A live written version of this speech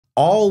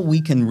all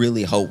we can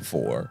really hope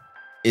for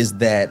is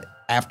that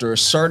after a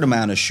certain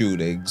amount of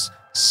shootings,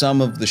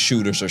 some of the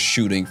shooters are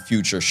shooting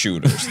future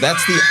shooters.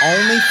 That's the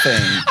only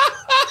thing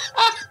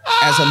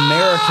as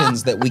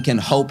Americans that we can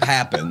hope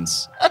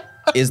happens,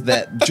 is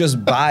that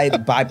just by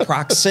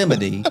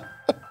proximity,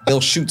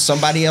 they'll shoot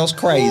somebody else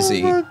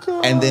crazy,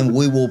 and then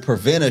we will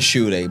prevent a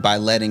shooting by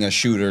letting a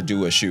shooter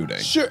do a shooting.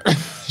 Sure.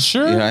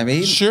 You know what I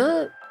mean?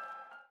 Sure.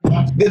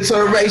 The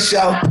Touré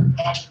show.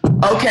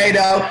 Okay,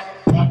 though.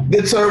 The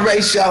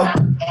Touré show.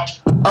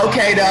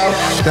 Okay, though.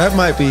 That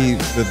might be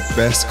the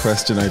best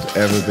question I've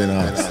ever been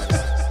asked.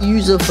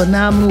 You're a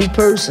phenomenal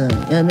person.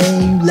 I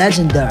mean, you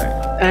legendary.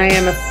 I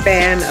am a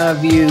fan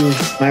of you,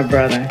 my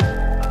brother.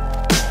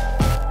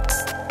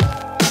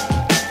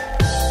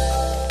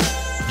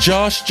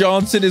 Josh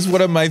Johnson is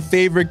one of my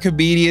favorite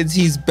comedians.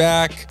 He's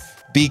back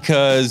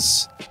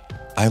because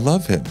I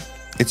love him.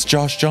 It's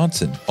Josh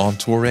Johnson on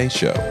Touré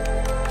Show.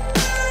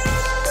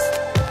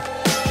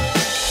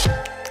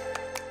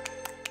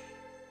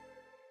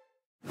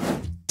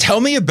 Tell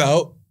me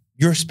about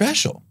your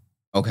special.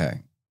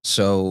 Okay,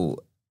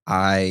 so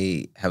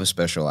I have a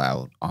special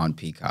out on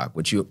Peacock,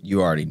 which you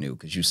already knew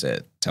because you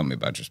said, tell me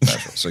about your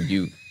special. So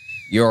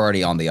you're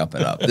already on the up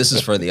and up. This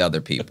is for the other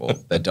people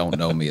that don't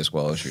know me as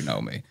well as you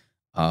know me.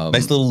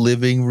 Nice little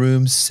living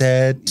room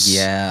set.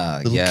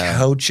 Yeah, little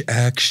couch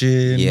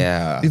action.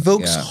 Yeah.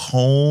 Evokes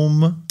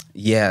home.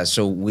 Yeah,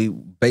 so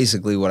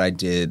basically what I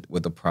did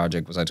with the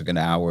project was I took an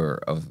hour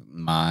of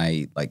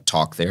my like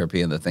talk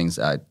therapy and the things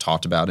that I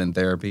talked about in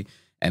therapy,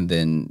 and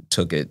then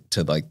took it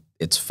to like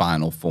its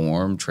final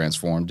form,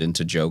 transformed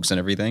into jokes and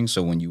everything.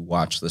 So when you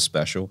watch the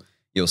special,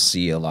 you'll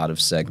see a lot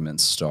of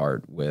segments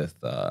start with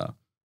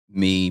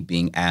me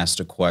being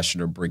asked a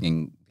question or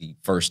bringing the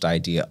first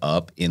idea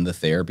up in the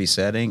therapy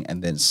setting,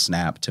 and then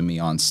snap to me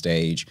on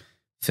stage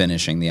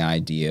finishing the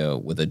idea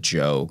with a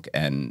joke,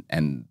 and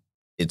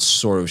it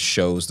sort of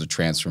shows the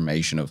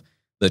transformation of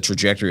the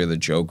trajectory of the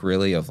joke,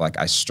 really, of like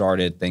I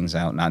started things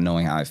out not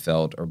knowing how I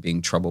felt or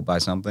being troubled by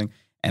something,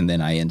 and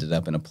then I ended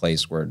up in a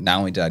place where not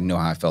only did I know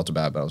how I felt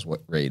about it, but I was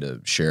ready to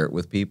share it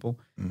with people.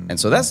 And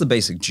so that's the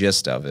basic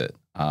gist of it.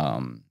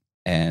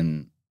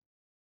 And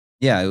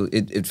yeah,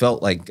 it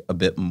felt like a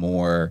bit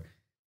more,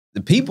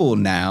 the people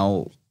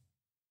now,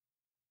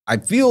 I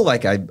feel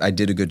like I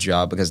did a good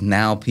job because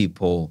now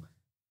people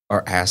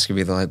are asking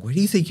me, they're like, where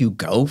do you think you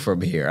go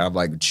from here? I'm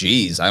like,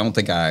 geez, I don't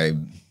think I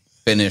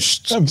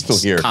finished I'm still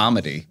here.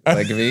 Comedy.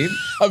 Like, I mean,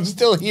 I'm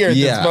still here at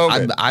this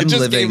moment. I'm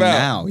living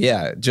now.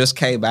 Yeah, it just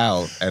came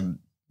out. And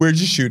where'd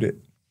you shoot it?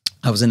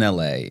 I was in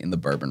LA in the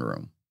Bourbon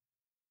Room.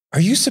 Are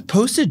you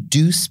supposed to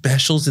do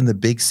specials in the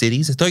big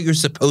cities? I thought you were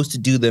supposed to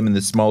do them in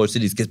the smaller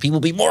cities because people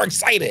will be more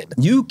excited.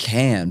 You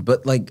can,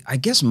 but like, I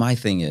guess my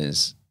thing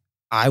is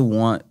I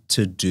want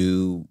to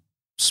do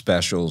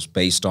specials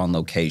based on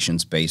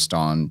locations, based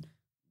on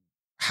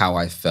how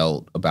I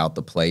felt about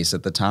the place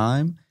at the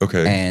time.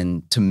 Okay.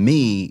 And to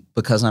me,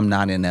 because I'm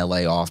not in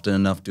LA often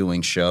enough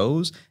doing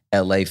shows,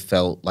 LA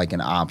felt like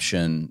an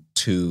option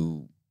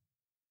to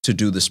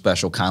do the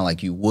special kind of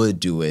like you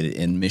would do it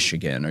in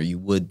Michigan, or you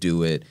would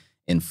do it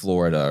in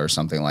Florida or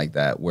something like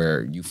that,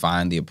 where you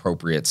find the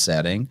appropriate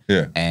setting,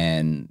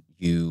 and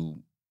you're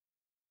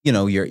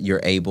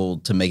able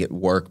to make it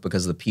work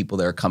because the people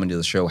that are coming to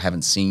the show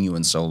haven't seen you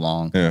in so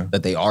long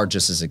that they are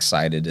just as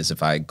excited as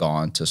if I had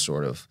gone to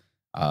sort of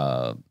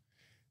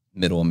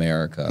middle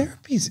America.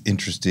 Therapy is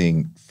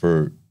interesting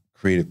for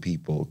creative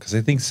people because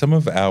I think some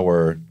of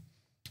our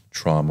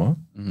trauma,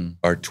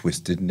 our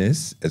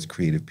twistedness as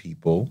creative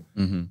people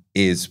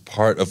is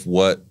part of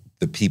what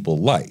the people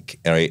like,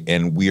 right?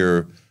 And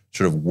we're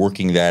sort of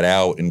working that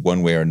out in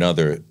one way or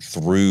another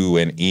through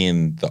and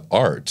in the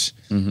art.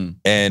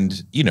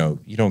 And, you know,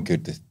 you don't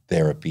get to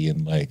therapy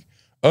and like,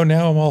 oh,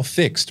 now I'm all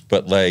fixed.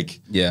 But like,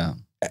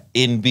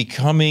 in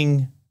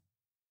becoming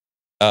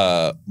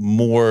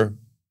more,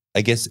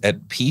 I guess,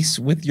 at peace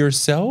with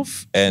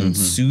yourself and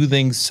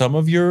soothing some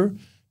of your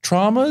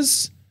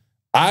traumas,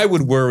 I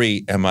would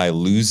worry, am I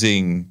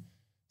losing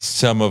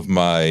some of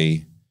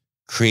my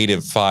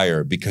creative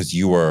fire because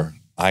you are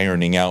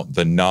ironing out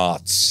the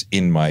knots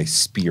in my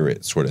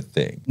spirit, sort of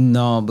thing?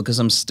 No, because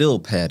I'm still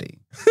petty.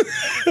 Do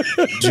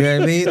you know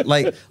what I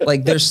mean?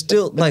 Like there's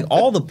still, like,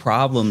 all the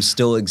problems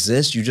still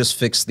exist. You just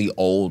fix the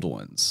old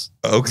ones.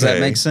 Okay. Does that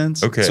make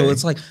sense? Okay. So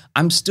it's like,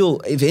 I'm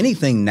still, if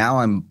anything, now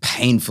I'm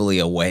painfully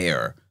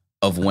aware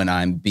of when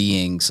I'm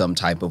being some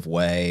type of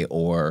way,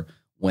 or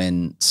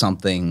when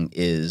something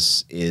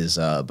is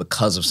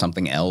because of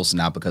something else,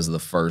 not because of the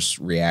first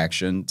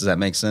reaction. Does that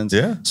make sense?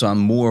 Yeah. So I'm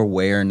more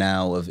aware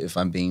now of if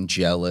I'm being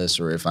jealous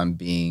or if I'm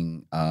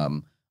being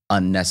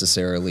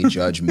unnecessarily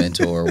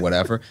judgmental or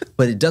whatever.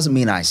 But it doesn't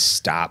mean I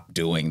stop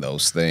doing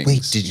those things.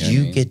 Wait, did know what I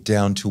you mean? get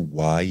down to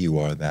why you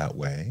are that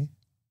way?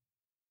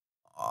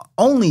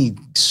 Only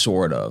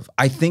sort of.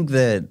 I think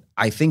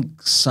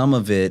some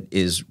of it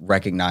is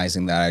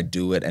recognizing that I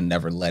do it and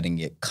never letting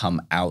it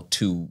come out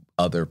to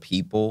other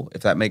people,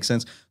 if that makes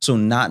sense. So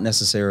not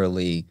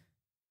necessarily,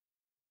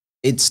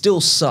 it still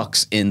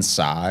sucks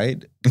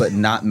inside, but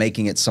not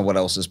making it someone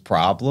else's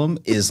problem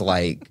is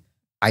like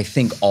I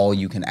think all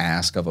you can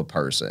ask of a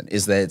person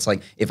is that it's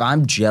like, if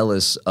I'm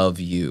jealous of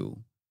you,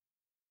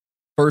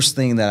 first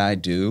thing that I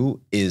do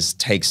is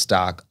take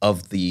stock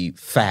of the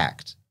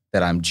fact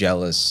that I'm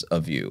jealous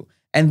of you.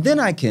 And then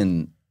I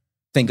can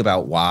think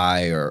about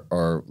why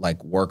or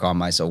like work on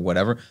myself,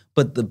 whatever.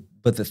 But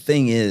the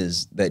thing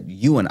is that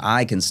you and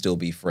I can still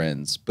be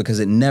friends because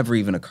it never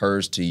even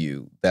occurs to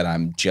you that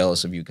I'm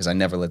jealous of you because I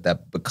never let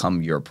that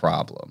become your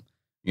problem.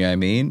 You know what I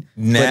mean?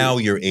 Now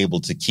you're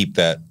able to keep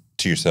that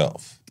to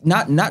yourself.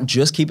 Not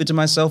just keep it to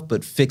myself,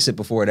 but fix it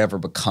before it ever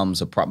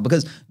becomes a problem.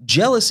 Because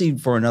jealousy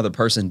for another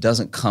person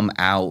doesn't come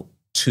out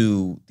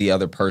to the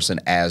other person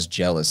as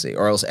jealousy,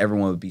 or else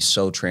everyone would be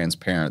so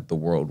transparent, the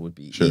world would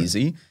be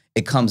easy.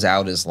 It comes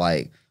out as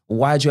like,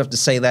 why'd you have to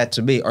say that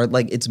to me? Or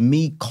like, it's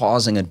me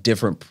causing a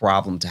different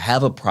problem, to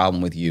have a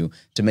problem with you,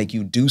 to make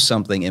you do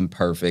something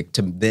imperfect,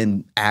 to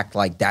then act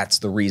like that's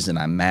the reason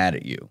I'm mad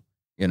at you,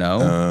 you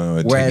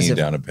know? Taking you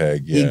down a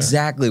peg, yeah.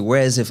 Exactly.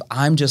 Whereas if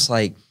I'm just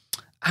like,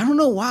 I don't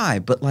know why,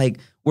 but like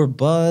we're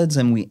buds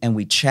and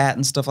we chat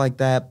and stuff like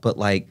that. But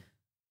like,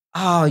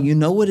 oh, you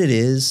know what it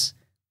is?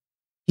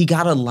 He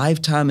got a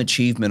Lifetime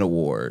Achievement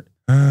Award.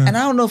 And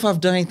I don't know if I've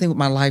done anything with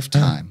my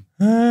lifetime.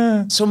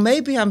 So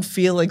maybe I'm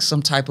feeling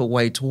some type of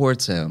way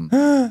towards him.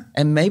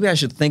 And maybe I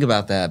should think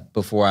about that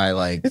before I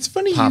like it's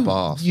funny pop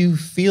off. You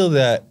feel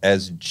that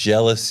as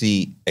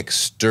jealousy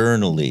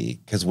externally.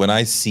 Because when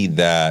I see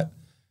that,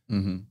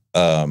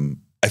 I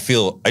just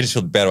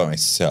feel bad about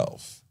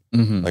myself.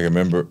 Like I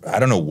remember, I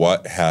don't know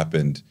what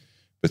happened,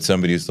 but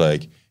somebody was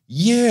like,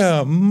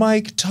 yeah,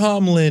 Mike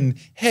Tomlin,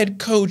 head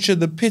coach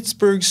of the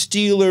Pittsburgh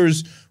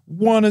Steelers,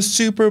 won a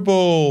Super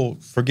Bowl.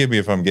 Forgive me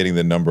if I'm getting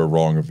the number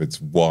wrong, if it's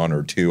 1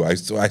 or 2. I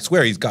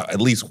swear he's got at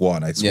least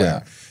 1, I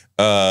swear.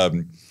 Yeah.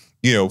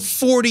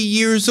 40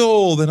 years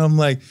old. And I'm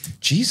like,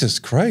 Jesus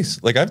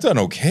Christ. Like, I've done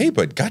okay,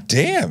 but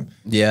goddamn.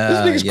 Yeah.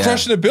 This nigga's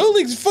crushing the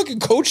building. He's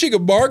fucking coaching a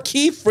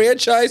marquee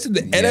franchise in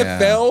the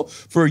NFL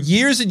for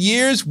years and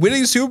years,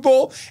 winning the Super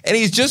Bowl, and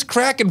he's just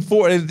cracking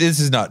this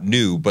is not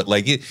new, but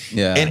like it.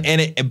 Yeah.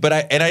 But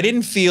I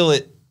didn't feel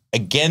it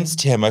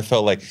against him. I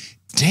felt like,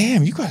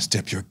 damn, you gotta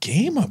step your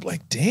game up.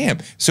 Like, damn.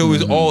 So it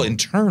was all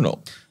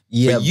internal.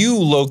 Yeah. But you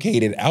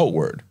located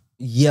outward.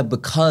 Yeah,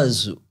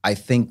 because I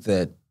think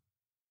that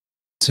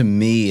to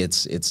me,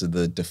 it's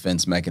the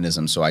defense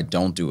mechanism, so I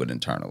don't do it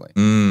internally.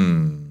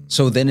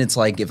 So then it's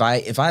like if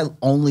I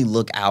only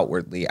look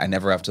outwardly, I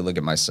never have to look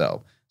at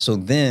myself. So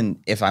then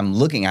if I'm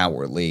looking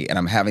outwardly and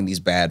I'm having these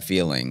bad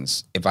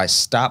feelings, if I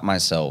stop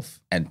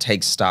myself and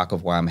take stock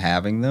of why I'm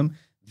having them,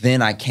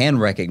 then I can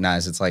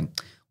recognize it's like,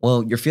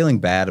 well, you're feeling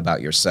bad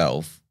about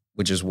yourself,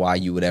 which is why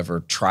you would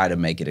ever try to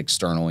make it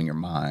external in your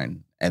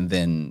mind. And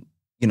then,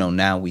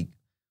 now we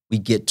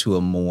get to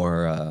a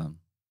more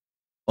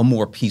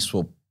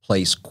peaceful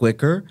place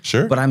quicker.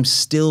 Sure. But I'm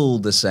still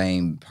the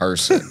same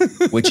person,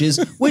 which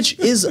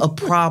is a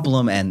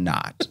problem and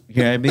not.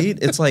 You know what I mean?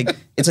 It's like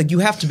you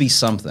have to be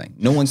something.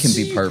 No one can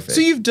be perfect.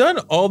 So you've done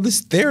all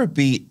this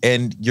therapy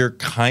and you're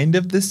kind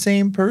of the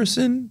same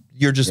person?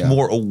 You're just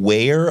more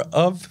aware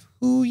of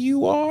who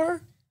you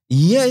are?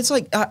 Yeah, it's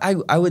like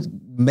I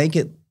would make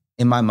it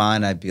in my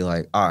mind, I'd be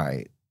like, all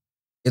right.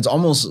 It's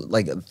almost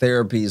like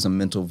therapy is a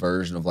mental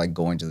version of like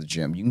going to the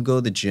gym. You can go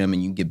to the gym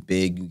and you get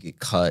big, you get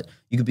cut.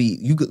 You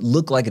could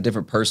look like a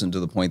different person to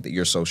the point that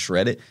you're so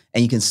shredded,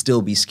 and you can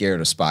still be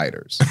scared of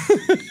spiders.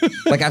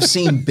 Like I've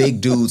seen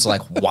big dudes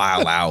like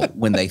wild out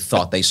when they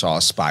thought they saw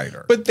a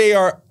spider. But they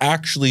are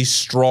actually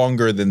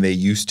stronger than they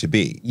used to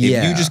be.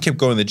 Yeah. If you just kept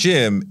going to the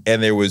gym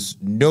and there was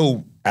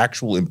no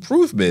actual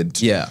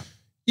improvement,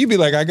 you'd be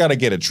like, I got to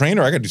get a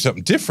trainer. I got to do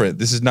something different.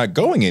 This is not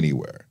going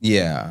anywhere.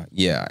 Yeah,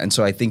 yeah. And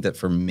so I think that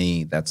for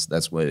me, that's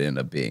what it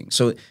ended up being.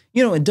 So,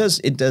 it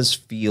does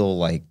feel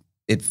like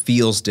it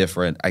feels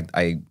different.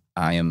 I've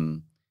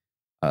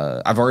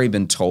already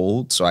been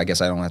told, so I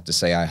guess I don't have to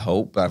say I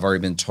hope, but I've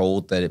already been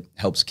told that it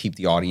helps keep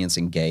the audience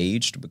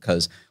engaged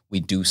because we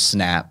do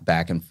snap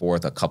back and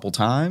forth a couple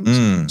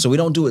times. So we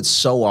don't do it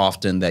so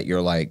often that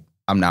you're like,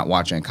 I'm not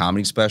watching a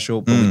comedy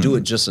special, but we do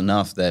it just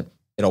enough that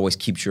it always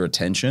keeps your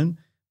attention.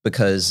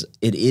 Because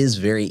it is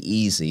very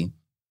easy,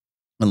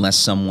 unless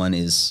someone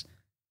is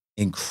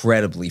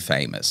incredibly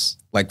famous,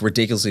 like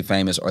ridiculously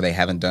famous, or they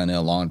haven't done it in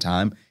a long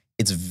time,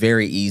 it's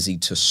very easy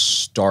to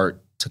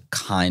start to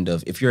kind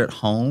of, if you're at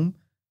home,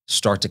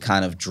 start to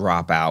kind of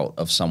drop out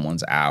of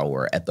someone's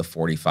hour at the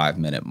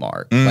 45-minute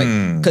mark.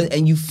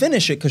 And you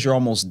finish it because you're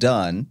almost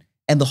done,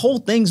 and the whole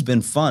thing's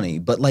been funny,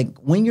 but like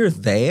when you're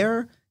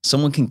there,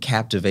 someone can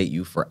captivate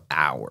you for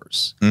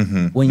hours.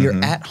 When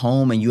you're at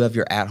home and you have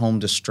your at-home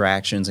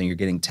distractions and you're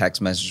getting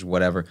text messages or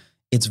whatever,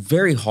 it's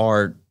very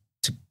hard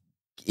to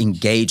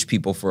engage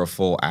people for a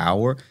full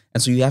hour.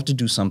 And so you have to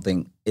do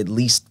something at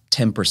least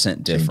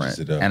 10% different.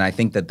 And I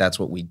think that that's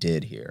what we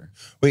did here.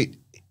 Wait,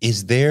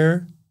 is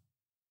there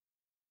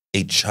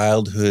a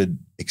childhood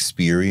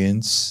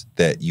experience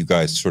that you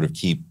guys sort of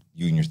you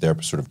and your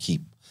therapist sort of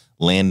keep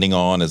landing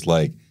on as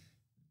like,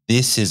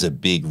 this is a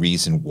big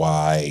reason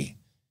why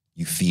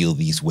you feel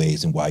these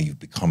ways and why you've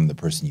become the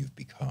person you've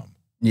become?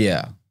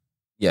 Yeah.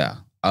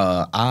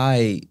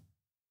 I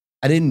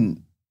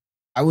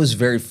I was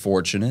very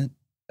fortunate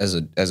as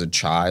a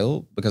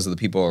child because of the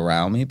people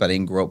around me, but I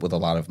didn't grow up with a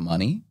lot of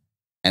money.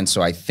 And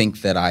so I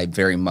think that I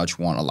very much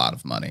want a lot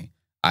of money.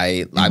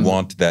 I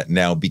want that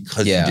now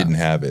because you didn't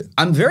have it.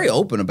 I'm very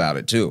open about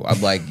it too.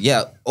 I'm like,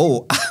 I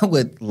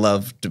would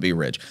love to be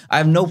rich. I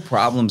have no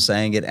problem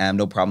saying it, and I have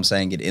no problem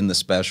saying it in the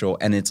special.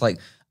 And it's like,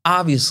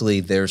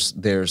 obviously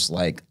there's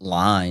like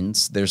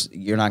lines.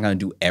 You're not going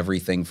to do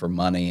everything for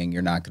money, and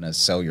you're not going to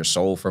sell your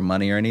soul for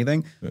money or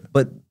anything. Yeah.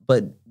 But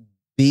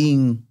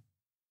being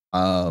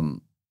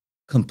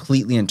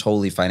completely and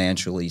totally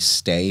financially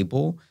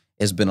stable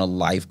has been a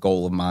life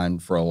goal of mine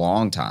for a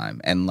long time.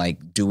 And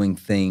like doing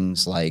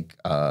things like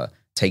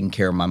taking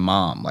care of my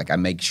mom. Like I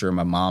make sure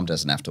my mom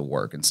doesn't have to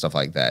work and stuff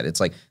like that. It's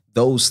like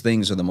those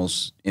things are the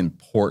most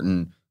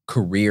important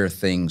career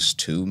things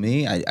to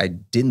me. I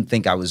didn't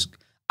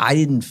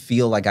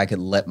feel like I could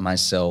let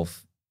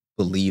myself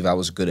believe I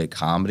was good at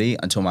comedy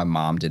until my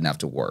mom didn't have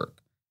to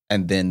work.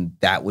 And then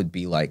that would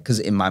be like, because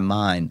in my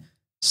mind,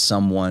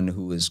 someone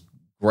who is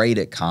great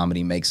at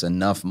comedy makes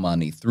enough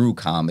money through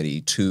comedy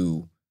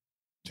to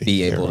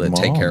be able to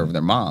take care of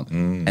their mom.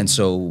 And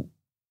so,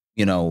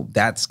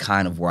 that's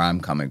kind of where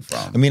I'm coming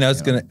from. I mean, I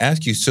was going to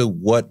ask you, so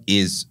what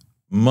is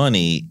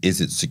money?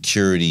 Is it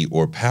security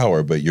or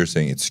power? But you're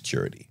saying it's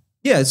security.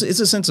 Yeah, it's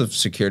a sense of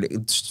security.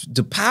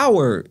 The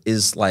power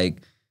is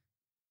like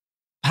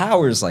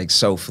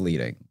so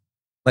fleeting.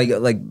 If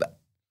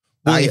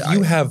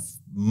you have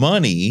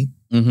money,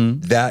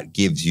 that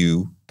gives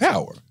you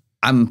power.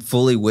 I'm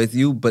fully with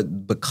you,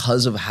 but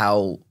because of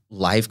how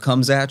life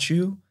comes at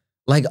you,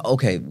 like,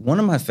 okay, one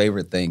of my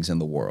favorite things in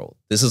the world,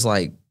 this is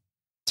like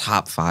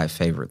top 5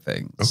 favorite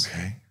things.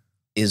 Okay.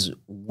 Is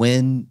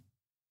when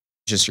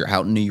just you're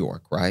out in New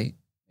York, right?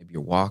 Maybe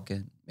you're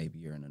walking, maybe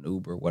you're in an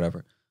Uber,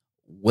 whatever.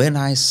 When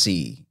I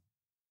see,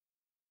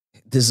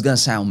 this is going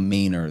to sound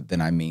meaner than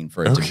I mean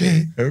for it to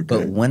be,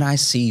 but when I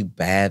see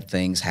bad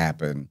things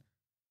happen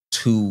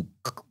to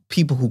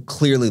people who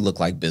clearly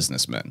look like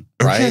businessmen,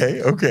 right?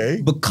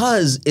 Okay.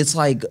 Because it's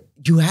like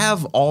you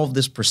have all of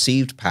this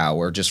perceived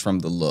power just from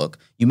the look.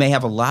 You may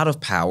have a lot of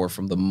power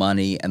from the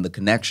money and the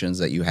connections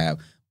that you have.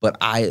 But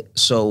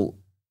so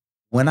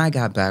when I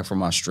got back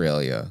from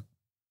Australia,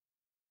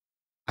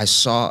 I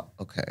saw,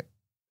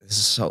 this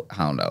is so,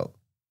 I don't know.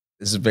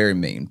 This is very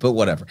mean, but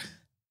whatever.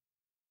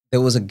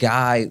 There was a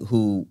guy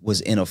who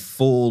was in a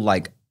full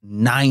like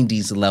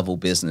 90s level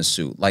business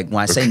suit. Like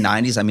when I say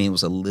 90s, I mean it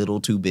was a little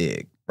too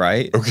big.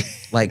 Right? Okay.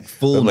 Like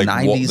full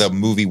 90s. The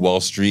movie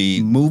Wall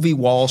Street.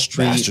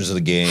 Masters of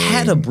the Game.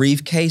 Had a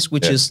briefcase,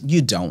 which is,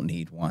 you don't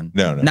need one.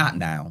 No. Not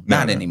now.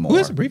 Not anymore. Who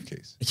has a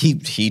briefcase? He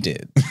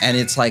did. And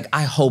it's like,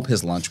 I hope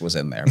his lunch was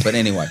in there. But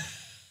anyway,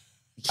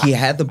 he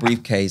had the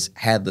briefcase,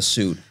 had the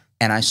suit,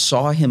 and I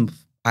saw him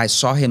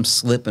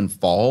slip and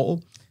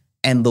fall.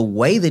 And the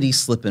way that he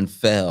slipped and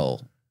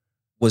fell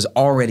was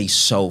already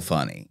so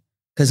funny.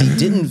 Because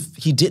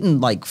he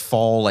didn't like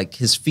fall, like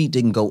his feet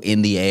didn't go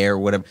in the air or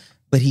whatever.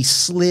 But he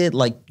slid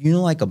like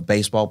a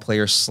baseball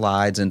player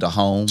slides into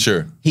home?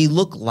 Sure. He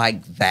looked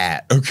like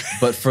that,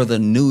 but for the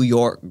New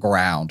York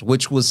ground,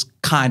 which was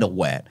kind of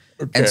wet.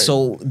 Okay. And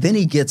so then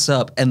he gets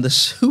up, and the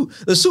suit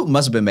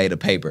must have been made of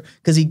paper,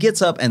 because he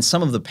gets up and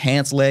some of the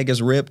pants leg is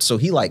ripped, so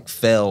he like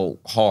fell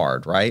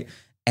hard, right?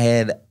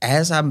 And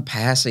as I'm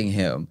passing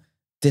him,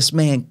 this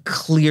man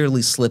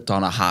clearly slipped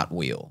on a Hot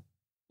Wheel.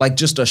 Like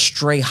just a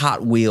stray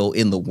Hot Wheel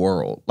in the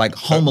world, like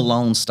Home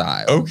Alone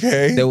style.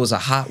 Okay. There was a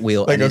Hot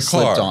Wheel like and he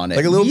slipped on it.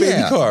 Like a little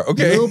baby car.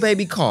 Okay. A little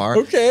baby car.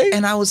 Okay.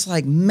 And I was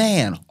like,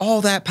 man,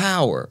 all that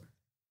power.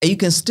 And you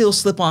can still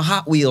slip on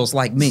Hot Wheels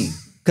like me.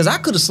 Because I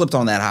could have slipped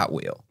on that Hot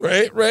Wheel.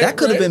 Right. That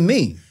could have been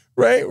me.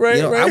 Right.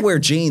 I wear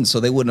jeans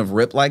so they wouldn't have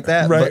ripped like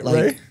that.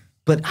 Right.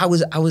 But I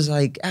was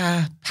like,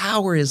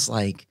 power is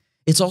like,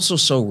 it's also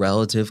so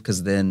relative,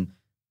 because then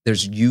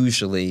there's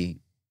usually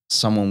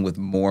someone with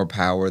more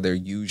power. They're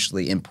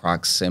usually in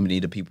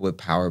proximity to people with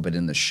power, but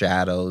in the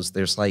shadows.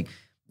 There's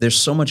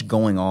so much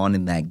going on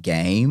in that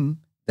game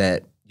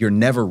that you're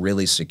never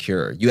really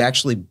secure. You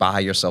actually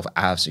buy yourself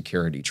out of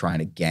security trying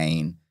to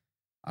gain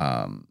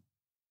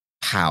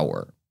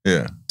power.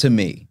 Yeah. To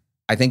me,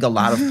 I think a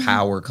lot of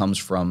power comes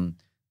from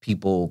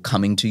people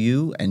coming to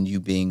you and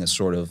you being a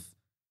sort of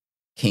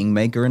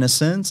kingmaker in a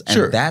sense.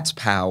 And that's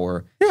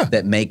power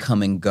that may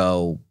come and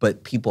go,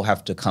 but people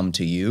have to come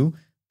to you.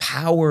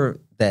 Power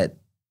that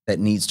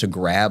needs to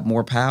grab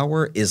more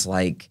power is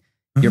like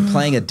you're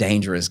playing a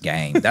dangerous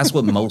game. That's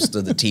what most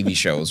of the TV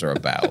shows are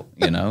about,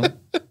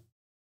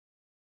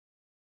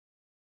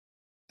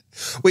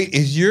 Wait,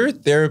 is your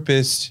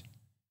therapist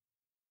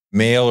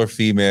male or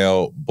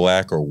female,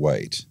 black or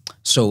white?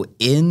 So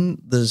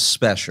in the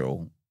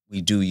special,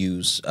 we do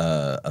use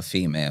a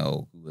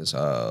female who is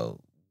a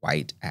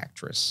white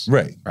actress.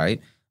 Right.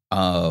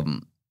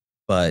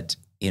 But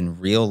in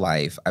real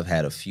life, I've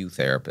had a few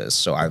therapists,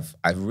 so I've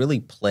really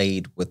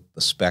played with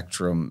the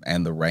spectrum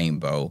and the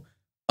rainbow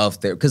of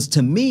therapy. Because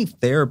to me,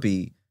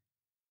 therapy,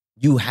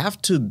 you have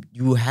to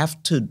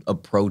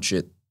approach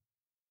it.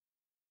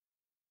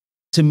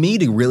 To me,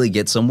 to really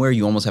get somewhere,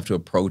 you almost have to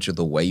approach it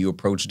the way you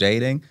approach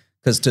dating.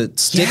 Because to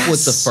stick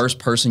with the first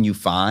person you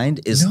find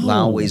is not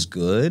always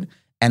good.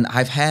 And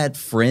I've had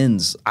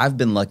friends, I've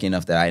been lucky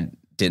enough that I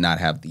did not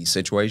have these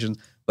situations,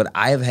 but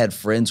I have had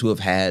friends who have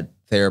had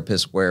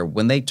therapists where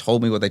when they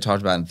told me what they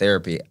talked about in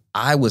therapy,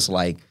 I was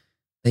like,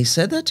 they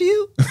said that to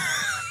you?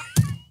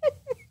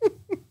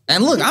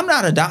 And look, I'm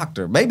not a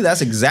doctor. Maybe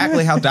that's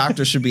exactly how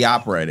doctors should be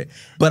operating.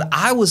 But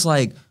I was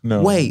like,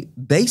 wait,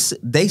 they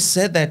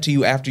said that to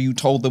you after you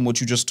told them what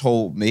you just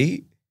told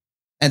me?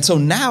 And so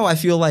now I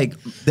feel like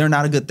they're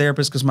not a good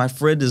therapist because my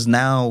friend is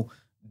now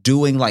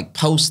doing like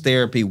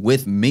post-therapy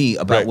with me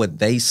about what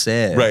they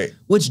said. Right.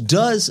 Which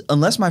does,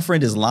 unless my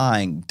friend is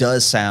lying,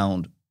 does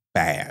sound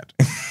bad.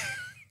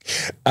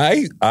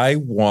 I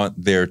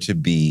want there to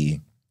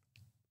be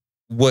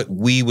what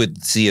we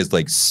would see as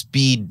like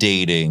speed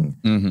dating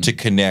to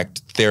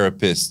connect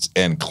therapists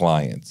and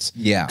clients.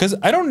 Yeah. Because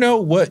I don't know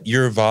what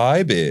your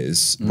vibe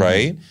is,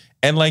 right?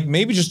 And like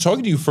maybe just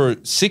talking to you for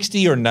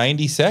 60 or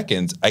 90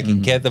 seconds, I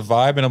can get the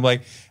vibe. And I'm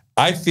like,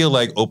 I feel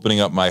like opening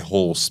up my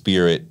whole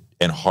spirit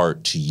and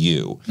heart to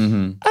you. I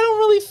don't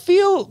really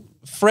feel,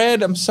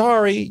 Fred, I'm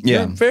sorry.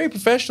 You're very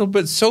professional,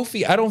 but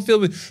Sophie, I don't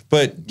feel,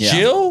 but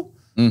Jill,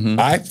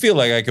 I feel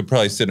like I could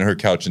probably sit on her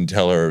couch and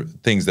tell her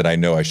things that I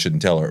know I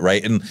shouldn't tell her,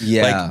 right? And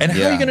like, and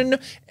how are you gonna know?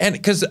 And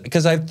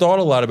because I've thought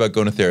a lot about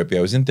going to therapy.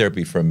 I was in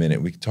therapy for a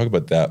minute. We could talk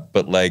about that.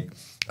 But like,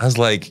 I was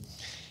like,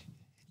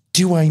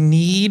 do I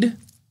need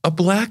a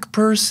black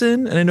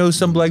person? And I know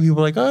some black people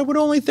are like, oh, I would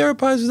only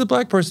therapize with a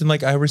black person.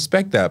 Like, I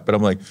respect that. But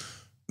I'm like,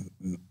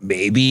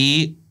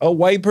 maybe a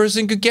white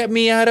person could get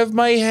me out of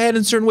my head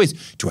in certain ways.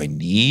 Do I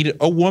need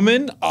a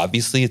woman?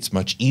 Obviously, it's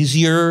much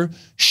easier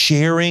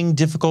sharing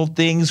difficult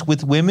things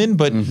with women,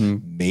 but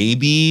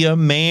maybe a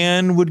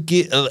man would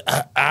get,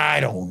 I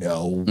don't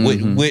know,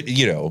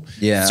 you know.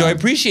 Yeah. So I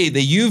appreciate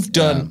that you've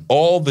done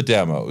all the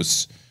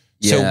demos.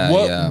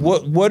 So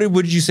what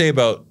would you say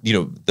about, you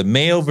know, the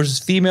male versus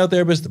female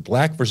therapist, the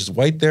black versus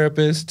white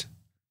therapist?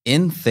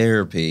 In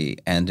therapy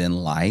and in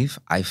life,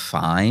 I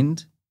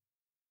find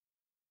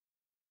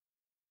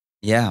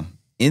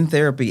in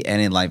therapy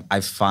and in life, I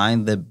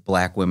find that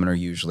black women are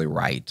usually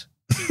right.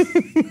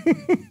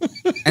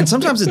 And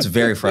sometimes it's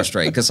very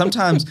frustrating because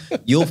sometimes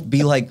you'll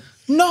be like,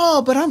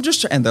 no, but I'm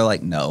just, and they're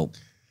like, no.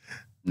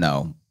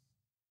 And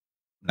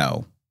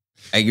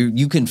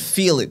you can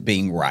feel it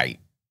being right.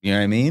 You know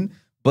what I mean?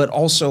 But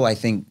also I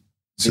think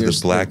so the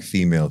black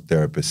female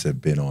therapists have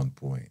been on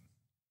point.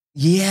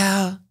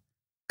 Yeah.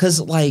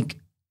 Because like,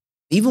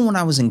 even when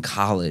I was in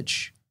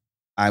college,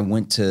 I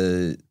went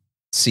to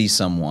see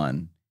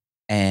someone.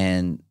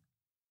 And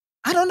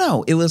I don't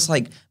know, it was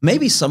like,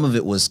 maybe some of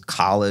it was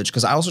college,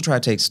 because I also try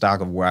to take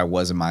stock of where I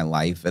was in my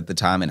life at the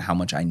time and how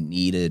much I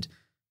needed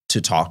to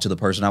talk to the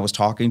person I was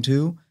talking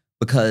to.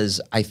 Because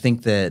I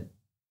think that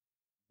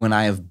when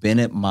I have been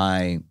at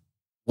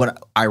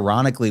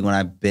ironically, when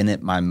I've been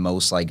at my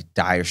most like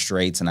dire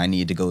straits and I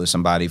need to go to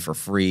somebody for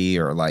free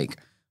or like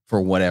for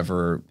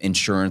whatever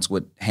insurance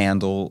would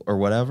handle or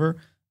whatever,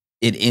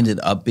 it ended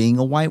up being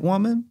a white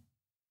woman.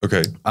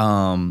 Okay.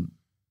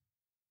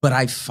 But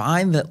I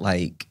find that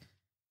like,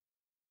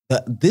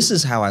 this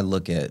is how I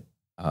look at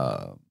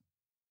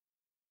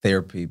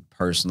therapy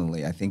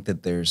personally. I think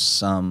that there's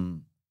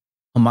some,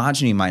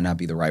 homogeny might not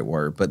be the right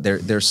word, but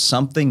there's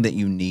something that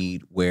you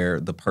need where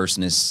the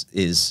person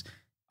is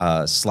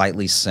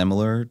slightly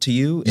similar to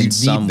you in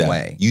some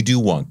way. You do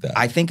want that.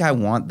 I think I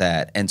want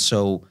that. And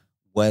so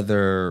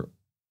whether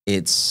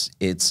it's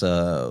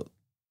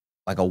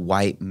like a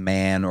white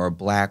man or a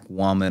black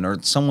woman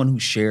or someone who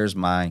shares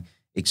my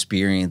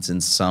experience in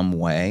some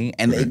way,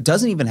 and it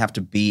doesn't even have to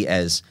be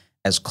as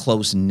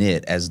close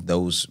knit as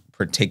those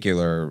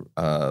particular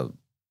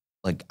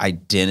like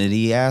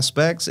identity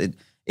aspects.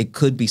 It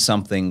could be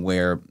something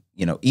where,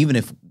 you know, even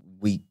if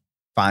we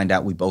find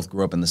out we both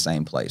grew up in the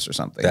same place or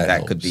something,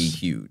 that could be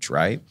huge,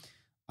 right?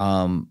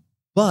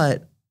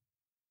 But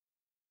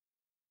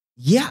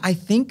yeah, I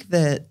think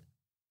that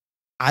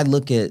I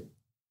look at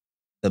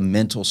the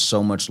mental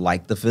so much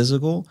like the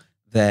physical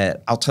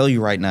that I'll tell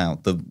you right now,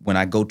 when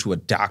I go to a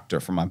doctor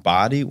for my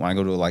body, when I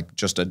go to like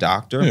just a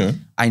doctor,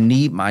 I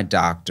need my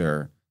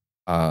doctor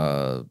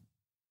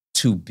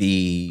to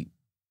be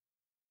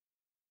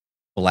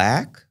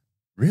black.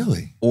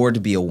 Really? Or to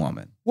be a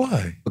woman.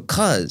 Why?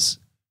 Because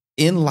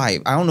in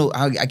life, I don't know,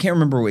 I can't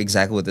remember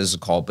exactly what this is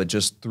called, but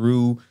just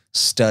through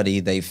study,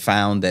 they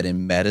found that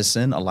in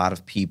medicine, a lot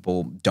of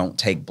people don't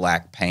take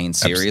black pain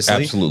seriously.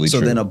 Absolutely so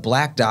true. Then a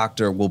black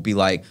doctor will be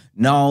like,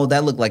 no,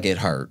 that looked like it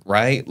hurt,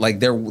 right? Like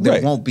there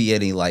won't be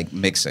any like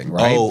mixing,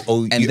 right?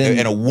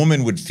 And a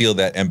woman would feel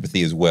that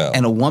empathy as well.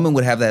 And a woman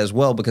would have that as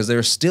well, because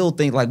there's still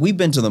things like, we've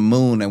been to the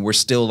moon and we're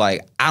still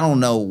like, I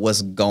don't know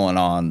what's going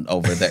on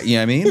over there. You know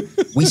what I mean?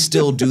 We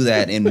still do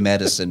that in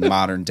medicine,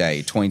 modern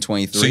day,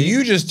 2023. So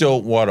you just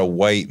don't want a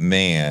white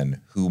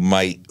man who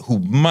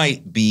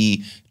might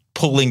be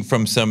pulling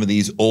from some of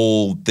these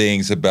old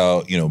things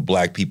about, you know,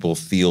 black people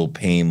feel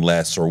pain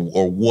less or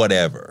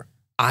whatever.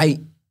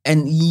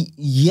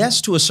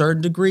 Yes, to a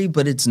certain degree,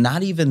 but it's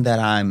not even that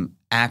I'm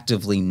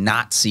actively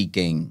not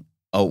seeking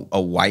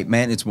a white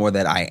man. It's more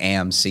that I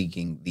am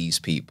seeking these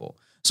people.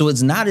 So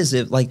it's not as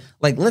if like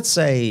let's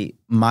say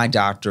my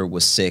doctor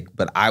was sick,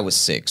 but I was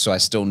sick, so I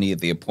still needed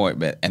the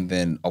appointment. And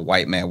then a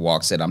white man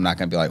walks in. I'm not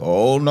gonna be like,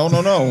 oh no,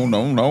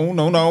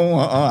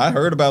 I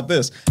heard about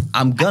this.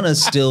 I'm gonna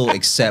still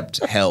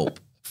accept help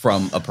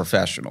from a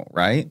professional,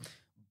 right?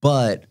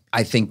 But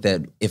I think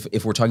that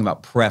if we're talking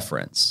about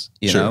preference,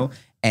 you know,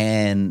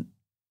 and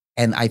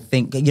I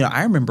think, you know,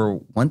 I remember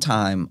one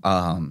time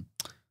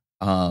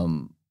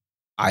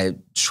I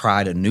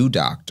tried a new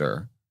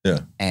doctor.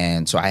 Yeah.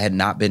 And so I had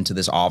not been to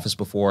this office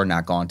before,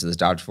 not gone to this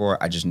doctor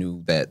before. I just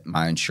knew that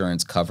my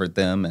insurance covered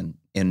them and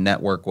in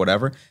network,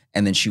 whatever.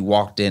 And then she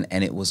walked in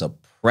and it was a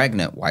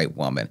pregnant white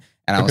woman.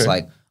 And I was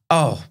like,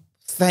 oh,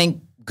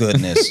 thank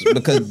goodness,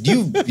 because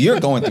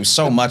you're going through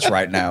so much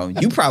right now.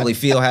 You probably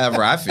feel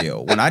however I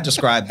feel. When I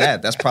describe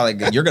that, that's probably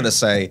good. You're going to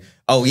say,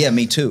 oh, yeah,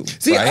 me too.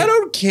 See, right? I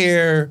don't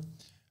care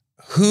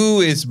who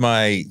is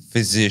my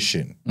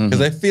physician, because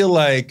I feel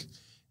like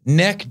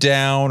neck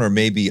down or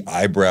maybe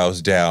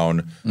eyebrows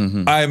down,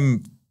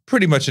 I'm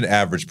pretty much an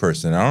average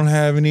person. I don't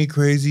have any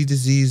crazy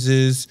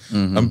diseases.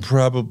 I'm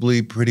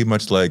probably pretty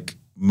much like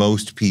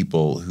most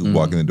people who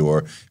walk in the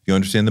door. If you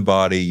understand the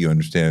body, you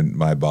understand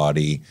my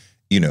body.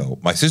 You know,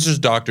 my sister's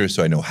doctor,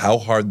 so I know how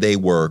hard they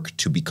work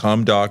to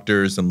become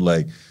doctors. I'm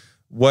like,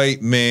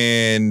 white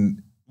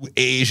man,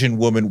 Asian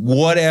woman,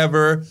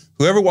 whatever.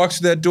 Whoever walks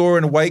through that door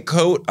in a white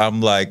coat, I'm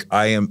like,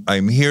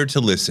 I'm here to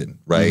listen,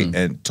 right?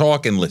 And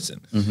talk and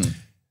listen.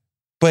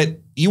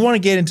 But you want to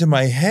get into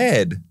my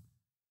head,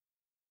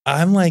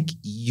 I'm like,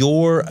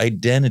 your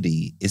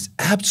identity is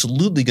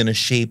absolutely going to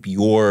shape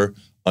your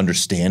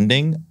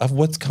understanding of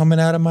what's coming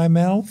out of my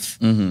mouth,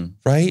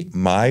 right?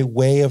 My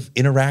way of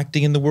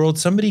interacting in the world.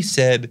 Somebody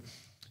said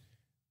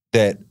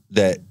that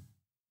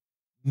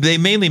they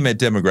mainly meant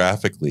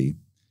demographically,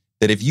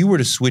 that if you were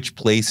to switch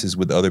places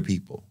with other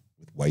people,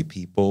 with white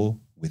people,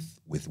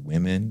 with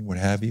women, what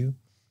have you,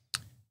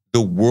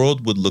 the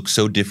world would look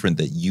so different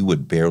that you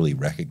would barely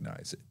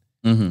recognize it.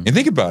 And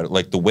think about it,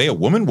 like the way a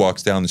woman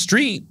walks down the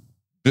street,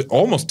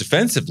 almost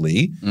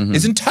defensively,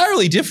 is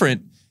entirely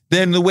different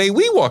than the way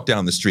we walk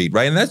down the street,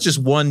 right? And that's just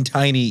one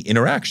tiny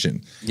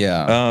interaction.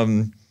 Yeah.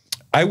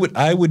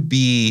 It would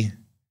be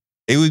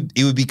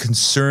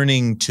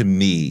concerning to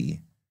me.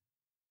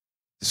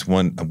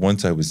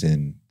 Once I was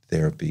in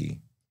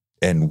therapy,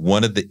 and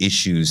one of the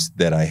issues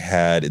that I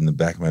had in the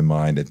back of my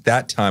mind at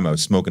that time, I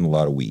was smoking a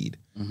lot of weed,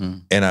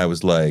 and I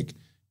was like,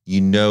 you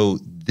know,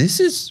 this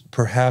is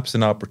perhaps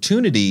an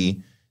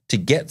opportunity to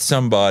get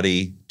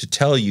somebody to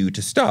tell you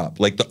to stop.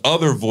 Like the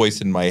other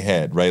voice in my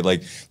head, right?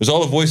 Like there's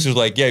all the voices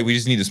like, yeah, we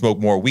just need to smoke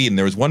more weed. And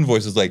there was one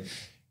voice that's like,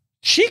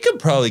 she could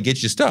probably get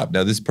you to stop.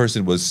 Now this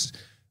person was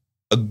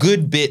a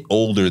good bit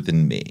older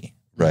than me,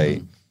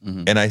 right?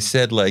 And I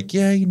said like,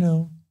 yeah, you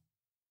know,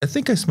 I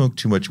think I smoked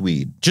too much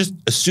weed. Just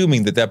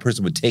assuming that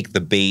person would take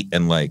the bait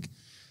and like,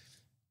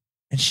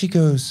 and she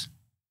goes,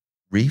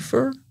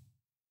 reefer?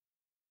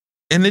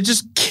 And it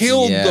just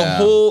killed the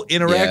whole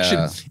interaction.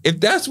 Yeah. If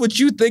that's what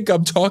you think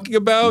I'm talking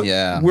about,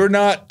 we're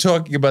not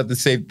talking about the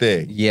same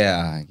thing.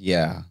 Yeah.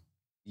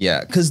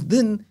 Because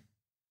then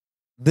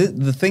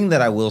the thing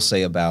that I will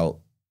say about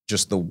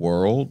just the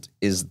world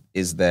is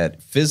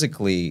that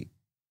physically,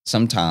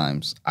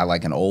 sometimes I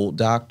like an old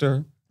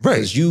doctor. Right.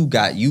 Because you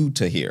got you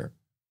to here.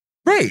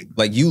 Right.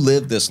 Like you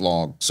lived this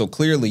long. So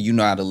clearly you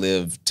know how to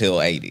live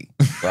till 80,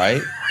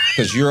 right?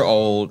 Because you're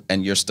old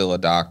and you're still a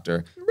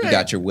doctor. You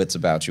got your wits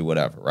about you,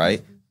 whatever,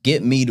 right?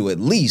 Get me to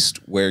at least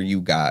where you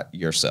got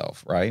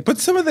yourself, right? But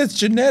some of that's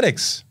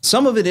genetics.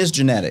 Some of it is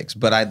genetics,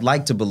 but I'd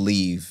like to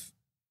believe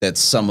that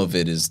some of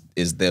it is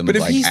them. But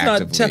if like he's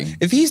actively,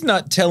 if he's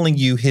not telling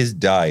you his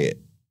diet,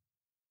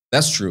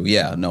 that's true.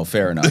 Yeah, no,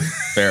 fair enough,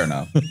 fair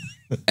enough.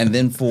 And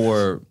then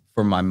for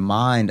my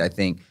mind, I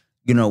think,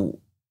 you know,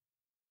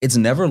 it's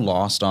never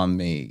lost on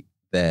me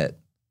that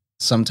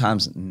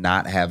sometimes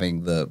not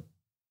having the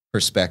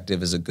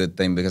perspective is a good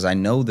thing, because I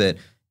know that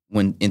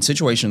when in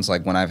situations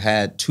like when I've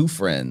had two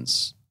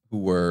friends who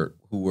were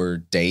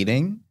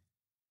dating,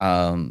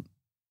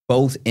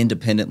 both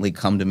independently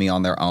come to me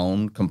on their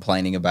own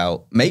complaining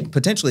about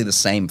potentially the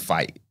same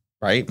fight,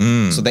 right?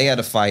 So they had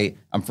a fight.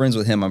 I'm friends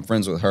with him. I'm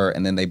friends with her.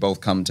 And then they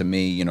both come to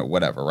me, you know,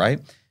 whatever, right?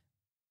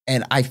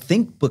 And I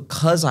think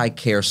because I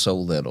care so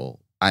little,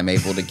 I'm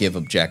able to give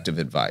objective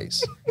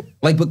advice.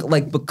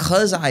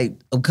 Because I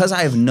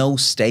have no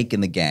stake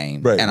in the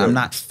game, and I'm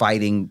not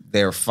fighting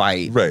their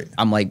fight. Right.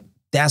 I'm like,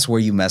 that's where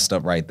you messed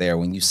up right there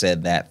when you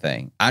said that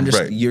thing. I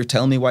understand. You're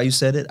telling me why you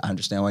said it. I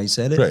understand why you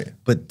said it. Right.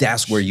 But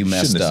that's where you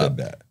messed up. Said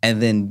that. And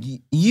then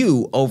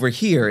you over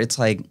here, it's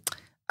like,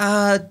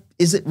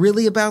 is it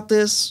really about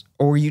this,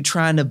 or were you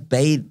trying to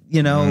bait?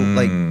 You know,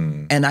 like,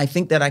 and I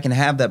think that I can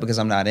have that because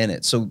I'm not in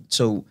it. So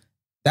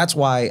that's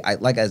why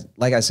like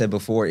I said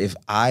before, if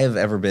I have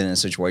ever been in a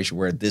situation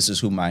where this is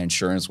who my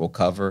insurance will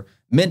cover,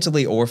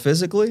 mentally or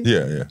physically,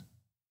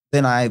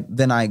 then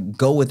I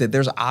go with it.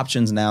 There's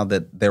options now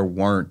that there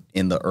weren't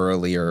in the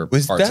earlier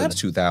parts of the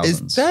 2000s.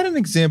 Is that an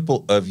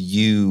example of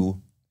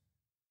you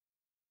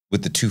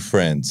with the two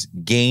friends,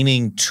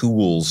 gaining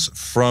tools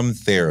from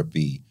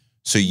therapy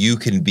so you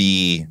can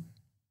be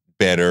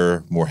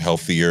better, more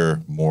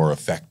healthier, more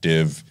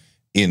effective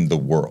in the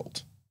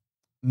world?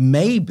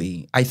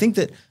 Maybe. I think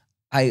that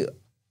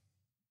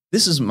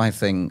this is my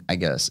thing, I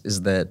guess,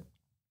 is that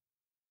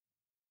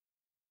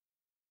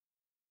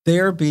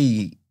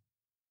therapy,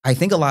 I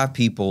think a lot of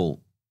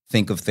people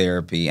think of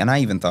therapy, and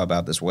I even thought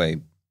about this way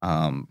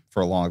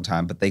for a long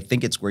time, but they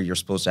think it's where you're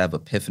supposed to have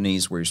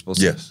epiphanies, where you're supposed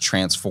to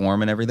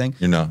transform and everything.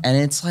 You know. And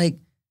it's like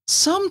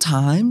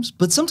sometimes,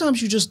 but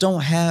sometimes you just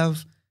don't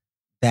have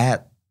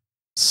that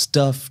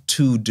stuff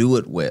to do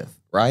it with,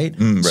 right?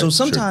 Right, so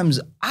sometimes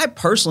I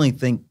personally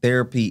think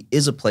therapy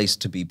is a place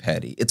to be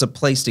petty. It's a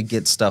place to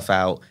get stuff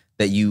out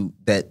that you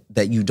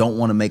don't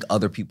want to make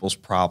other people's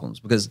problems,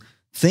 because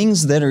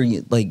things that are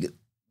like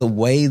the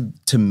way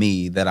to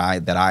me that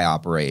I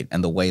operate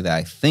and the way that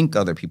I think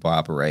other people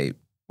operate,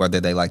 whether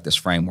they like this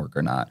framework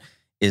or not,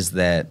 is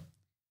that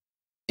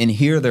in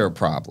here there are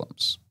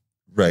problems.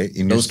 Right.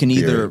 Those can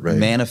either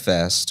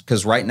manifest,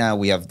 because right now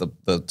we have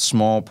the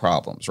small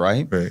problems,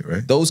 right?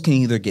 Right. Those can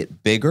either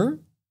get bigger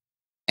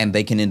and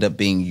they can end up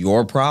being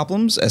your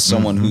problems as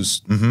someone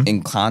who's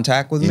in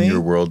contact with me. In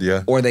your world,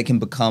 yeah. Or they can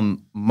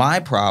become my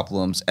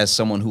problems as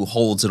someone who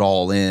holds it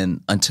all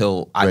in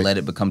until I let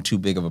it become too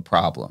big of a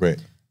problem. Right.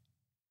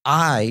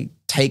 I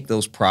take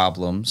those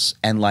problems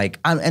and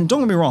and don't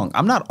get me wrong,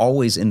 I'm not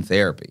always in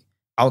therapy.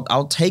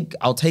 I'll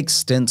take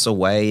stints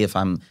away if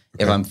I'm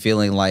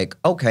feeling like,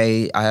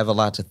 okay, I have a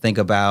lot to think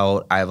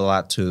about, I have a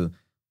lot to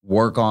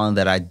work on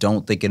that I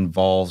don't think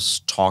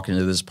involves talking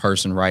to this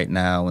person right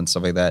now and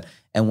stuff like that.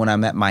 And when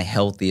I'm at my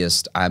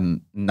healthiest,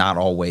 I'm not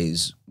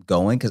always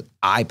going, because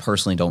I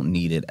personally don't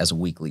need it as a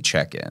weekly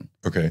check-in.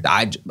 Okay.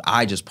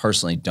 I just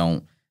personally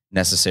don't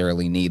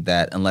necessarily need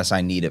that unless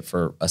I need it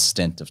for a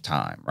stint of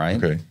time,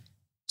 right? Okay.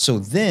 So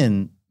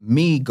then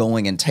me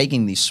going and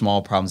taking these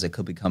small problems that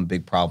could become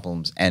big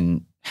problems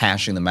and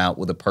hashing them out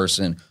with a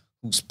person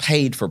who's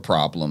paid for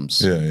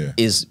problems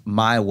is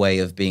my way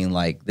of being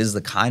like, this is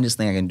the kindest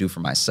thing I can do for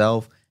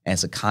myself, and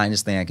it's the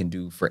kindest thing I can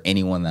do for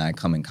anyone that I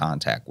come in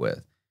contact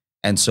with.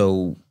 And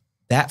so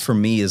that for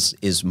me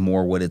is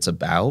more what it's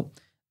about.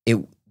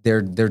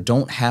 There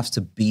don't have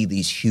to be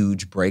these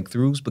huge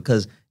breakthroughs,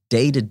 because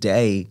day to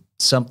day,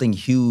 something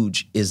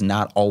huge is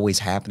not always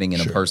happening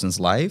in a person's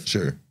life.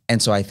 Sure.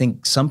 And so I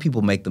think some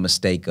people make the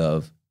mistake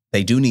of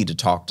they do need to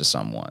talk to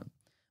someone,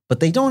 but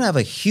they don't have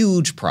a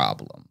huge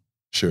problem.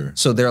 Sure.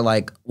 So they're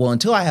like, well,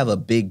 until I have a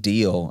big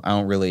deal, I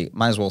don't really,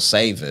 might as well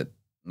save it.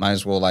 Might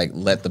as well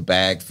let the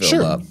bag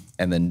fill up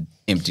and then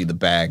empty the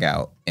bag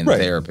out in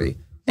therapy.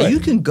 And you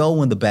can go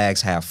when the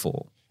bag's half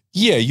full.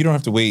 Yeah, you don't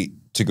have to wait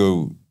to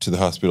go to the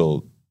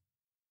hospital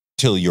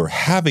till you're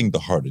having the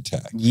heart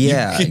attack.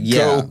 Yeah, you can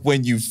go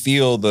when you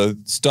feel the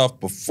stuff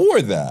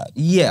before that.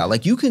 Yeah,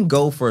 like you can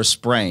go for a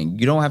sprain.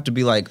 You don't have to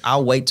be like,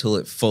 I'll wait till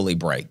it fully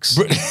breaks.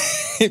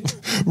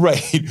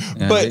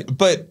 Right.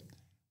 But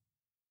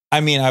I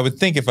mean, I would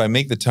think if I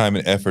make the time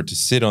and effort to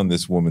sit on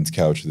this woman's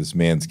couch or this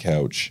man's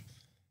couch,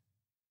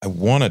 I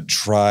want to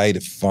try to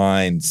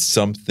find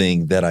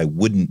something that I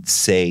wouldn't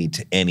say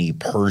to any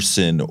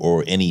person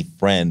or any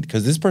friend,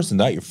 because this person's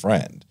not your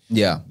friend.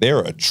 Yeah.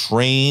 They're a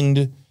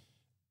trained,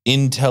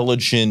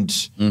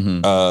 intelligent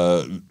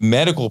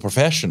medical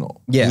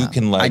professional. Yeah. Who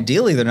can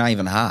ideally, they're not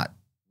even hot.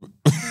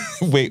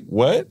 Wait,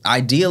 what?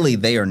 Ideally,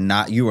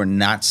 you are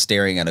not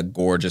staring at a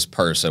gorgeous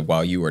person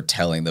while you are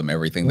telling them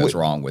everything that's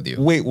wrong with you.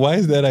 Wait, why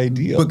is that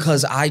ideal?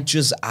 Because I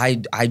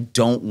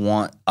don't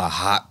want a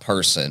hot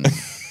person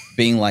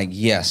being like,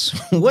 yes,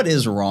 what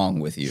is wrong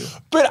with you?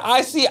 But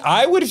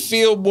I would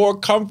feel more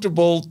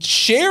comfortable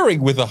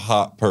sharing with a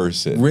hot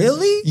person.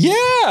 Really?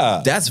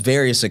 Yeah. That's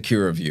very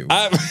secure of you.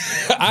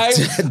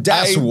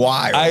 That's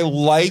wild. I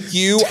like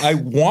you. I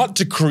want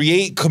to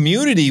create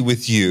community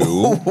with you.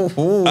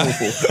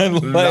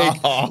 Let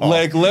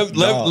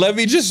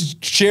me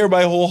just share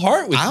my whole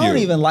heart with you. I don't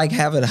even like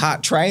having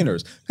hot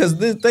trainers, because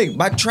the thing,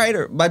 my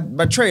trainer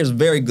is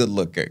very good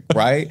looking,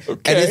 right?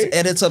 Okay.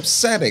 And it's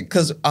upsetting,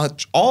 because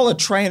all a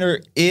trainer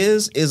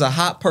is a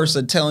hot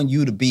person telling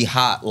you to be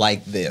hot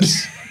like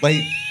this.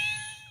 Like,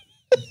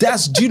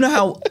 do you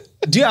know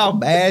how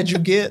mad you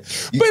get?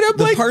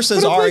 The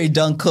person's already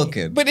done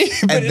cooking,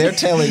 and they're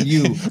telling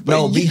you,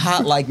 no, be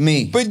hot like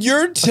me. But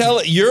you're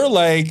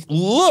like,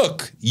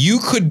 look, you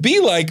could be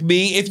like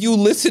me if you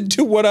listen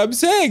to what I'm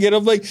saying. And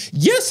I'm like,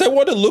 yes, I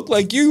want to look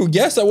like you.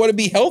 Yes, I want to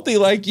be healthy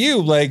like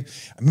you. Like,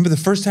 I remember the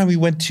first time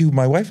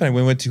my wife and I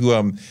went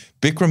to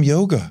Bikram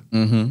yoga.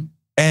 Mm-hmm.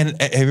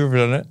 And have you ever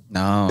done it?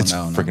 No, it's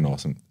freaking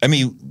awesome. I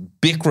mean,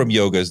 Bikram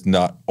yoga is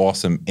not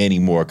awesome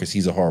anymore because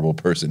he's a horrible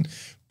person.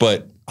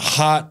 But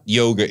hot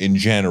yoga in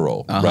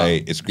general,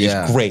 right? It's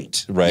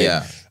great, right?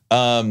 Yeah.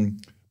 But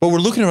we're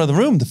looking around the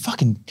room.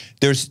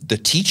 There's the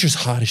teacher's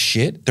hot as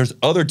shit. There's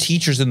other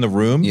teachers in the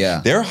room.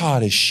 Yeah. They're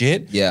hot as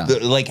shit. Yeah.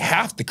 Like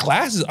half the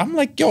classes. I'm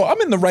like, yo, I'm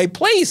in the right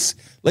place.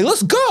 Like,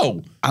 let's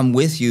go. I'm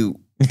with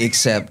you,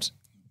 except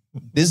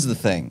this is the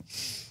thing.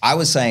 I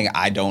was saying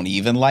I don't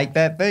even like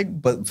that thing,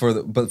 but for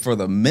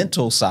the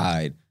mental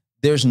side,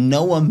 there's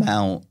no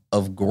amount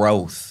of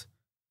growth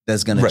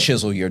that's going to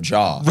chisel your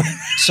jaw.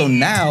 So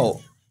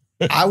now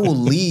I will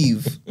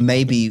leave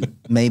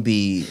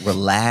maybe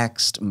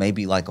relaxed,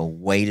 maybe like a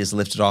weight is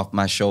lifted off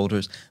my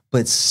shoulders,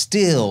 but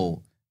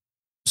still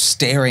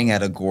staring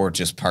at a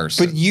gorgeous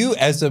person. But you,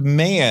 as a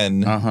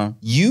man,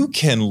 you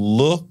can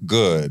look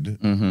good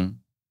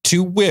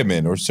to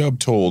women, or so I'm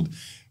told,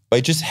 by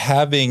just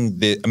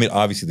having I mean,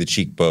 obviously the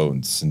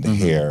cheekbones and the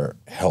hair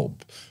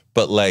help,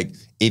 but like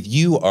if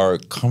you are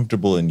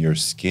comfortable in your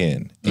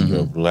skin and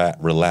you're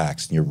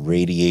relaxed and you're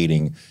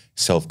radiating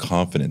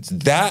self-confidence,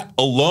 that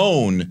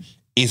alone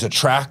is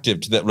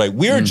attractive to that. Like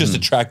we're just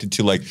attracted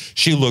to like,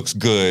 she looks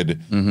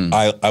good.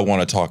 I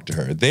want to talk to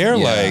her. They're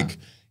like,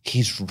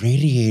 he's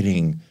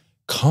radiating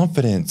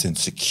confidence and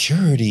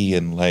security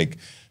and like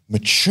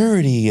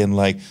maturity, and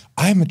like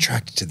I'm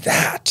attracted to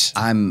that.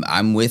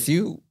 I'm with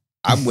you.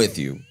 I'm with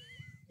you.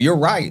 You're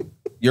right.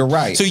 You're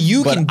right. So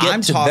you can get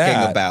I'm to talking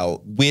that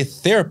about with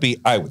therapy,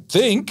 I would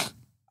think.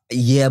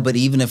 Yeah, but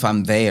even if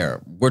I'm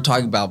there, we're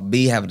talking about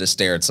me having to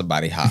stare at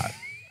somebody hot.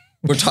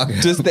 We're talking.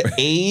 Does the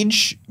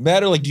age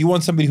matter? Like, do you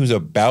want somebody who's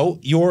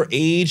about your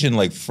age and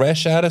like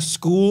fresh out of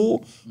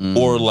school,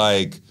 or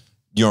like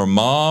your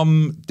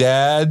mom,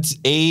 dad's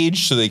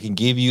age, so they can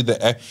give you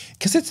the?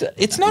 Because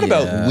it's not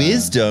about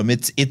wisdom.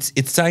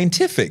 It's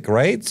scientific,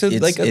 right? So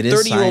like a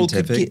 30-year-old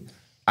could get.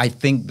 I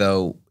think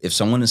though, if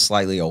someone is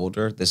slightly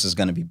older, this is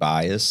going to be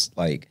biased.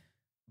 Like,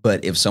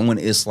 but if someone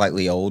is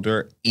slightly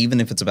older,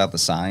 even if it's about the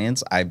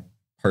science, I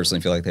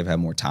personally feel like they've had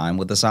more time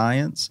with the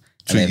science.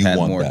 And they've had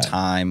more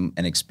time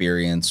and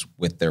experience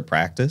with their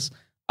practice.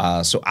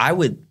 So I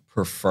would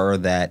prefer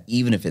that,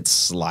 even if it's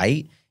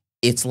slight.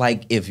 It's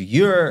like if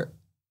you're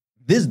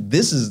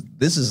this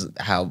is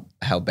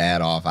how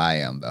bad off I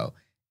am though.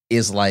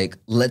 Is like,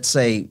 let's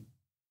say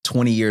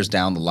 20 years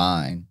down the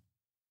line,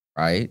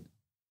 right?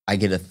 I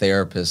get a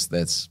therapist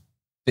that's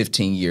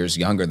 15 years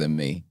younger than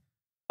me.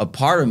 A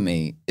part of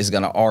me is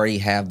gonna already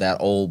have that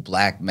old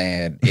black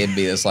man in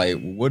me that's like,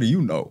 what do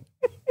you know?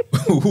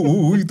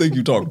 Who you think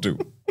you talking to? You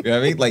know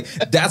what I mean? Like,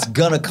 that's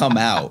gonna come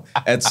out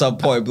at some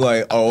point. Be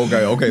like, oh,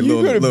 okay,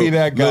 you're gonna be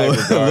that guy.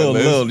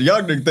 Little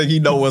young nigga think he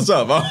know what's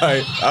up. All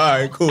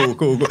right, cool.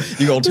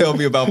 You gonna tell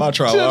me about my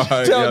trial? All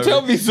right,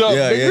 tell me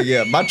something.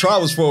 Yeah. My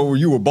trial was for when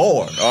you were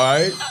born. All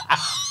right.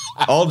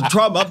 All the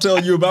trauma I'm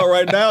telling you about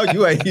right now,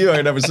 you ain't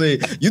never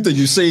seen. You think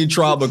you seen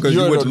trauma because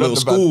you went to little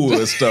school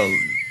and stuff.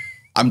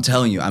 I'm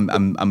telling you,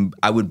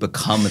 I would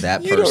become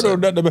that person. You don't know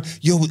nothing about.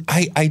 Yo,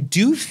 I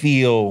do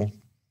feel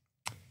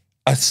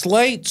a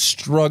slight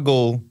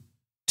struggle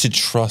to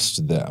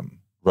trust them,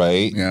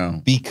 right? Yeah.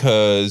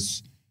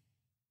 Because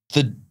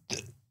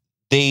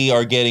they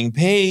are getting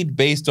paid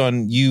based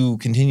on you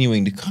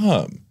continuing to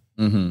come.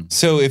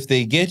 So if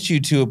they get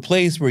you to a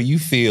place where you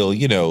feel,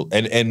 you know,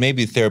 and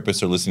maybe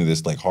therapists are listening to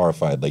this like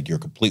horrified, like you're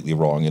completely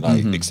wrong, and I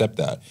accept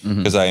that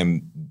because I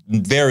am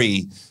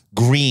very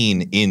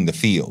green in the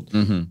field.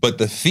 But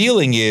the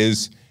feeling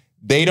is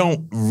they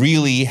don't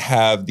really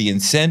have the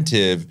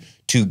incentive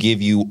to give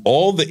you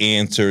all the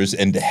answers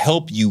and to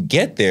help you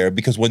get there,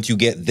 because once you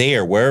get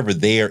there, wherever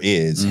there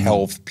is,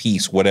 health,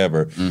 peace,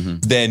 whatever,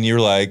 then you're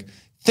like,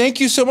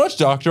 thank you so much,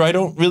 doctor. I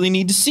don't really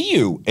need to see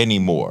you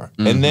anymore.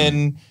 And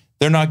then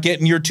they're not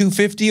getting your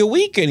 $250 a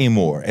week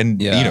anymore.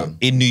 And you know,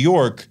 in New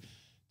York,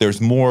 there's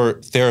more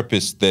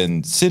therapists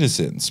than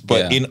citizens.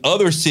 But in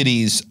other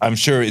cities, I'm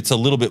sure it's a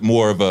little bit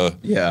more of a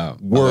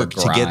work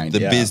to get the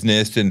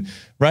business, and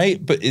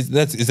right. But is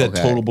that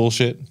total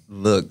bullshit?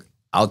 Look,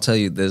 I'll tell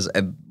you this.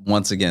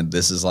 Once again,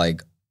 this is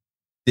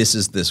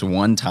this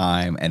one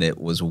time, and it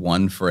was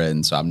one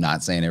friend. So I'm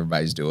not saying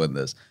everybody's doing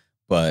this,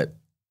 but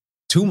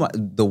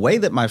the way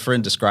that my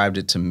friend described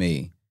it to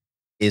me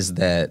is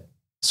that,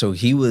 so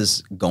he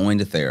was going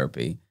to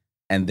therapy,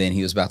 and then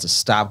he was about to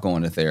stop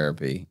going to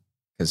therapy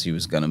because he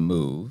was going to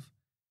move.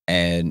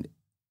 And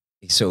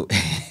so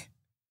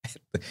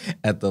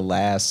at the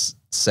last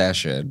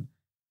session,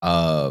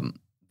 the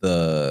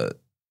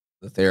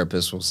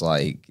therapist was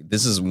like,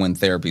 this is when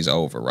therapy's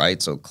over,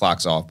 right? So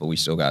clock's off, but we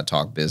still got to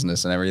talk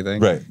business and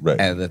everything.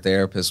 Right. And the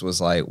therapist was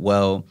like,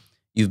 well,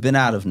 you've been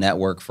out of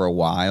network for a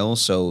while,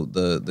 so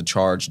the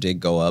charge did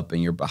go up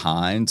and you're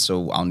behind,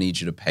 so I'll need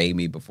you to pay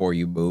me before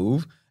you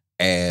move.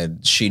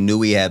 And she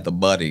knew he had the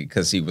money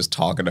because he was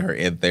talking to her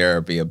in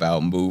therapy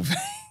about moving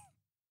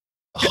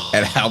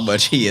and how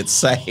much he had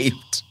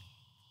saved.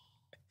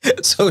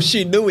 So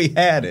she knew he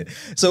had it.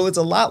 So it's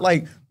a lot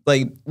like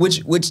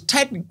which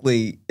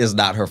technically is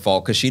not her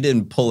fault because she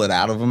didn't pull it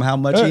out of him how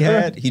much he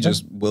had. He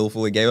just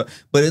willfully gave it.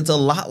 But it's a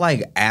lot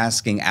like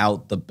asking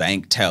out the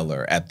bank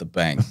teller at the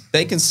bank.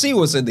 They can see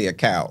what's in the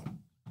account.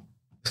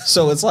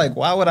 So it's like,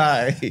 why would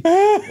I?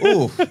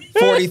 Ooh,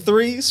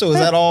 43. So is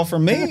that all for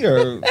me,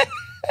 or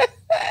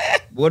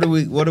what are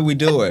we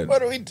doing?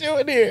 What are we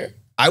doing here?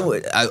 I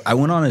went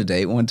on a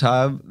date one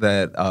time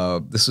that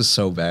this was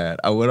so bad.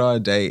 I went on a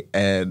date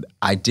and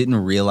I didn't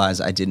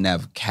realize I didn't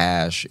have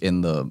cash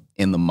in the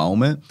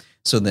moment.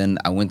 So then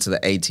I went to the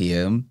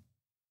ATM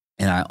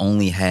and I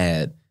only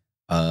had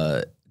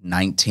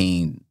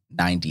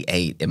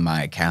 $19.98 in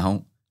my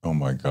account. Oh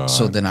my God.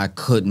 So then I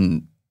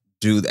couldn't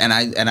do and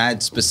I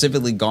had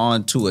specifically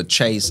gone to a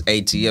Chase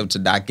ATM to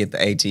not get the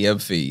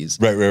ATM fees.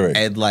 Right.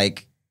 And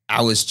like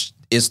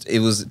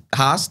it was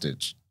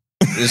hostage.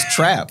 It's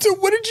trapped. So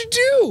what did you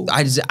do?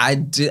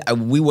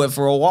 We went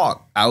for a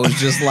walk. I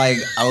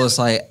was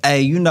like,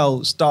 hey, you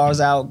know, stars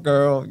out,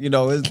 girl. You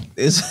know,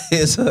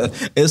 it's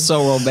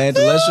so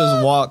romantic. Let's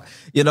just walk.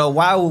 You know,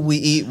 why would we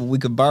eat when we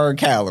could burn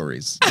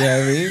calories? You know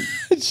what I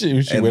mean? she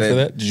went for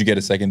that? Did you get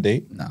a second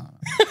date? No.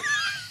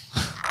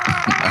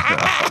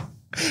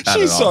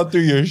 She saw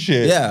through your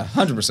shit. Yeah,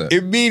 100%.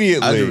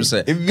 Immediately.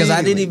 100%. Because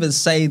I didn't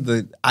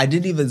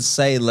even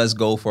say let's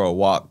go for a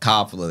walk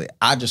confidently.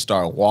 I just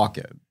started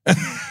walking.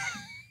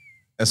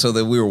 And so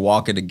then we were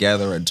walking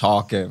together and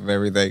talking and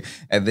everything.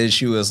 And then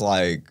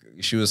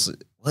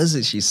what is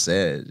it she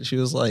said? She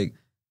was like,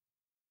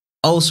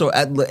 oh,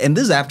 and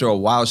this is after a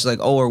while. She's like,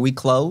 oh, are we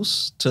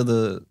close to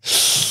the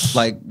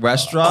like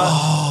restaurant?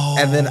 Oh.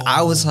 And then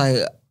I was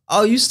like,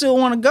 oh, you still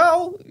want to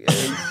go?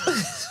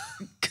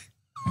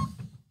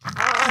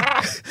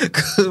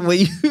 Because when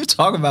you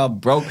talk about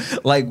broke,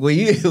 like when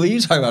you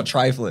talk about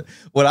trifling,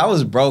 when I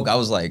was broke, I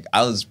would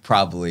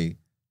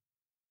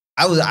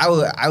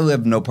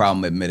have no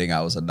problem admitting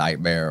I was a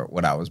nightmare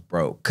when I was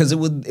broke. Because it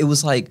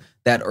was like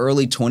that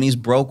early 20s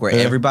broke where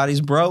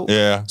everybody's broke.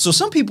 Yeah. So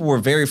some people were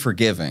very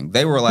forgiving.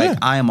 They were like,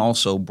 I am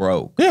also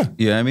broke. Yeah.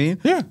 You know what I mean?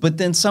 Yeah. But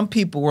then some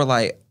people were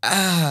like,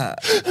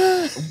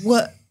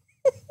 what?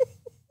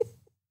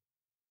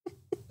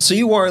 So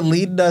you weren't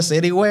leading us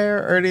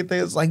anywhere or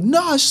anything? It's like,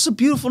 no, it's just a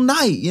beautiful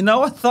night. You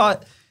know, I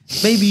thought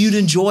maybe you'd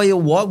enjoy a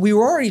walk. We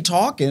were already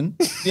talking.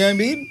 You know what I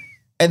mean?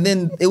 And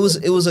then it was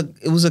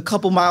a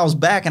couple miles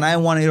back, and I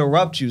didn't want to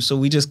interrupt you, so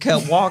we just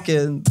kept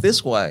walking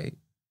this way.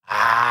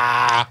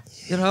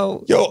 You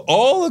know, yo,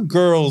 all the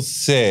girls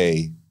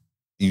say,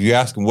 if you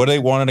ask them what they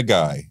want in a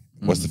guy,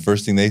 what's the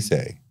first thing they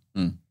say?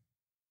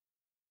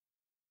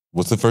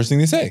 What's the first thing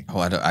they say? Oh,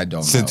 I don't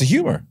know. Sense of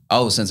humor.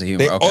 Oh, sense of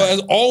humor. Okay.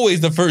 That's always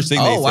the first thing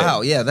they say. Oh,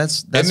 wow. Yeah,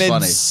 that's and then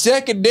funny.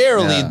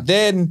 Secondarily,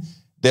 then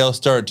they'll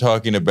start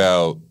talking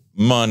about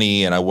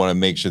money, and I want to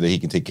make sure that he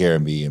can take care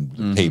of me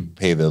and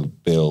pay the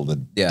bill, the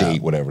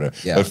date, whatever.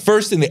 Yeah. But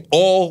first thing they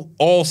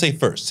all say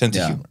first, sense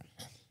of humor.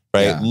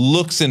 Right? Yeah.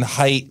 Looks and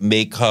height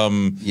may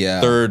come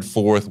third,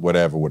 fourth,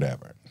 whatever.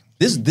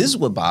 This is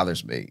what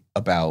bothers me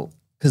about,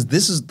 because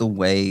this is the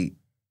way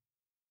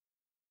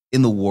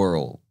in the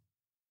world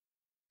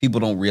people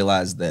don't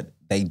realize that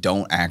they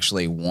don't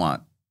actually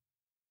want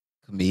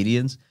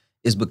comedians,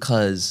 is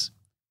because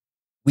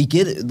we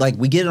get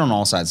it on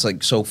all sides.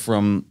 Like, so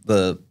from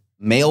the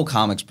male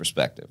comics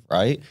perspective,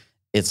 right?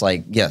 It's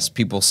like, yes,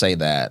 people say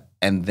that.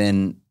 And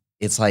then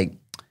it's like,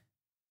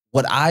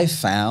 what I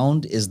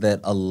found is that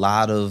a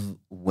lot of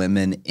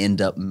women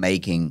end up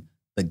making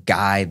the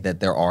guy that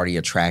they're already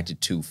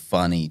attracted to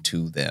funny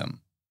to them.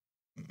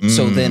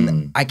 So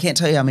then I can't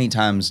tell you how many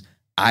times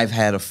I've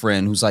had a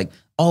friend who's like,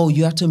 oh,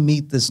 you have to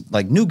meet this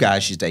like new guy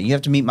she's dating. You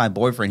have to meet my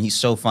boyfriend. He's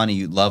so funny.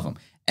 You'd love him.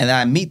 And then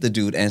I meet the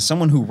dude, and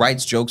someone who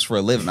writes jokes for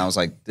a living. I was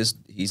like,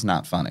 he's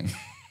not funny.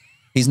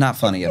 He's not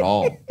funny at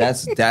all.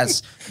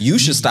 You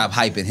should stop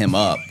hyping him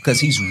up, because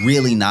he's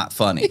really not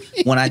funny.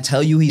 When I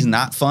tell you he's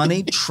not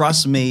funny,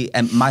 trust me,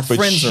 and my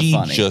friends are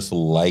funny. She just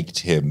liked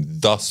him,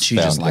 thus she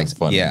found him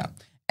funny. Yeah.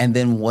 And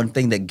then one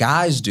thing that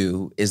guys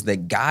do is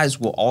that guys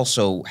will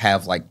also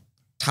have like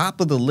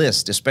top of the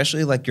list,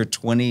 especially like your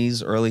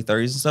 20s, early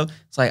 30s and stuff.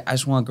 It's like, I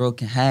just want a girl who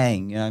can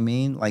hang, you know what I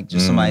mean? Like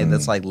just somebody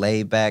that's like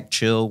laid back,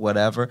 chill,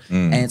 whatever.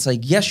 And it's like,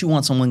 yes, you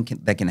want someone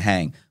that can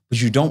hang,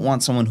 but you don't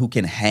want someone who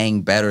can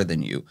hang better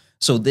than you.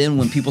 So then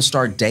when people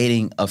start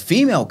dating a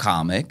female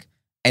comic,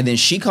 and then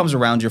she comes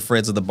around your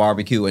friends at the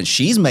barbecue and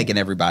she's making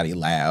everybody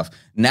laugh,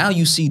 now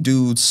you see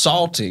dudes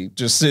salty,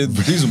 just saying,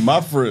 these are my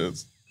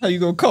friends. How you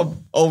gonna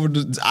come over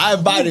to, I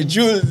invited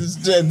you,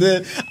 and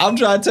then I'm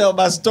trying to tell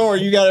my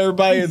story. You got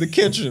everybody in the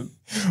kitchen.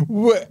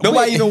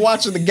 Nobody even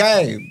watching the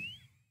game.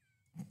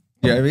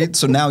 You know what I mean?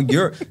 So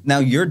now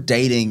you're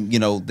dating, you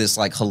know, this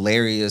like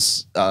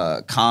hilarious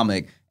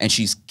comic, and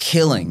she's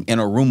killing in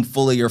a room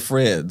full of your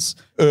friends.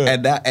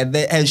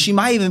 And she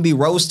might even be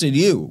roasting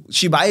you.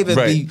 She might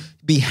even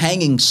be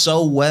hanging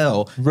so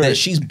well that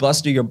she's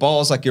busting your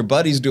balls like your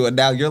buddies do. And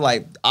now you're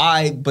like,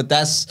 but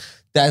that's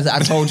I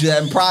told you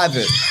that in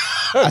private.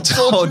 I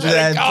told you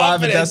that in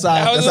private.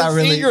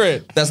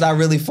 That's not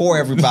really for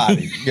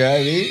everybody. You know what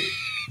I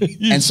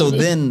mean? And so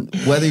then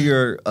whether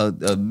you're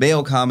a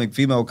male comic,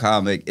 female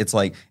comic, it's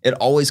like it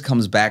always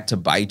comes back to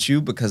bite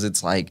you, because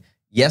it's like,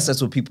 yes,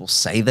 that's what people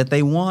say that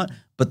they want,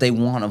 but they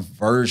want a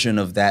version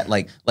of that.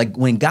 Like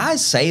when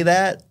guys say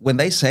that, when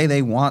they say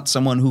they want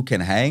someone who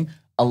can hang,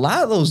 a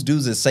lot of those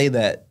dudes that say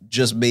that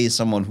just mean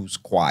someone who's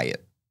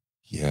quiet.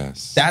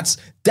 Yes.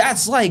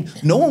 That's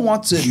like, no one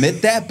wants to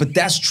admit that, but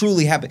that's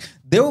truly happening.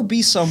 There will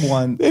be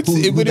someone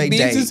who they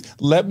date.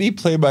 Let me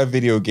play my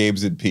video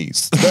games in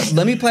peace.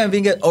 Let me play my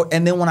video games.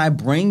 And then when I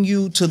bring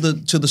you to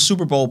the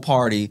Super Bowl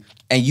party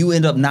and you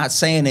end up not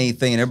saying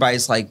anything and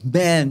everybody's like,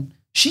 man,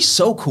 she's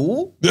so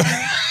cool.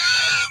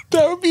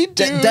 That would be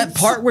dudes. That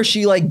part where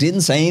she like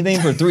didn't say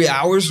anything for 3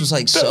 hours was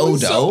like so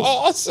was dope. so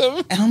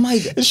awesome. And I'm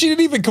like, and she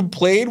didn't even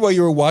complain while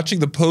you were watching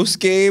the post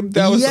game.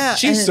 That was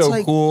she's so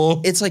like,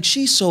 cool. It's like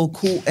she's so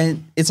cool,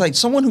 and it's like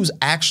someone who's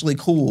actually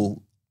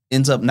cool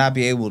ends up not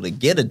being able to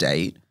get a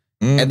date,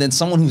 and then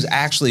someone who's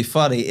actually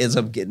funny ends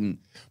up getting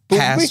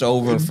passed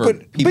over for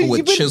people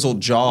with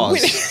chiseled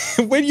jaws.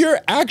 When you're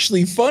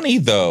actually funny,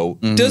 though,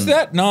 does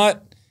that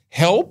not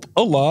help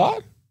a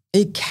lot?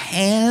 It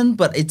can,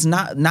 but it's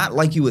not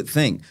like you would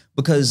think,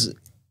 because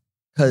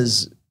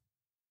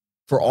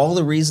for all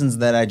the reasons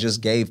that I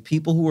just gave,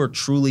 people who are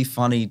truly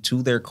funny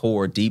to their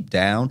core deep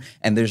down,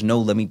 and there's no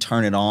let me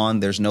turn it on,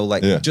 there's no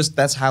like just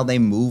that's how they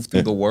move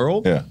through the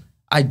world. Yeah.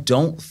 I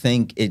don't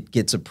think it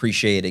gets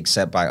appreciated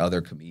except by other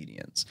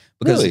comedians,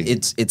 because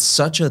it's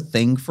such a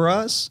thing for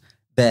us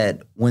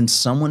that when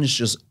someone is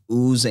just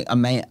oozing,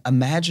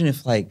 imagine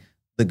if like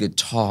the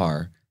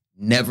guitar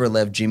never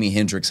left Jimi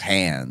Hendrix's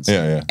hands,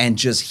 and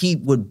just he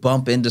would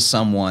bump into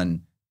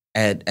someone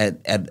at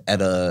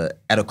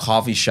a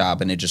coffee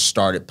shop and it just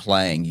started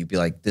playing. You'd be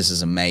like, "This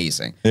is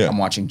amazing." I'm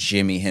watching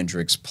Jimi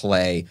Hendrix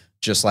play,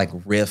 just like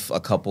riff a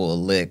couple of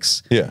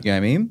licks. You know what I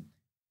mean?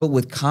 But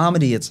with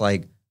comedy, it's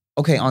like,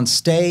 okay, on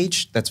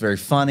stage, that's very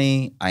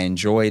funny. I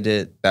enjoyed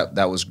it.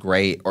 That was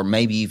great. Or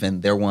maybe even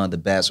they're one of the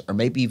best, or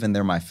maybe even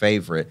they're my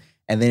favorite.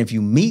 And then if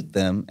you meet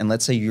them, and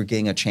let's say you're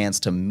getting a chance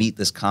to meet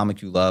this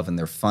comic you love and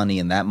they're funny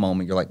in that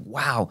moment, you're like,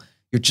 wow,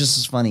 you're just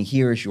as funny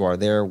here as you are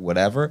there,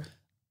 whatever.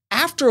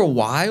 After a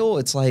while,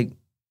 it's like,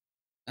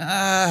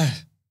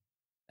 it's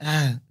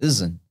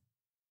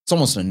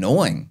almost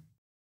annoying.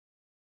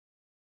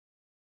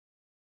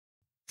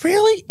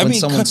 Really? When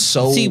someone's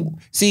so...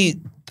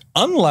 See,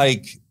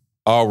 unlike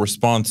our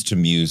response to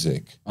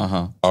music,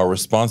 our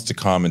response to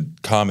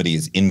comedy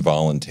is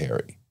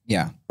involuntary.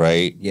 Yeah.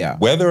 Right? Yeah.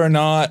 Whether or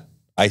not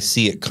I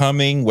see it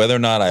coming, whether or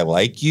not I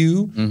like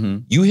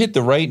you, you hit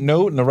the right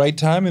note in the right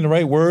time and the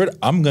right word,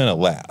 I'm going to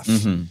laugh.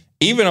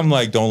 Even I'm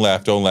like, don't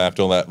laugh,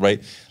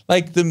 right?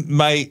 Like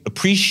my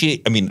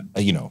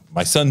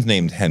son's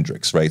named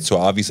Hendrix, right? So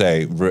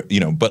obviously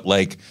but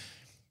like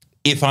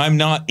if I'm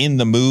not in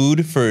the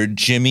mood for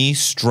Jimmy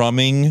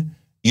strumming,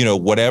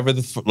 whatever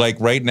like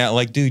right now,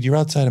 like, dude, you're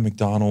outside of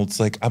McDonald's.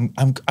 Like, I'm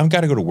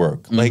gotta go to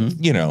work. Like, or I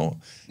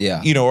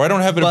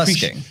don't have an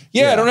appreciation.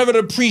 I don't have an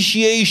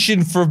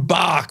appreciation for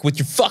Bach with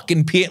your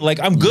fucking like,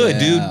 I'm good,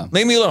 dude.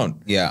 Leave me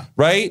alone. Yeah.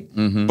 Right?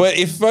 But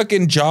if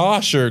fucking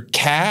Josh or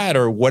Kat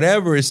or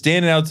whatever is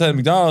standing outside of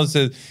McDonald's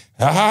and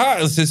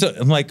says,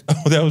 I'm like,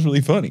 oh, that was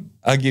really funny.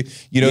 I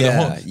give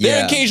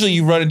then occasionally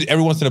you run into,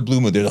 every once in a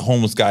blue moon, there's a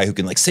homeless guy who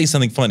can like say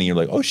something funny. You're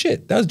like, oh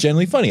shit, that was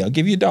genuinely funny. I'll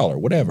give you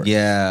 $1, whatever.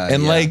 Yeah.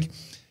 And like,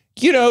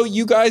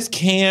 you guys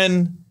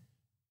can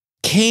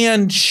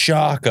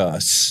shock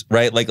us,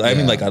 right? Like, I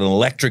mean, like an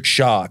electric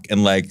shock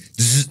and like,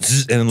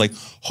 and like,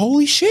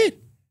 holy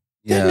shit,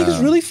 that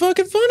nigga's really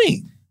fucking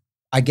funny.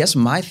 I guess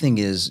my thing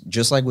is,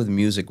 just like with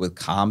music, with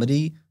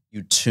comedy,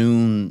 you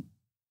tune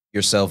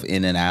yourself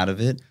in and out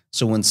of it.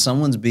 So when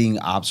someone's being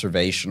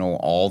observational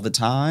all the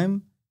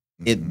time,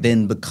 it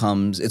then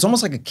becomes, it's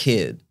almost like a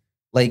kid.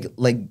 Like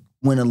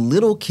when a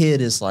little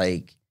kid is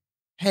like,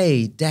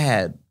 hey,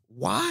 Dad,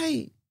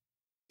 why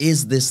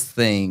is this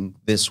thing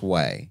this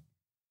way?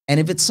 And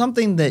if it's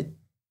something that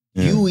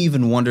you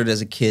even wondered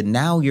as a kid,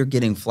 now you're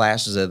getting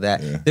flashes of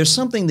that. There's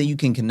something that you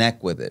can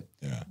connect with it.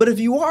 But if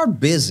you are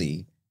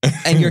busy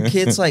and your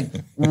kid's like,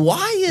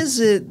 why is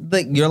it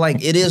like, you're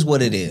like, it is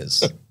what it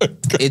is.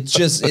 It's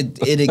just,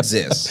 it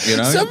exists,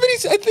 Somebody,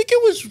 I think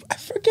it was, I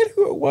forget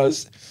who it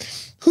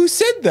was, who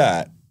said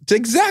that. It's the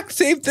exact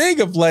same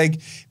thing of like,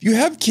 if you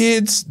have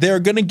kids, they're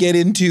going to get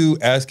into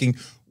asking,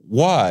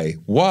 why?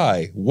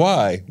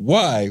 And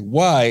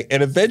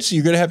eventually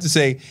you're going to have to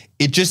say,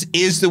 it just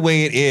is the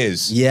way it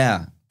is.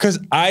 Yeah. Because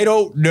I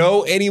don't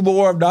know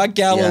anymore. I'm not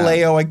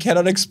Galileo. I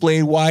cannot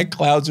explain why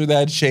clouds are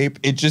that shape.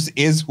 It just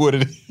is what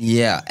it is.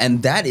 Yeah.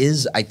 And that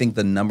is, I think,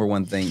 the number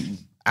one thing,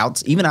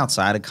 even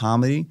outside of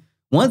comedy.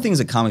 One of the things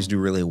that comics do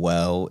really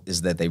well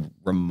is that they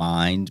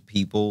remind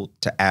people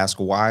to ask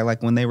why,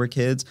 like when they were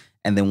kids.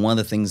 And then one of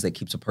the things that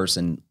keeps a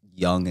person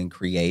young and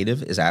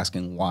creative is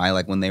asking why,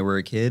 like when they were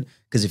a kid.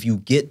 Because if you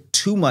get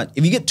too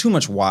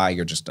much why,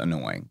 you're just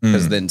annoying.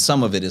 Because then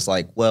some of it is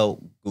like,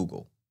 well,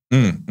 Google.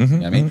 You know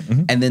what I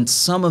mean? And then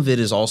some of it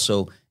is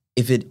also,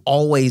 if it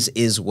always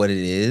is what it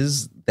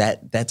is,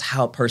 that's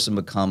how a person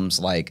becomes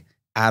like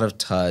out of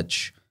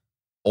touch,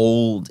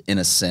 old in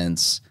a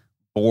sense,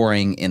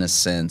 boring in a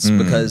sense,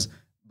 because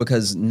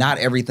not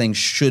everything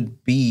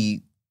should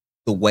be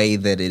the way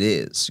that it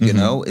is.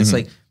 It's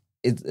like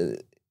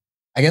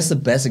I guess the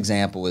best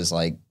example is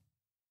like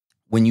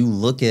when you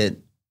look at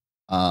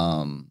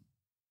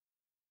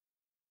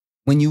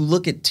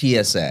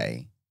TSA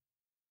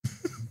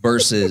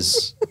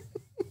versus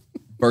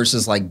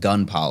like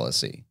gun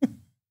policy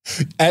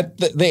at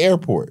the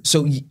airport.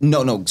 So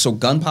so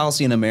gun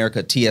policy in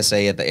America,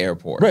 TSA at the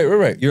airport.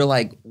 Right. You're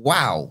like,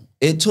 wow,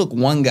 it took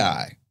one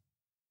guy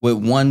with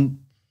one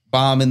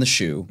bomb in the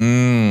shoe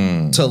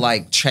to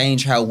like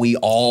change how we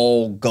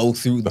all go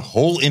through The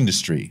whole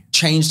industry.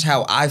 changed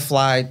how I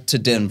fly to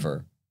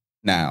Denver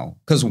now.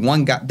 Because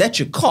one guy that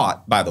you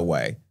caught, by the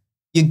way,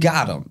 you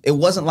got him. It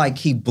wasn't like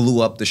he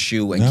blew up the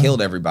shoe and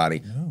killed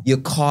everybody. No. You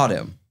caught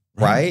him,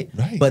 right?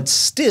 Right. But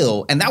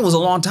still, and that was a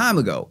long time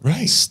ago.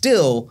 Right.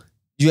 Still,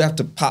 you have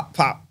to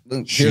pop.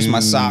 Here's my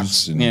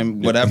socks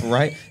and whatever,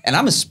 right? And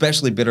I'm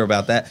especially bitter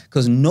about that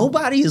because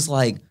nobody is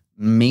like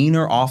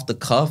meaner off the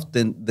cuff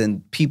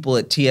than people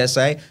at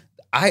TSA.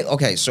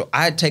 So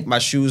I take my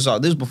shoes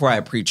off. This was before I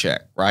had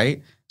pre-check,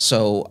 right?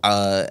 So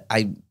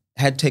I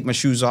had to take my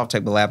shoes off,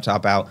 take my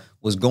laptop out,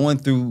 was going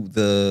through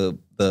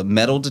the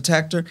metal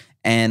detector,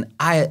 and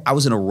I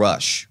was in a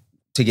rush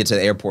to get to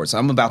the airport. So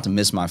I'm about to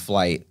miss my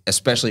flight,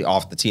 especially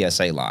off the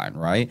TSA line,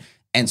 right?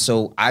 And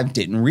so I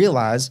didn't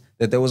realize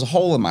that there was a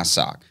hole in my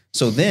sock.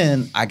 So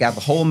then I got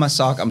the hole in my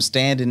sock. I'm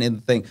standing in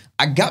the thing.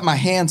 I got my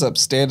hands up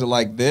standing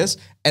like this.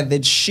 And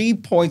then she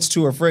points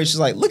to her fridge. She's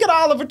like, look at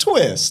Oliver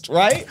Twist,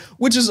 right?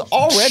 Which is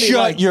already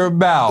Shut your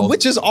mouth.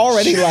 Which is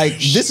already like,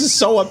 this is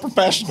so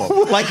unprofessional.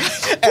 Like,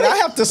 and I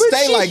have to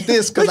stay like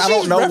this because I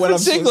don't know what I'm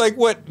saying. Like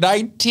what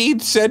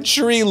 19th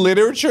century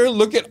literature?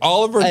 Look at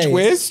Oliver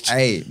Twist.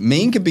 Hey,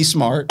 mean can be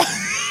smart.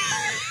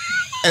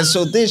 And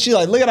so then she's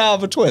like, look at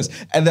Oliver Twist.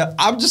 And then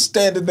I'm just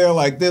standing there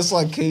like this,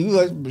 like, can you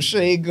let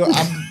machine go?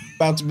 I'm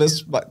about to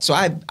miss. So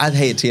I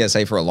hated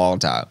TSA for a long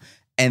time.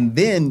 And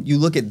then you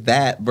look at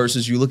that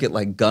versus you look at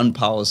like gun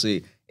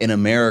policy in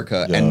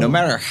America. And no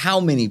matter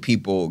how many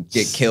people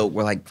get killed,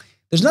 we're like,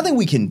 there's nothing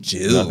we can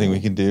do. Nothing we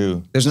can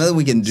do. There's nothing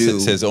we can do. It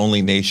says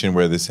only nation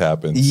where this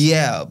happens.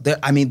 Yeah.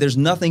 There's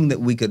nothing that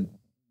we could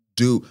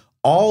do.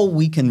 All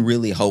we can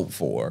really hope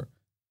for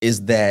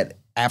is that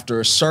after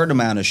a certain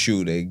amount of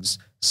shootings,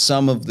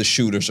 some of the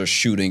shooters are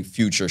shooting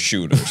future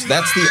shooters.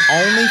 That's the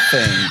only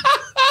thing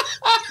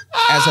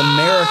as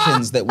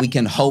Americans that we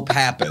can hope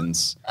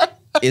happens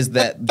is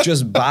that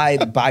just by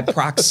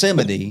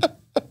proximity,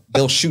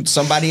 they'll shoot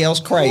somebody else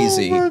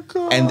crazy,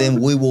 and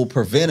then we will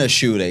prevent a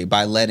shooting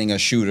by letting a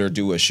shooter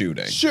do a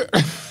shooting. Sure.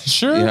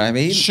 You know what I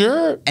mean?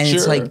 Sure.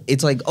 And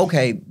it's like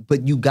okay,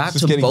 but you got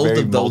to both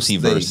of those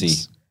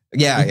things.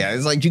 Yeah.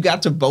 It's like you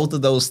got to both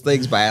of those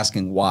things by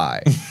asking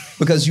why.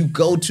 Because you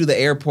go to the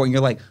airport and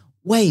you're like,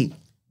 wait,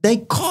 they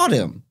caught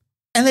him.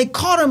 And they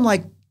caught him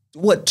like,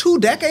 what, 2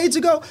 decades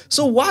ago?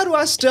 So why do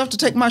I still have to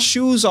take my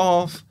shoes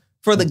off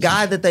for the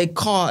guy that they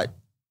caught?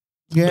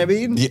 You know what I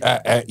mean?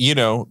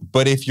 Yeah,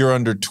 but if you're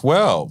under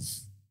 12,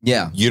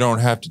 you don't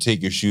have to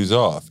take your shoes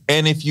off.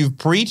 And if you've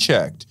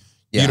pre-checked,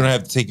 you don't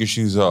have to take your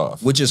shoes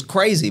off. Which is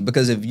crazy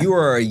because if you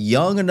are a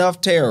young enough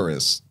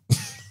terrorist,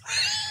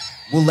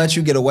 we'll let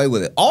you get away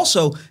with it.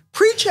 Also,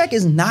 pre-check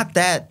is not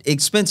that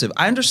expensive.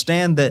 I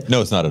understand that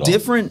no, it's not at all.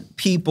 Different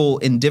people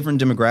in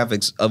different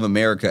demographics of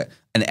America,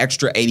 an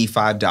extra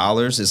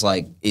 $85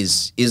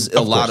 is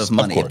a lot of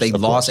money. If they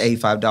lost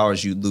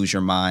 $85, you lose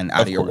your mind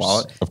out of your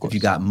wallet. If you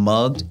got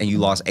mugged and you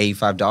lost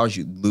 $85,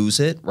 you lose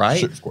it,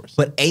 right? Sure, of course.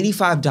 But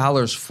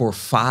 $85 for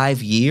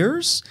 5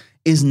 years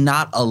is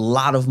not a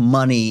lot of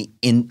money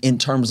in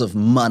terms of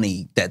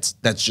money that's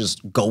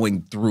just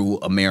going through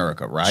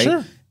America, right?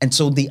 Sure. And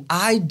so the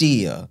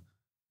idea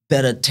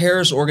that a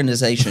terrorist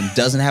organization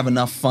doesn't have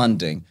enough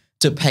funding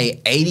to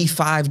pay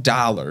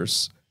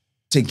 $85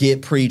 to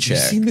get pre-check.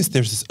 You've seen this?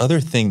 There's this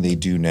other thing they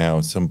do now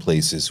in some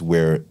places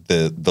where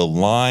the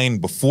line,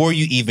 before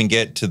you even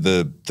get to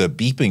the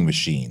beeping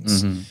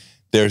machines,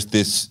 there's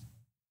this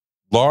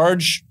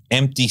large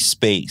empty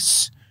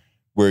space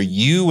where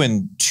you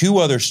and 2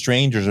 other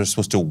strangers are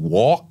supposed to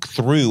walk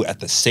through at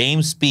the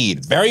same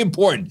speed. Very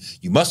important.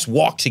 You must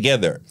walk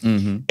together.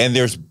 And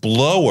there's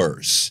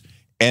blowers.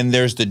 And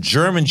there's the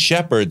German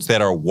shepherds that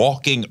are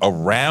walking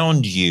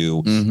around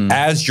you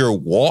as you're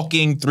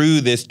walking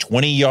through this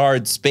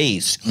 20-yard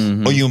space.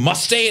 Or you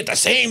must stay at the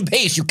same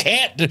pace. You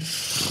can't.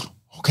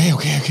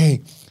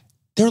 Okay.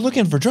 They're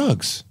looking for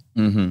drugs.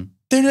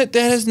 That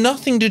has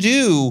nothing to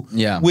do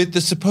with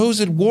the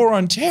supposed war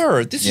on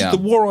terror. This is the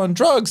war on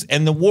drugs.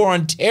 And the war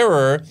on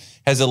terror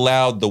has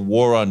allowed the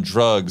war on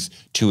drugs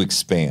to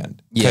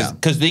expand.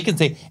 Because they can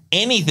say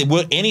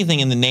anything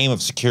in the name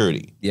of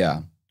security.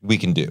 We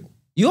can do.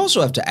 You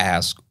also have to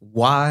ask,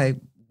 why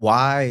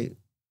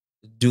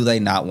do they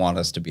not want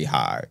us to be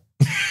high?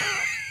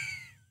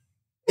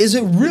 Is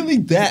it really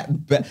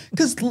that bad?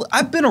 Because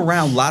I've been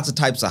around lots of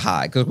types of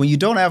high. Because when you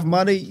don't have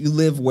money, you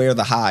live where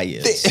the high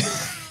is.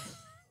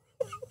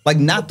 Like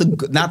not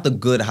the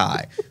good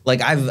high.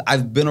 Like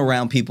I've been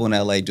around people in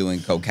LA doing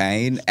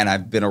cocaine, and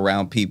I've been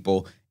around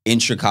people in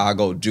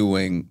Chicago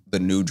doing the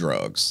new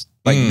drugs.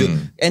 Like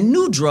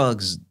new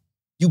drugs,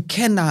 you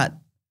cannot.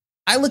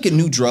 I look at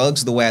new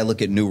drugs the way I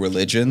look at new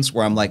religions,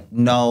 where I'm like,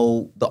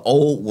 no, the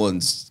old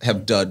ones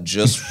have done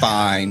just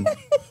fine.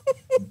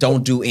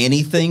 Don't do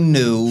anything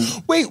new.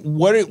 Wait,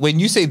 when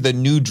you say the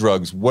new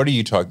drugs, what are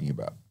you talking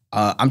about?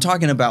 I'm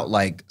talking about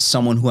like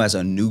someone who has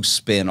a new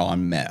spin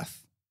on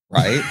meth,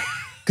 right?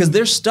 Because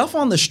there's stuff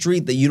on the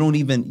street that you don't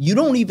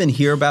even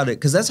hear about it.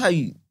 Because that's how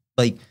you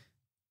like.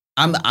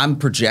 I'm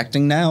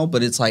projecting now,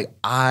 but it's like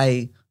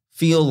I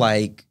feel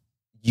like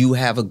you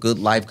have a good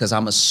life, because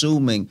I'm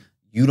assuming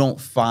you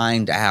don't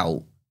find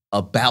out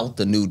about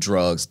the new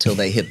drugs till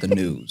they hit the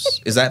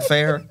news. Is that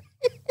fair?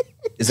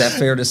 Is that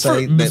fair to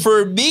say?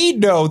 For me,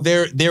 no.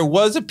 There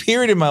was a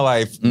period in my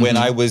life when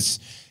I was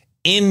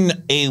in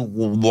a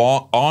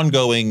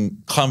ongoing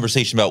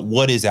conversation about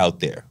what is out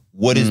there.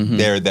 What is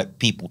there that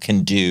people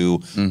can do?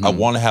 I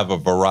want to have a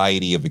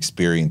variety of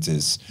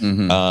experiences.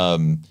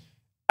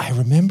 I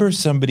remember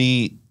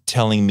somebody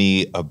telling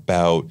me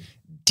about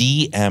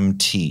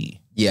DMT.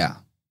 Yeah.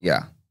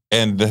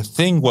 And the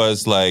thing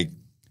was like,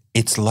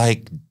 it's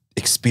like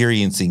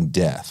experiencing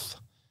death.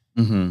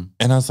 And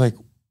I was like,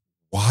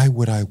 why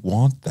would I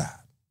want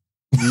that?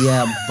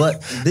 Yeah, but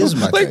this is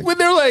my like thing. when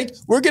they're like,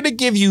 we're going to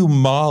give you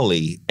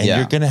Molly and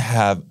you're going to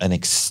have an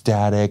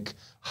ecstatic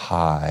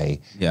high.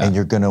 Yeah. And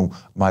you're going to,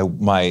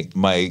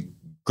 my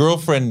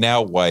girlfriend,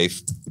 now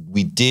wife,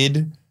 we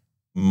did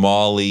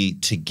Molly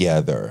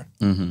together.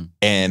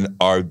 And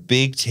our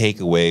big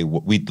takeaway,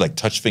 we like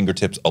touch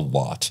fingertips a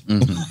lot.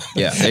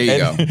 Yeah, there you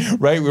go.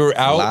 Right? We were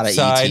A lot of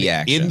outside ET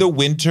action. in the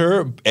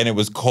winter and it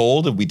was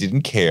cold and we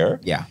didn't care.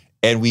 Yeah.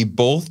 And we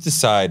both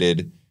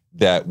decided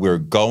that we're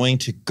going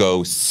to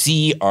go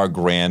see our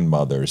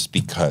grandmothers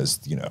because,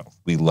 you know,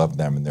 we love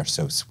them and they're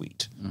so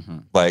sweet.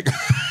 Like,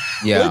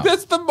 like,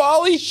 that's the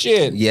Molly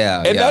shit.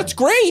 Yeah. And that's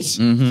great.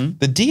 The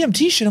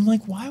DMT shit, I'm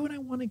like, why would I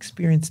want to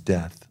experience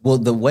death? Well,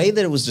 the way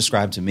that it was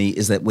described to me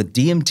is that with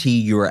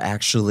DMT, you're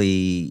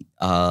actually,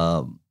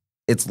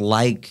 it's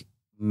like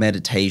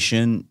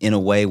meditation in a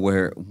way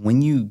where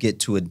when you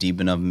get to a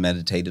deep enough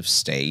meditative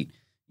state,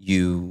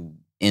 you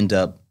end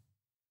up,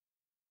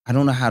 I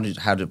don't know how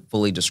to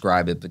fully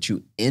describe it, but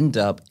you end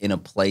up in a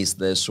place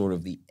that's sort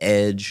of the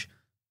edge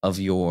of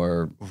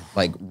your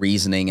like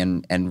reasoning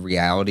and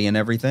reality and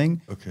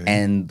everything. Okay.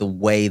 And the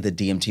way the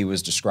DMT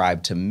was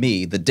described to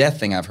me, the death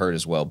thing I've heard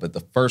as well, but the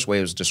first way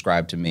it was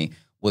described to me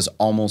was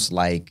almost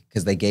like,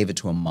 because they gave it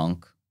to a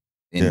monk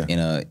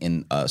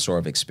in a sort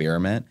of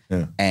experiment,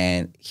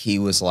 and he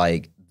was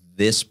like,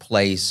 this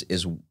place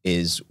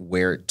is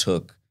where it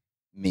took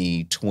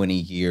me 20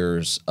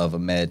 years of a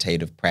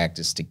meditative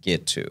practice to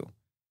get to.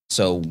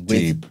 So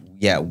with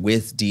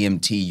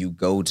DMT, you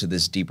go to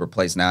this deeper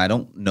place. Now, I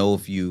don't know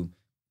if you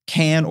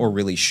can or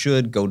really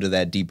should go to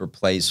that deeper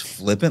place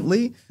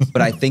flippantly,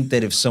 but I think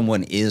that if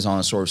someone is on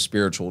a sort of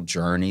spiritual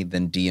journey,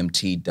 then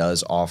DMT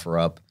does offer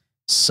up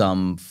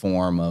some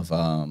form of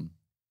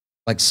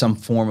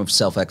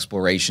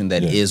self-exploration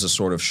that is a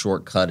sort of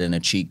shortcut and a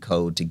cheat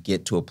code to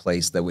get to a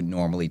place that would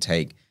normally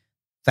take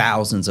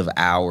thousands of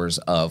hours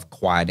of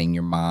quieting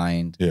your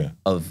mind,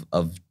 of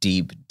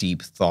deep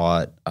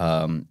thought,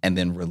 and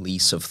then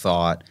release of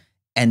thought.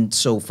 And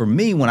so for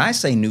me, when I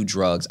say new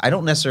drugs, I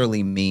don't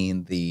necessarily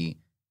mean the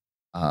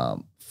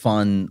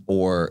fun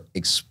or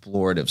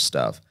explorative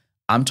stuff.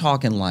 I'm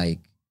talking like,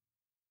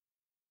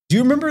 do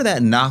you remember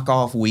that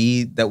knockoff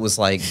weed that was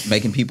like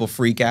making people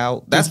freak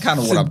out? That's kind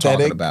of what I'm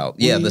talking about.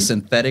 Yeah, the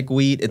synthetic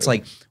weed. It's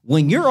like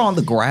when you're on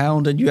the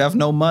ground and you have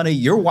no money,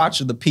 you're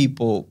watching the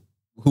people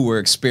who were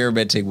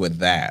experimenting with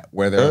that,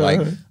 where they're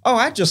like, oh,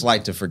 I just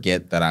like to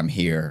forget that I'm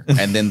here.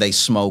 And then they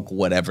smoke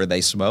whatever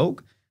they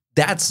smoke.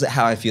 That's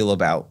how I feel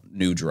about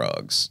new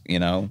drugs, you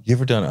know? You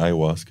ever done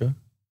ayahuasca?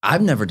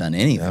 I've never done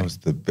anything. That was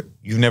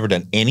you've never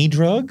done any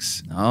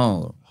drugs?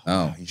 No.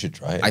 Oh, you should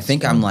try it. I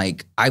think I'm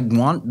like,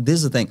 this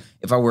is the thing.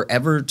 If I were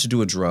ever to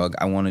do a drug,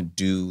 I want to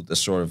do the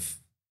sort of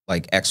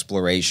like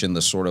exploration,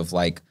 the sort of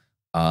like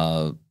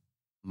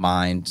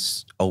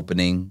mind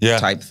opening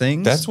type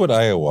things. That's what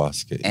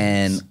ayahuasca is.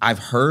 And I've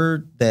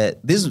heard that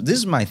this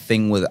is my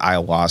thing with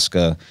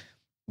ayahuasca,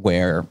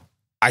 where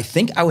I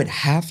think I would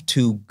have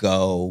to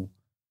go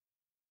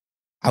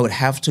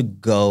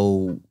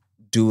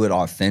do it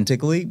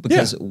authentically,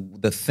 because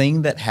the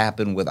thing that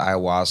happened with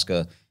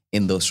ayahuasca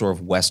in the sort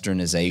of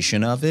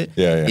westernization of it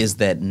is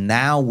that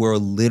now we're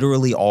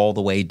literally all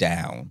the way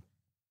down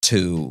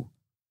to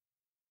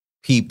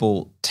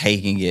people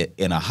taking it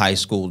in a high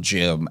school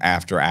gym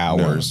after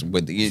hours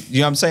with you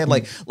know what I'm saying?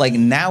 Like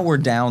now we're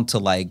down to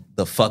like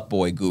the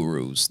fuckboy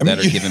gurus that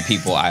are giving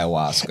people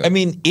ayahuasca. I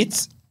mean,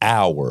 it's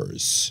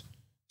hours.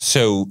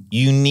 So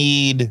you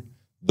need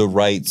the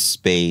right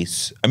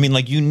space. I mean,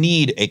 like you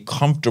need a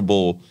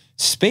comfortable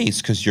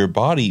space because your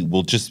body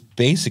will just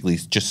basically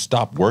just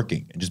stop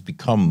working and just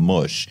become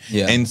mush.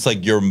 Yeah. And it's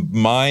like your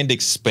mind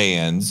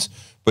expands,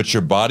 but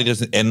your body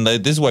doesn't. And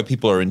this is why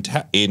people are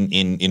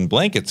in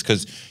blankets,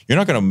 because you're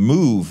not going to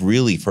move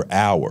really for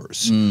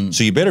hours.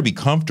 So you better be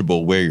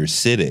comfortable where you're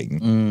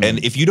sitting.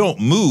 And if you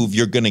don't move,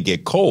 you're going to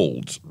get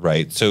cold,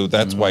 right? So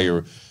that's why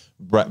you're.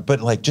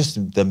 But like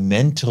just the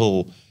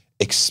mental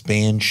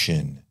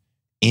expansion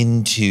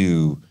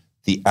into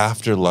the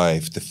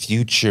afterlife, the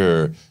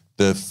future,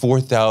 the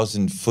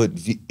 4,000-foot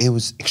view, it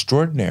was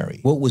extraordinary.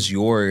 What was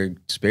your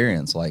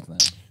experience like then?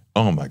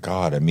 Oh my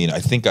God. I mean, I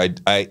think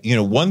I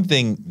one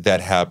thing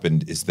that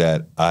happened is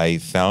that I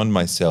found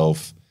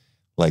myself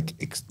like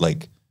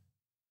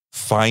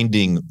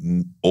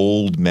finding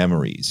old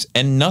memories,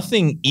 and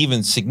nothing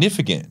even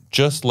significant,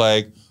 just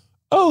like,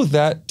 oh,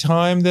 that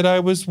time that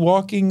I was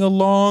walking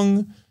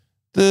along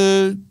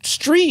the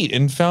street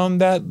and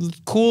found that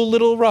cool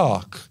little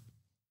rock.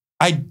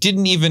 I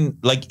didn't even,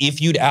 like,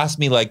 if you'd asked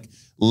me, like,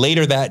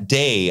 later that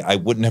day, I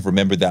wouldn't have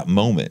remembered that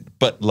moment.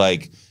 But,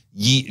 like,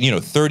 you know,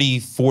 30,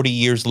 40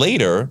 years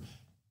later,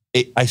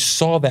 I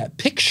saw that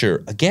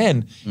picture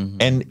again,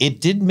 and it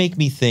did make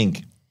me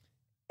think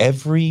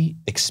every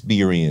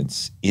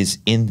experience is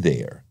in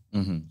there.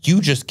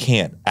 You just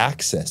can't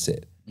access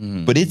it.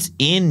 But it's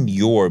in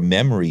your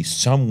memory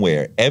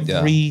somewhere.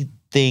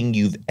 Everything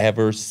you've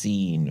ever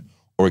seen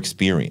or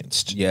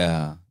experienced.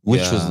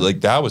 Which was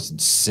like, that was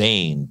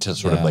insane to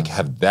sort of like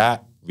have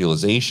that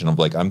realization of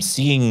like, I'm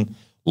seeing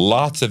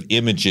lots of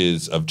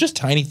images of just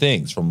tiny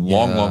things from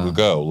long, long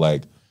ago.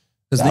 Like,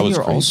 because then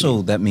you're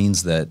also, that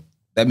means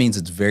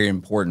it's very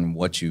important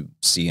what you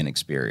see and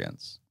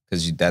experience.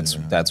 Because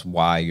that's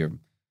why you're,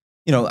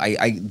 you know,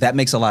 that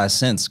makes a lot of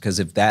sense. Because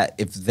if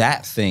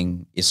that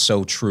thing is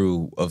so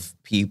true of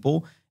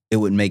people, it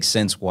would make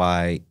sense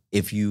why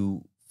if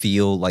you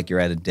feel like you're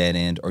at a dead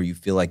end, or you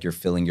feel like you're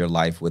filling your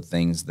life with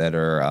things that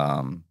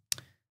are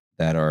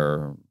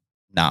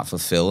not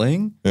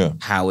fulfilling,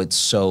 how it's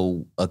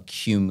so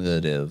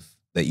accumulative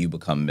that you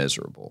become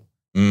miserable.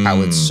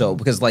 How it's so,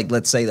 because like,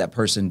 let's say that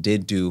person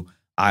did do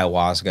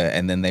ayahuasca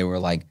and then they were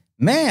like,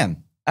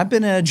 man, I've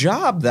been in a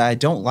job that I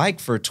don't like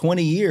for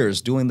 20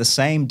 years doing the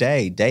same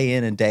day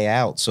in and day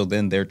out. So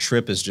then their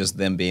trip is just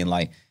them being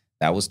like,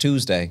 that was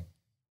Tuesday.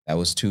 That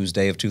was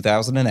Tuesday of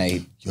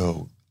 2008.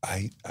 Yo,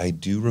 I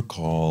do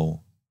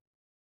recall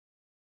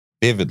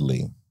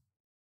vividly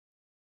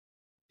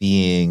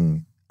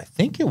being, I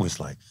think it was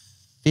like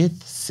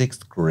 5th,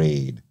 6th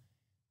grade,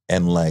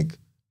 and like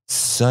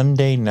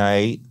Sunday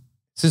night,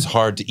 this is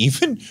hard to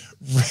even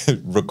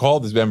recall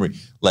this memory,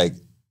 like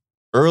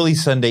early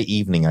Sunday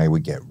evening, I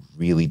would get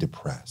really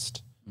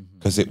depressed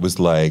because it was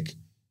like,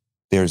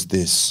 there's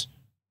this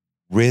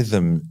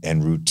rhythm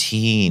and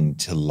routine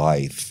to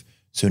life.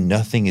 So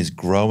nothing is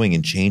growing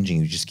and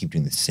changing. You just keep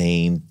doing the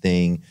same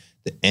thing.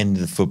 The end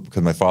of the football,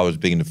 because my father was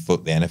big into the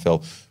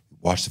NFL.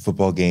 Watch the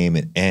football game.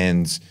 It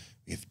ends.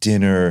 We have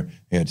dinner.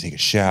 We have to take a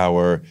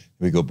shower.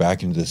 We go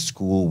back into the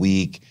school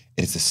week.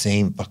 And it's the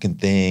same fucking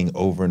thing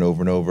over and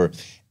over and over.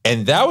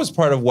 And that was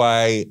part of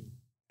why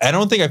I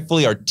don't think I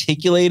fully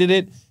articulated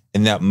it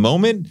in that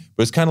moment.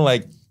 But it's kind of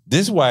like,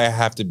 this is why I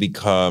have to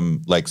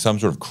become like some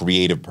sort of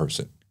creative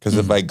person. Because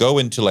if I go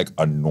into like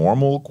a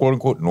normal, quote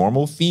unquote,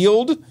 normal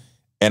field,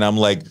 and I'm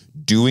like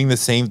doing the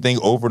same thing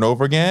over and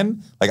over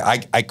again,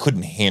 like I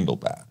couldn't handle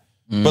that.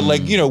 But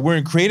like, you know, we're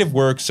in creative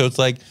work, so it's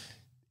like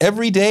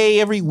every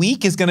day, every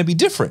week is gonna be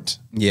different.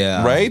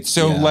 Right?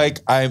 So like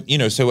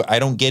so I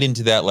don't get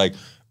into that like,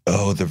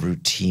 oh, the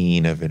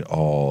routine of it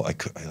all. I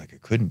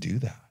couldn't do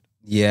that.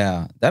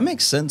 Yeah. That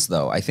makes sense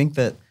though. I think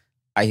that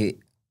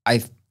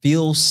I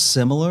feel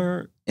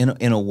similar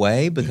in a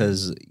way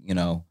because, you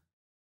know,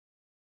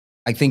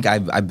 I think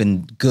I've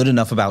been good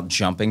enough about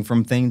jumping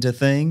from thing to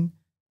thing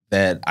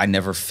that I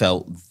never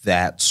felt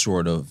that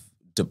sort of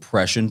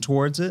depression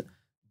towards it.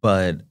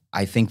 But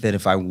I think that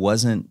if I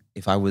was, how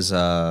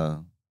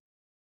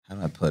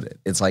do I put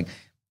it? It's like,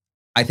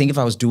 I think if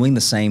I was doing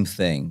the same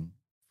thing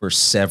for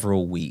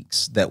several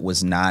weeks that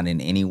was not in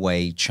any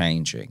way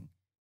changing,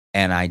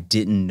 and I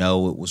didn't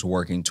know it was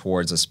working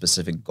towards a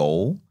specific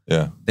goal,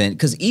 then,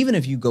 because even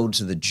if you go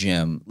to the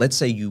gym, let's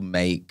say you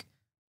make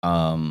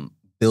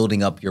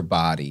building up your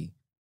body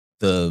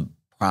the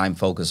prime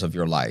focus of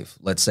your life.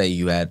 Let's say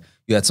you had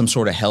some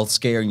sort of health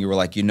scare and you were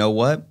like, you know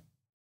what?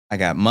 I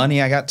got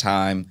money, I got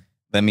time.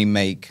 Let me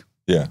make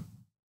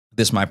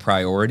this my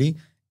priority.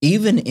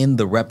 Even in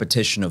the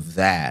repetition of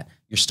that,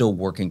 you're still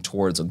working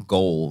towards a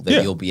goal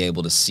that you'll be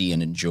able to see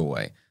and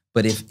enjoy.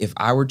 But if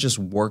I were just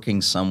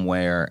working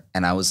somewhere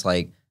and I was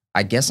like,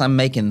 I guess I'm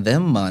making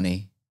them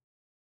money,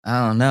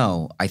 I don't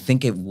know. I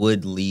think it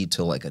would lead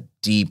to like a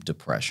deep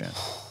depression.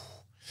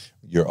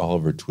 Your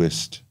Oliver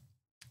Twist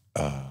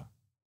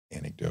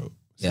anecdote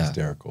was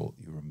hysterical.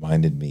 You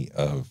reminded me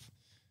of,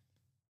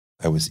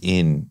 I was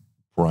in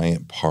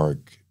Bryant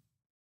Park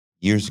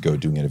years ago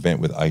doing an event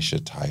with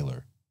Aisha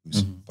Tyler,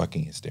 who's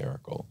fucking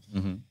hysterical.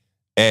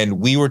 And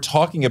we were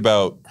talking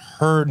about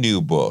her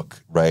new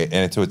book, right?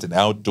 And so it's an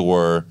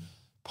outdoor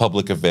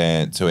public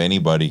event, so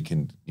anybody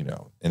can, you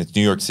know, and it's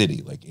New York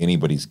City, like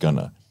anybody's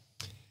gonna.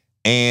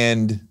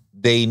 And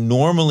they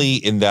normally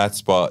in that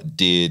spot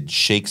did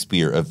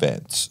Shakespeare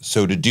events.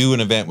 So to do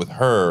an event with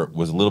her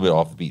was a little bit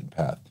off the beaten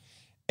path.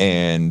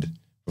 And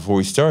before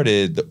we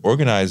started, the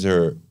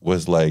organizer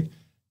was like,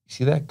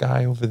 see that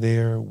guy over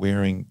there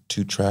wearing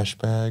 2 trash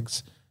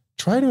bags?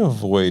 Try to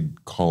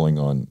avoid calling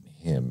on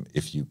him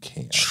if you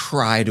can.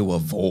 Try to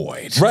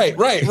avoid. Right.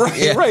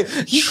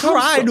 He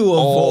try to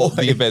all avoid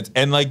the events.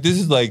 And like, this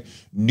is like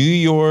New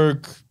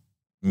York,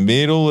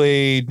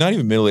 middle-aged, not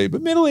even middle-aged,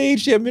 but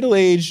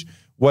middle-aged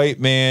white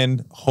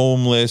man,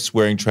 homeless,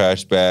 wearing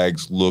trash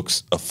bags,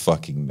 looks a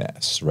fucking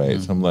mess, right?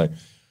 So I'm like,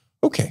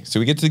 okay. So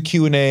we get to the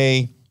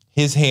Q&A.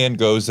 His hand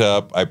goes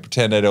up. I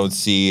pretend I don't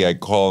see. I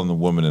call on the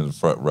woman in the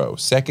front row.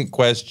 Second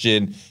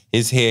question,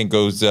 his hand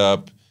goes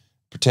up.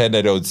 Pretend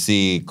I don't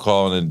see.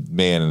 Call on a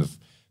man in the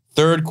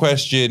third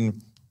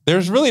question,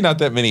 there's really not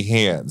that many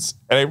hands.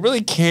 And I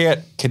really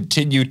can't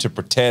continue to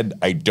pretend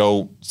I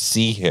don't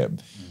see him.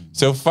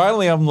 So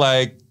finally I'm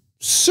like,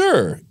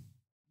 sir,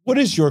 what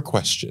is your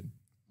question?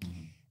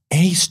 And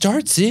he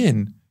starts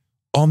in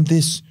on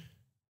this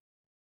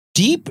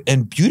deep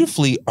and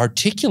beautifully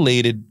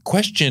articulated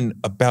question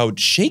about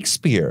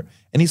Shakespeare.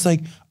 And he's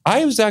like,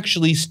 I was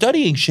actually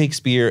studying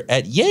Shakespeare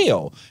at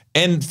Yale.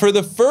 And for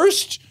the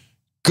first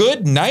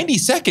good 90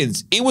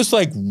 seconds, it was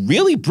like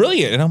really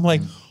brilliant. And I'm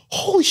like,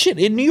 holy shit,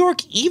 in New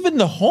York, even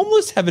the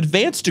homeless have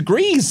advanced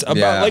degrees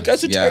about like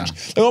esoteric.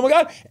 Like, oh my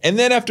God. And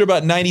then after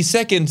about 90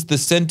 seconds, the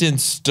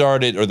sentence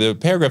started, or the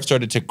paragraph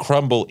started to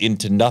crumble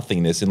into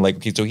nothingness. And like,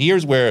 okay, so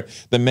here's where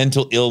the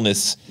mental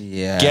illness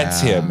gets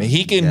him.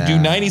 He can do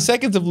 90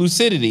 seconds of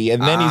lucidity,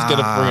 and then he's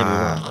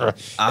gonna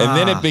and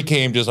then it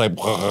became just like,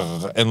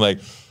 and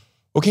like,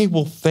 okay,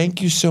 well,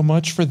 thank you so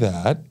much for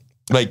that.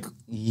 Like,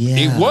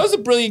 it was a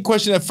brilliant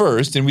question at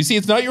first, and we see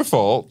it's not your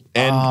fault,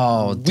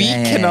 and we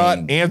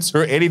cannot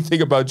answer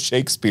anything about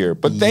Shakespeare.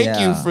 But thank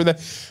you for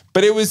that.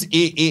 But it was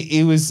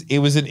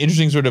an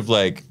interesting sort of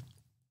like,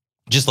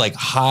 just like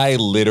high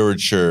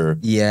literature.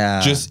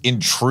 Just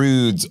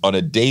intrudes on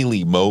a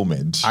daily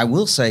moment. I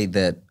will say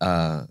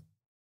that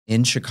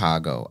in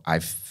Chicago, I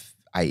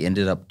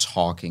ended up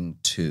talking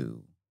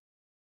to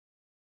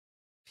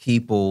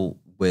people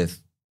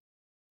with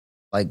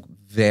like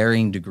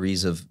varying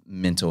degrees of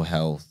mental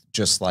health,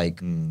 just like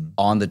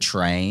on the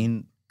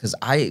train. Cause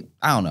I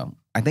don't know.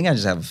 I think I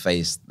just have a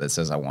face that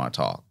says I want to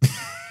talk.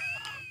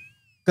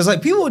 Cause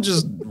like people would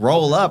just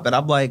roll up and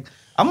I'm like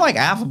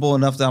affable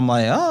enough that I'm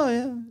like, oh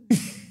yeah,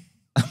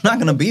 I'm not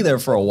going to be there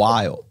for a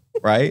while.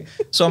 Right.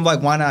 So I'm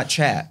like, why not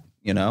chat,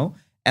 you know?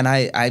 And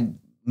I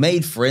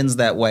made friends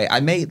that way. I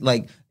made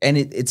like, and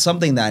it's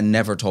something that I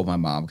never told my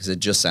mom because it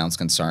just sounds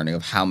concerning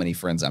of how many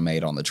friends I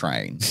made on the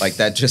train. Like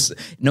that just,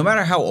 no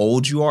matter how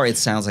old you are, it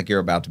sounds like you're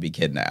about to be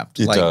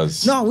kidnapped. It like,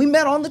 does. No, we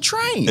met on the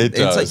train. It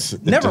does.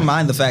 Like, never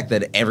mind the fact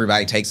that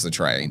everybody takes the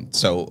train.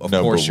 So of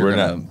course you're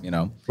gonna, you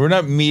know. We're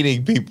not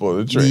meeting people on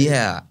the train.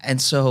 Yeah. And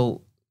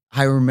so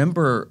I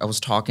remember I was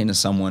talking to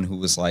someone who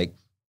was like,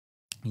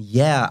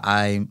 yeah,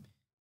 I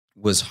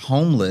was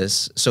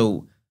homeless.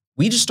 So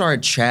we just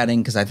started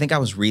chatting because I think I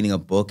was reading a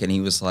book and he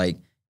was like,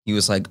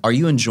 are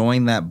you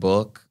enjoying that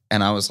book?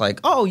 And I was like,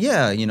 oh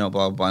yeah, you know,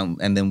 blah, blah, blah.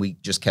 And then we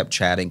just kept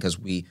chatting because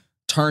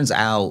turns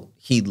out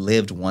he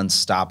lived one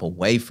stop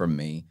away from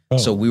me. Oh.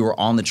 So we were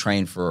on the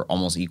train for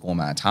almost equal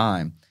amount of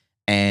time.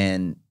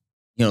 And,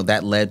 you know,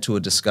 that led to a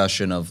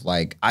discussion of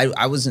like,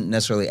 I wasn't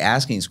necessarily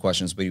asking these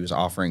questions, but he was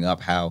offering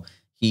up how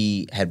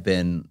he had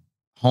been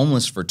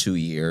homeless for 2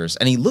 years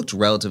and he looked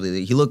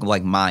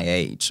like my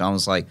age. So I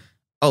was like,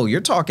 oh,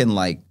 you're talking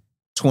like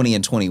 20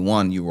 and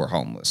 21, you were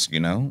homeless, you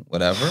know,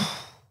 whatever.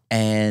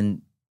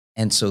 And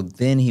so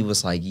then he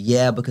was like,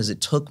 yeah, because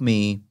it took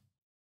me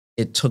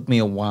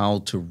a while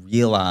to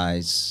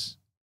realize,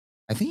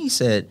 I think he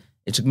said,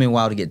 it took me a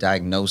while to get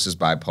diagnosed as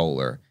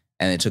bipolar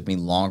and it took me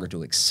longer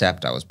to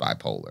accept I was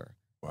bipolar.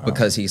 Wow.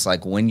 Because he's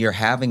like, when you're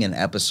having an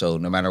episode,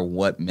 no matter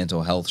what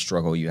mental health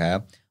struggle you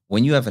have,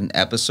 when you have an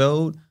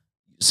episode,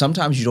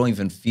 sometimes you don't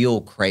even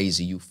feel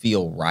crazy, you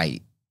feel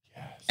right.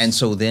 Yes. And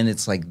so then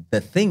it's like,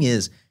 the thing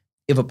is,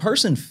 if a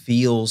person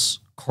feels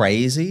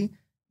crazy,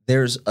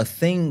 there's a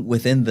thing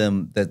within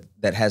them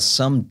that has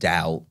some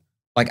doubt.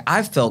 Like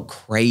I've felt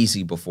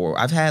crazy before.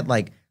 I've had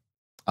like,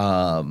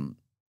 I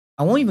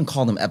won't even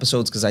call them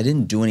episodes because I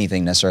didn't do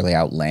anything necessarily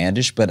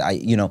outlandish, but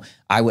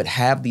I would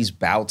have these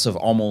bouts of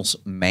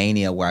almost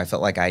mania where I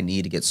felt like I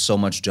needed to get so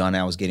much done.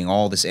 I was getting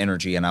all this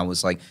energy and I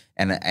was like,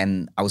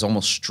 and I was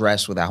almost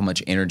stressed with how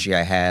much energy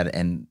I had.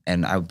 And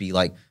I would be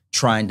like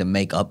trying to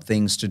make up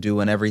things to do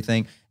and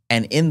everything.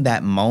 And in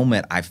that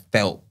moment, I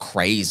felt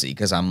crazy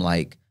because I'm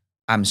like,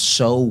 I'm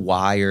so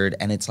wired.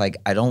 And it's like,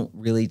 I don't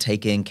really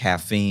take in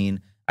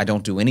caffeine. I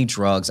don't do any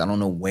drugs. I don't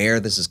know where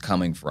this is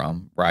coming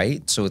from,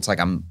 right? So it's like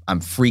I'm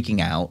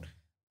freaking out.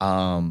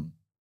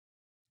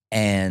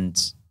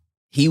 And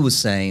he was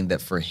saying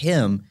that for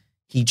him,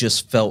 he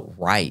just felt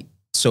right.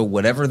 So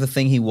whatever the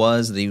thing he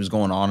was that he was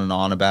going on and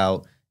on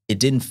about, it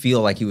didn't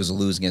feel like he was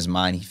losing his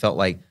mind. He felt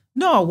like,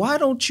 no, why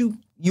don't you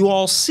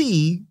all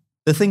see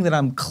the thing that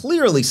I'm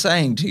clearly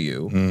saying to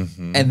you?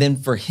 Mm-hmm. And then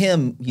for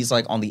him, he's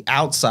like, on the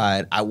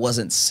outside, I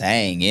wasn't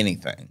saying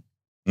anything.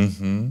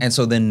 Mm-hmm. And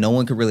so then no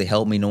one could really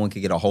help me. No one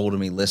could get a hold of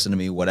me, listen to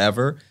me,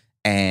 whatever.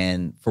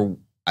 And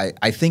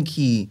I think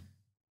he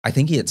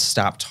had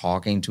stopped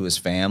talking to his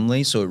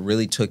family. So it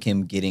really took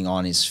him getting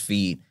on his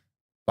feet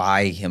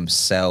by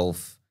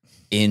himself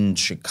in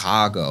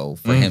Chicago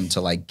for him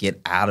to like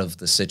get out of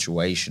the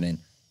situation and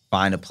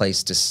find a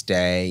place to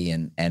stay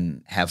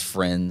and have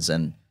friends.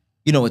 And,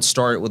 you know, it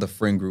started with a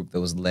friend group that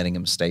was letting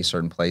him stay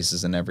certain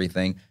places and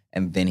everything.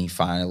 And then he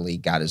finally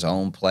got his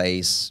own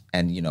place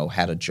and, you know,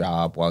 had a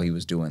job while he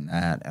was doing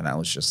that. And I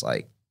was just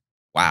like,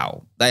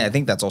 wow. I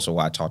think that's also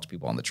why I talk to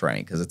people on the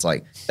train, because it's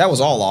like, that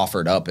was all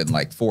offered up in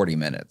like 40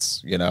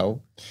 minutes, you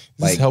know? Is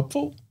this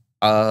helpful?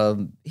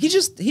 He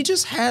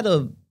just had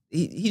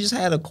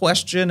a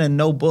question and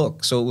no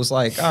book. So it was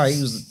like, all right,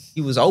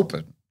 he was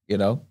open, you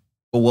know?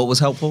 But what was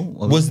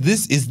helpful? Is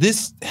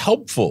this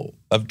helpful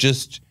of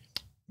just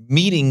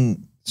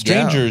meeting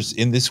strangers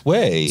in this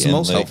way? It's the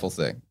most helpful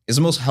thing. It's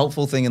the most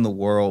helpful thing in the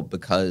world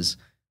because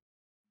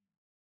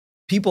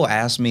people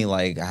ask me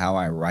like how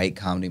I write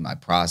comedy, my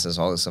process,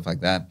 all this stuff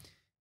like that.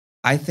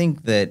 I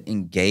think that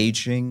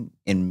engaging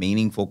in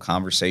meaningful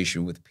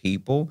conversation with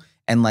people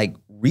and like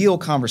real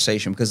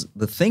conversation, because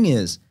the thing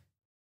is,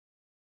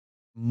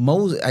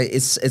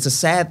 it's a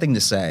sad thing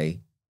to say,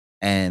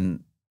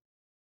 and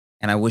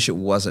I wish it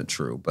wasn't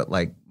true, but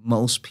like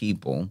most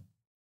people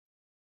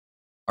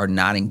are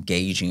not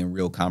engaging in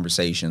real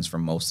conversations for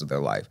most of their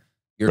life.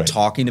 You're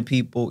talking to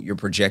people, you're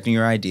projecting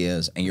your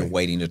ideas, and you're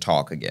waiting to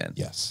talk again.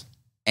 Yes.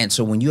 And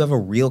so when you have a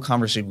real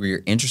conversation where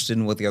you're interested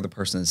in what the other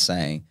person is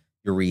saying,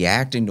 you're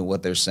reacting to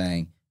what they're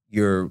saying,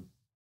 you're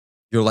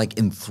like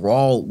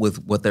enthralled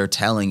with what they're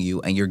telling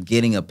you, and you're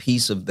getting a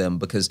piece of them,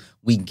 because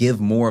we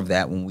give more of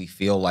that when we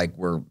feel like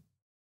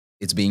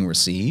it's being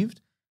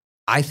received.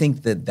 I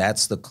think that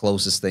that's the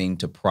closest thing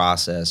to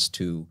process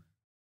to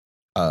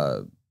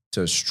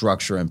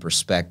structure and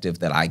perspective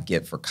that I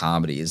get for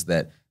comedy, is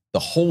that the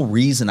whole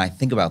reason I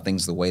think about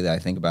things the way that I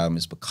think about them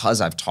is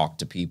because I've talked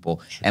to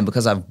people and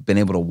because I've been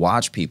able to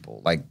watch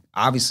people. Like,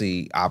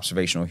 obviously,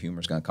 observational humor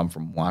is going to come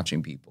from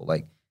watching people.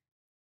 Like,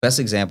 best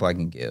example I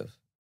can give,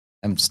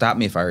 and stop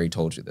me if I already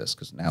told you this,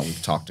 because now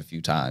we've talked a few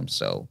times.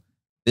 So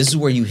this is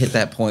where you hit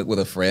that point with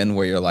a friend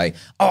where you're like,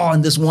 oh,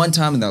 and this one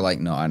time, and they're like,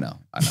 no, I know.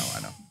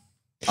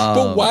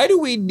 But why do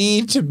we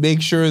need to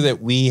make sure that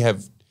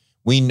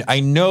I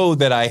know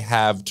that I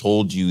have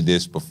told you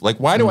this before? Like,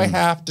 why do I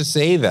have to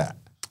say that?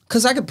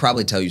 Because I could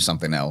probably tell you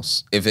something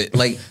else. If it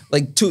like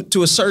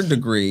to a certain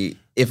degree,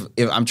 if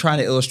I'm trying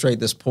to illustrate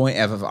this point,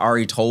 if I've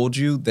already told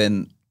you,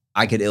 then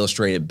I could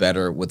illustrate it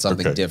better with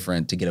something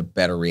different to get a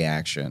better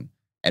reaction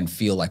and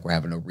feel like we're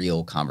having a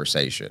real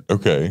conversation.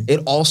 Okay.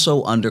 It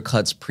also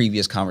undercuts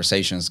previous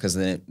conversations because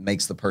then it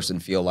makes the person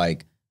feel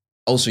like,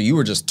 oh, so you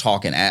were just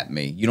talking at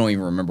me. You don't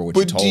even remember what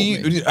you told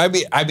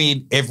me. I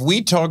mean, if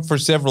we talk for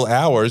several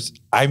hours,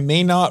 I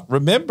may not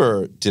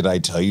remember. Did I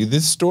tell you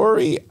this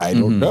story? I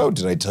don't know.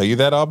 Did I tell you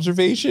that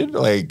observation?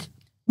 Like,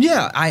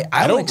 yeah,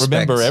 I don't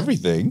remember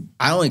everything.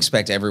 I don't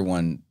expect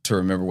everyone to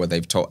remember what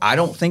they've told. I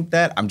don't think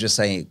that. I'm just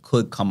saying it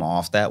could come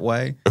off that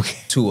way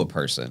to a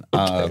person.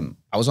 I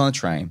was on a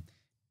train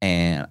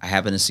and I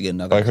happened to see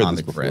another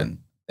comic friend.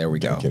 There we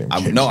go.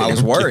 I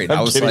was worried. I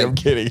was like, I'm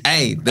kidding.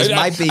 Hey, this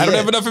might be I don't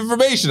have enough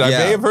information. I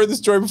may have heard the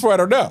story before. I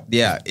don't know.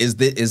 Yeah. Is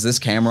this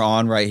camera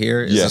on right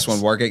here? Is this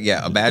one working?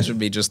 Yeah. Imagine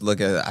me just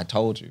looking at it. I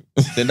told you.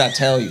 Didn't I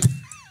tell you?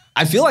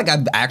 I feel like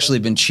I've actually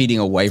been cheating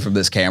away from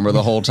this camera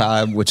the whole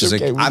time, which is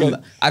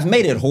I've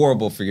made it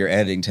horrible for your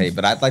editing tape,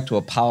 but I'd like to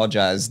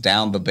apologize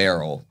down the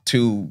barrel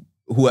to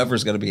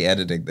whoever's going to be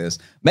editing this.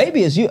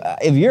 Maybe if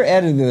you're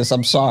editing this,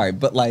 I'm sorry,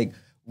 but like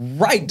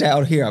right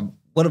down here,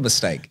 what a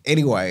mistake.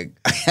 Anyway,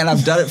 and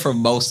I've done it for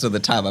most of the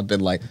time. I've been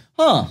like,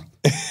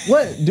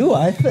 what do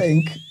I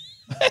think?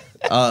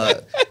 I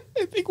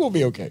think we'll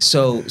be okay.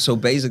 So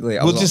basically,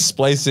 we'll just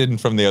splice in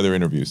from the other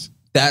interviews.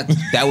 That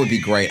would be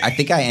great. I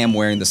think I am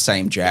wearing the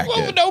same jacket.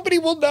 Well, nobody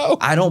will know.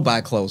 I don't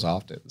buy clothes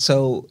often.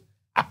 So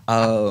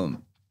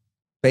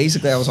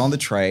basically, I was on the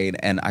train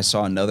and I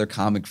saw another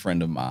comic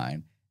friend of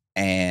mine,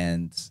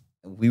 and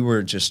we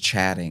were just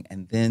chatting.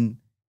 And then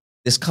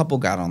this couple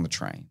got on the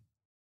train.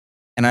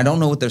 And I don't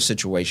know what their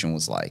situation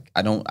was like.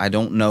 I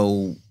don't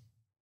know.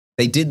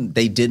 They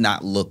did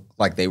not look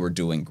like they were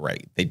doing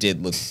great. They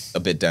did look a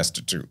bit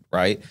destitute,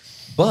 right?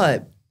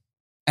 And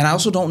I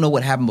also don't know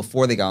what happened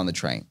before they got on the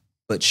train.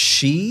 But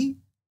she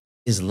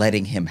is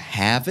letting him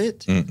have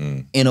it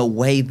in a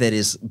way that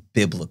is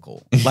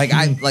biblical. Like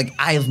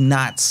I have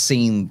not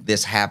seen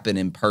this happen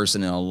in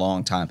person in a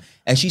long time.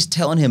 And she's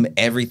telling him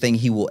everything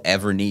he will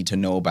ever need to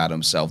know about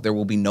himself. There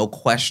will be no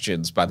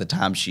questions by the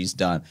time she's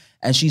done.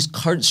 And she's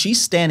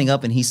standing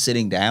up and he's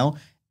sitting down,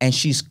 and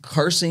she's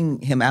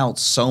cursing him out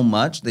so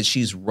much that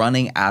she's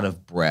running out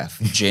of breath,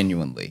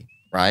 genuinely,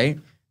 right?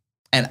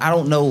 And I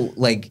don't know,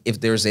 like, if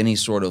there's any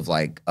sort of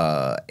like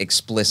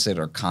explicit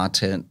or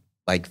content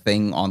like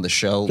thing on the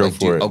show. Go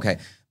for it. Okay.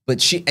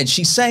 But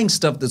she's saying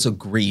stuff that's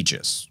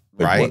egregious,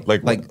 right?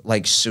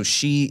 Like so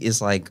she is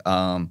like,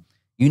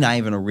 you're not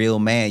even a real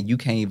man. You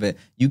can't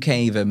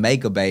even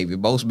make a baby.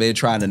 Most men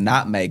trying to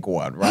not make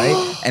one,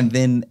 right? and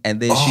then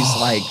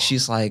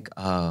she's like,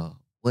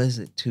 what is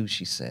it too?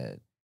 She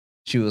said,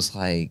 she was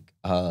like,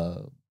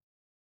 and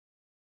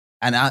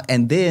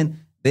then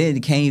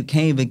you can't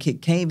even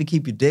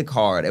keep your dick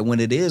hard. And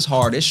when it is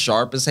hard, it's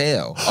sharp as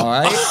hell. All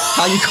right.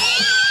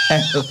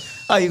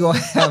 How you gonna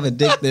have a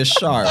dick this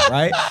sharp,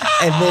 right?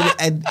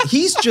 And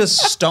he's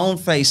just stone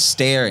faced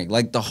staring,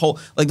 like the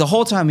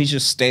whole time he's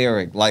just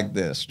staring like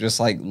this, just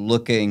like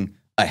looking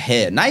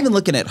ahead, not even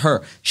looking at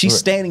her. She's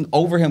standing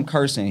over him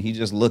cursing. He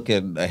just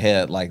looking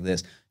ahead like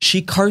this.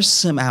 She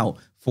curses him out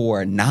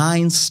for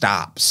 9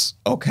 stops,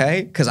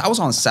 okay? Because I was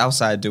on South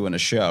Side doing a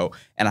show,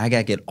 and I got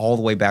to get all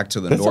the way back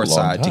to the North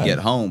Side to get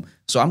home.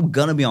 So I'm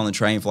gonna be on the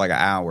train for like an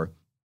hour.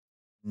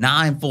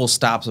 9 full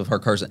stops of her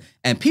cursing.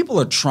 And people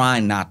are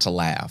trying not to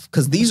laugh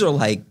because these are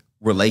like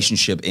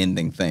relationship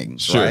ending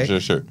things, Sure,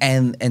 right? sure.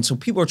 And so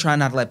people are trying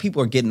not to let,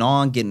 people are getting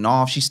on, getting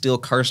off. She's still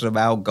cursing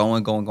about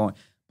going.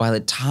 By the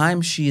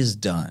time she is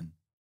done,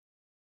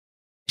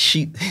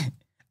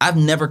 I've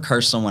never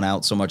cursed someone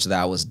out so much that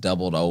I was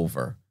doubled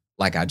over.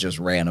 Like I just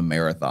ran a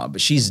marathon,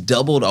 but she's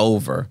doubled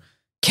over.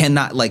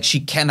 She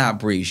cannot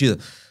breathe. She's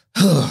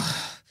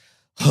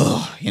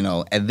you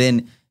know, and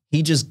then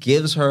he just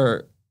gives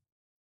her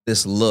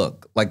this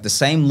look, like the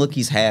same look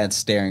he's had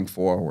staring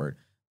forward,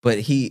 but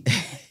he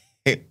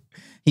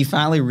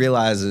finally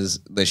realizes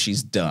that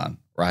she's done,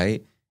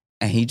 right?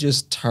 And he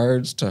just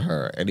turns to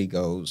her and he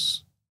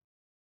goes,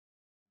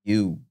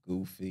 "You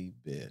goofy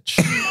bitch."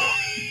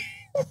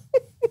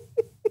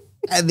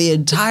 And the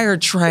entire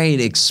train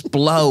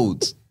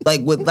explodes.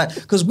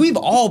 Because we've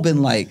all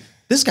been like,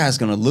 this guy's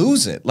gonna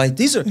lose it. Like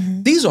these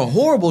are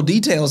horrible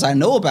details I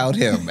know about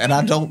him, and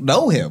I don't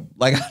know him.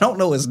 Like I don't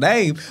know his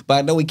name, but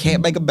I know he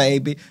can't make a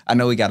baby. I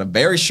know he got a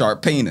very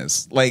sharp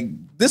penis. Like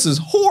this is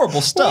horrible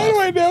stuff. Why do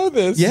I know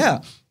this?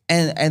 Yeah,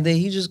 and then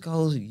he just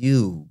goes,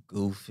 "You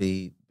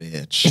goofy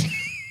bitch,"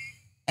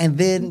 and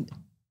then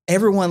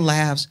everyone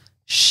laughs.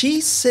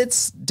 She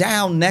sits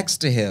down next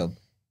to him,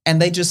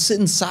 and they just sit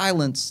in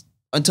silence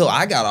until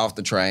I got off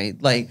the train.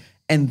 Like,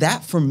 and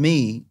that for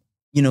me,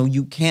 you know,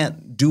 you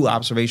can't do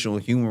observational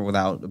humor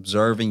without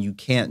observing. You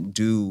can't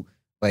do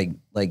like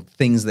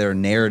things that are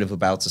narrative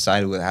about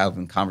society without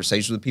having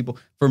conversations with people.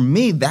 For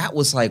me, that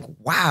was like,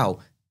 wow,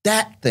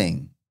 that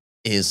thing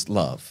is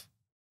love.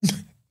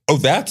 Oh,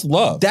 that's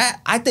love.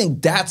 I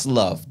think that's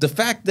love. The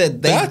fact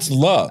that that's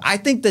love. I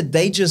think that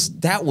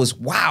that was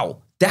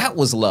wow. That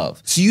was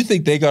love. So you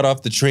think they got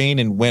off the train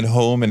and went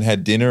home and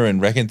had dinner and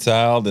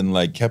reconciled and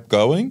like kept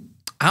going?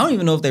 I don't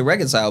even know if they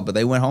reconciled, but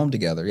they went home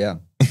together. Yeah.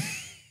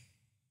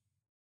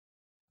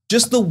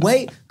 Just the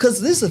way,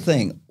 because this is the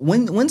thing,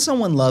 when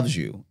someone loves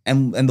you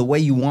and the way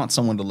you want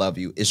someone to love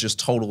you is just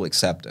total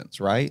acceptance,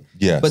 right?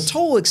 Yes. But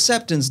total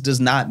acceptance does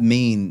not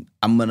mean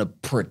I'm going to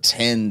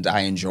pretend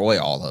I enjoy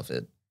all of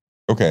it.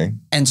 Okay.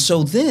 And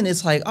so then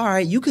it's like, all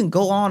right, you can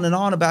go on and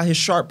on about his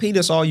sharp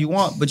penis all you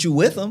want, but you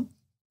with him.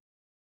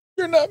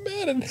 You're not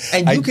mad at him.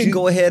 And you can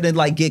go ahead and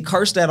like get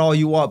cursed at all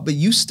you want, but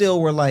you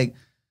still were like,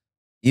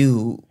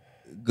 you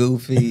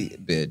goofy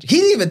bitch. He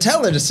didn't even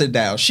tell her to sit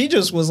down. She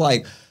just was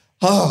like,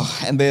 oh,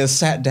 and then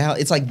sat down.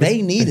 It's like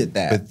they needed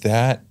that. But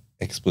that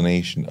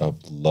explanation of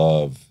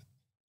love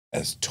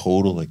as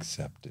total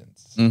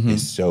acceptance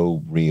is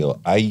so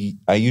real. I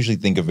usually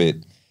think of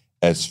it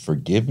as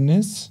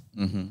forgiveness,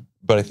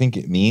 but I think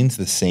it means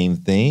the same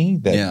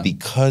thing, that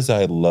because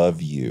I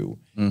love you,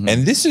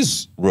 and this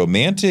is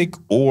romantic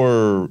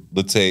or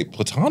let's say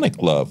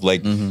platonic love,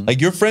 like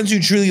your friends who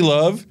truly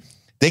love,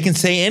 they can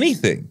say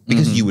anything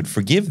because you would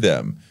forgive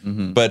them.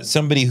 But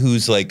somebody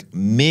who's like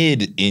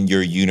mid in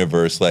your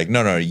universe, like,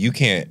 no, you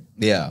can't.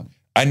 Yeah.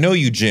 I know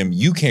you, Jim,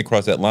 you can't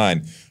cross that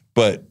line.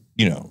 But,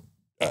 you know,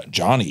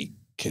 Johnny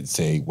can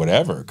say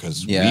whatever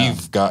because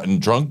we've gotten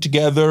drunk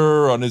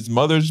together on his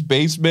mother's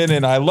basement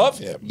and I love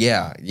him.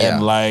 Yeah.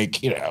 And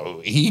like, you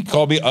know, he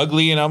called me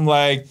ugly and I'm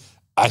like,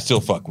 I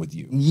still fuck with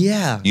you.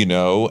 Yeah. You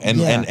know,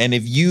 and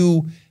if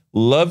you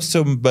love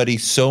somebody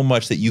so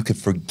much that you could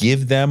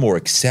forgive them or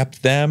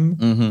accept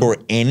them for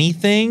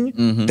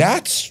anything,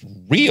 that's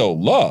real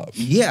love.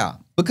 Yeah,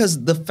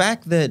 because the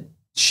fact that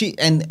she,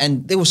 and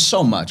there was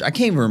so much, I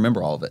can't even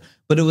remember all of it,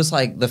 but it was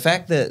like the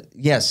fact that,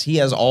 yes, he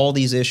has all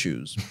these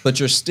issues, but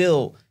you're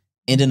still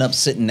ending up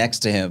sitting next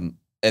to him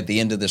at the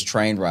end of this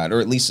train ride, or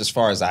at least as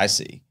far as I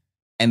see.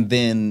 And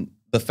then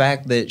the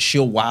fact that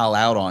she'll wild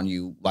out on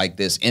you like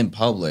this in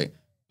public,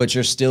 but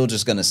you're still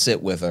just going to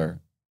sit with her.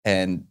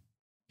 And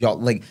y'all,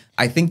 like,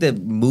 I think that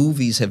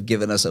movies have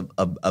given us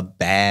a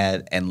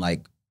bad and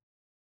like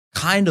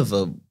kind of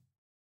a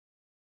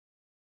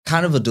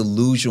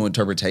delusional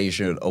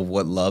interpretation of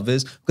what love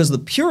is, because the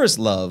purest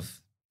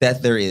love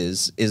that there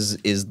is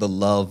the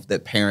love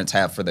that parents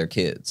have for their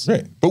kids.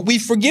 Right. But we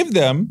forgive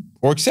them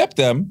or accept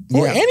them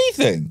for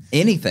anything.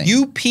 Anything.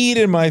 You peed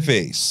in my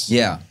face.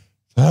 Yeah.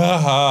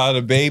 Haha,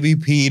 the baby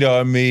peed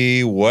on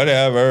me,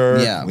 whatever.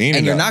 Yeah.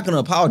 And you're not going to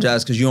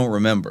apologize because you don't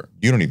remember.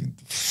 You don't even...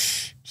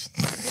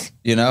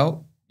 You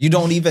know? You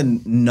don't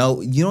even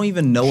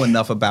know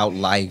enough about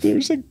life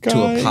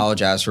to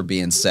apologize for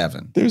being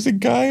 7. There's a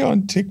guy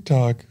on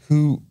TikTok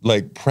who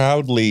like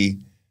proudly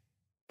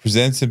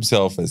presents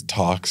himself as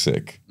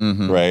toxic,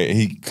 right?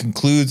 He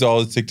concludes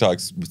all his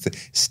TikToks with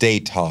 "Stay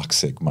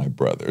toxic, my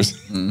brothers."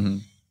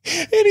 And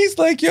he's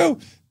like, yo,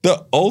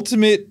 the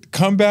ultimate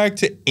comeback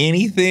to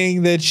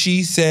anything that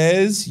she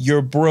says,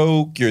 you're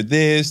broke, you're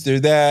this, you're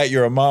that,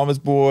 you're a mama's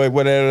boy,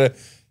 whatever,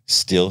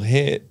 still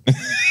hit.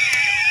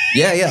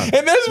 Yeah.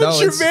 And that's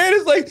what your man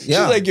is like.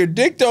 Yeah. She's like, your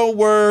dick don't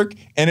work,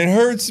 and it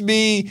hurts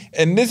me,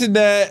 and this and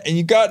that, and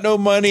you got no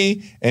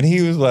money. And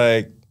he was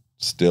like,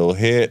 still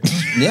hit.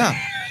 Yeah.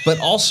 But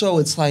also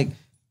it's like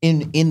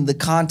in the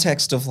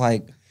context of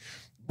like,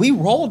 we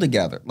roll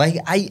together. Like,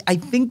 I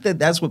think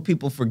that's what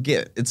people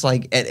forget. It's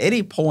like at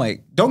any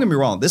point, don't get me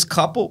wrong, this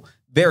couple,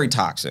 very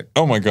toxic.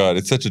 Oh my God,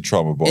 it's such a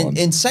trauma bond.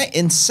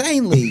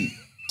 Insanely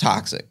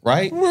toxic,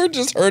 right? We're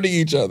just hurting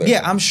each other.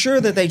 Yeah, I'm sure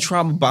that they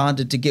trauma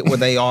bonded to get where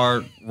they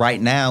are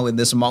right now in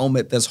this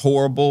moment that's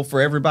horrible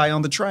for everybody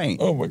on the train.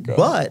 Oh my God.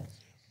 But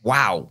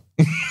wow,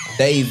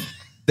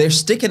 they're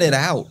sticking it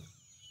out.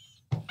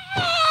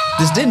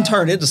 This didn't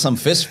turn into some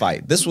fist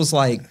fight. This was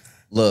like,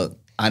 look,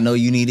 I know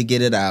you need to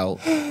get it out,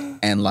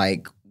 and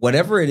like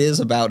whatever it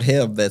is about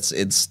him that's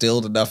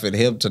instilled enough in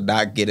him to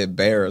not get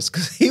embarrassed,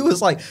 because he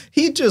was like,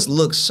 he just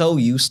looked so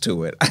used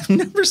to it. I've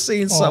never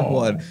seen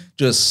someone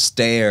just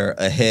stare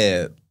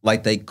ahead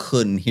like they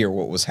couldn't hear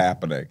what was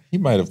happening. He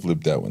might have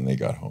flipped out when they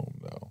got home,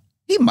 though.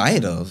 He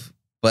might have,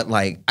 but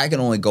like I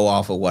can only go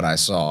off of what I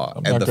saw,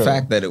 and the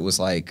fact that it was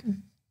like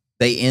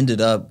they ended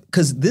up,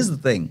 because this is the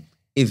thing.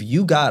 If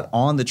you got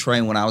on the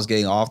train when I was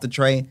getting off the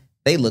train,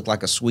 they looked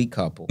like a sweet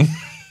couple.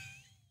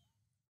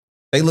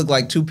 They looked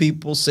like two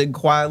people sitting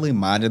quietly,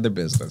 minding their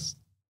business.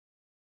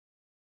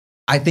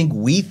 I think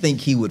we think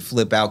he would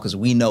flip out because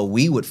we know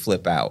we would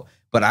flip out,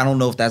 but I don't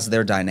know if that's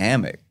their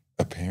dynamic.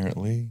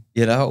 Apparently.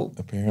 You know?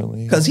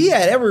 Apparently. Because he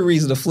had every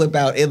reason to flip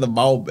out in the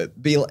moment.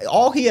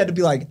 All he had to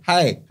be like,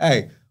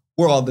 hey,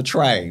 we're on the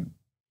train.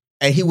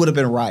 And he would have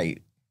been right.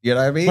 You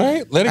know what I mean?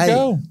 Right. Let it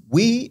go.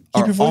 We Keep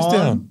are your voice on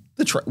down.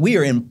 We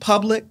are in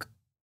public.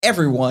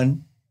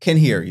 Everyone can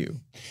hear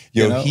you.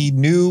 Yo, you know? He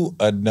knew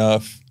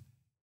enough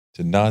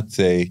to not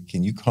say,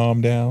 can you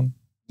calm down?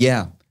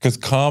 Yeah. Because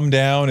calm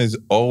down is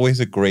always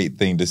a great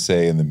thing to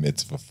say in the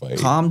midst of a fight.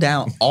 Calm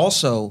down.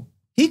 Also,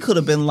 he could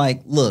have been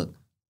like, look,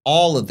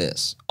 all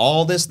this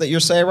that you're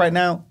saying right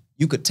now,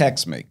 you could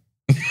text me.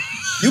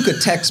 You could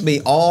text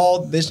me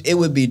all this. It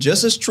would be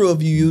just as true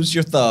if you use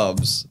your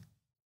thumbs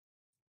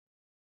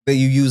that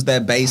you use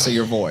that bass of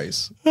your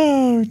voice.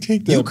 Oh,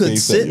 take that. You could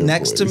bass sit out your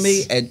next to voice.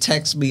 me and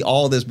text me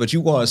all this, but you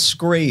want to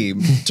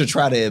scream to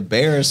try to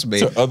embarrass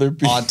me To other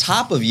people. on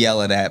top of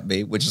yelling at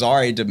me, which is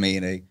already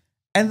demeaning,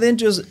 and then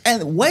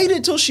wait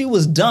until she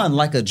was done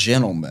like a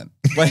gentleman.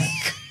 Like,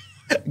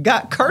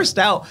 got cursed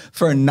out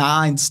for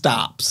 9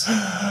 stops.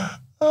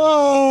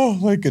 Oh,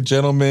 like a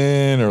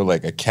gentleman or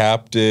like a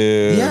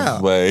captive. Yeah.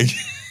 Like,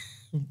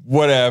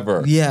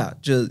 whatever. Yeah,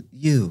 just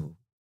you.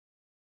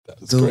 That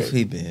was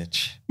Goofy great.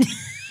 bitch.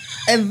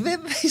 And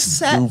then they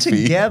sat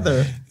Goofy.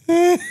 together.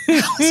 I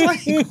was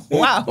like,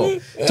 wow.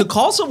 To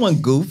call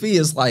someone goofy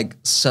is like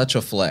such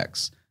a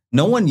flex.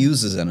 No one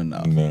uses it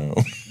enough. No.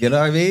 You know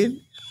what I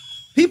mean?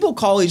 People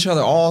call each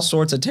other all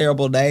sorts of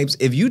terrible names.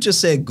 If you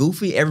just said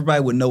goofy,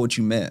 everybody would know what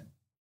you meant.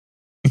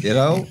 You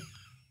know?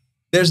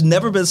 There's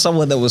never been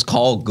someone that was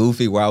called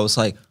goofy where I was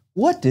like,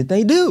 what did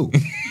they do?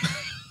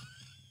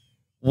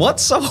 What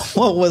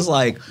someone was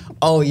like,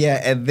 oh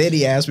yeah, and then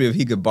he asked me if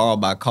he could borrow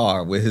my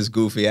car with his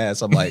goofy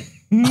ass. I'm like,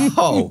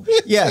 oh,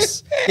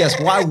 yes.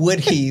 Why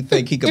would he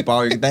think he could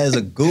borrow? That is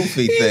a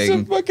goofy thing.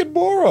 He's a fucking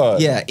moron.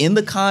 Yeah, in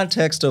the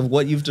context of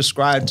what you've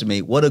described to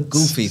me, what a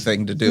goofy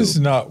thing to do. This is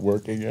not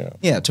working out.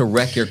 Yeah, to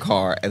wreck your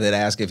car and then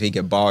ask if he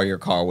can borrow your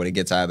car when he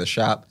gets out of the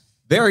shop.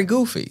 Very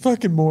goofy.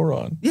 Fucking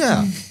moron.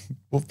 Yeah.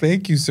 Well,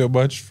 thank you so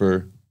much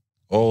for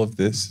all of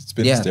this. It's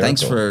been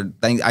hysterical.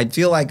 I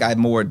feel like I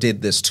more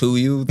did this to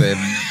you than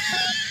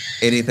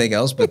anything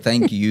else, but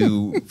thank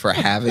you for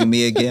having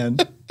me again.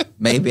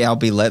 Maybe I'll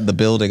be letting the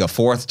building a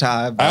 4th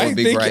time. That would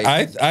be great.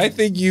 I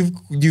think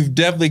you've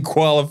definitely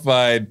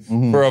qualified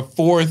for a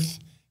 4th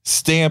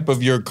stamp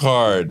of your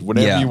card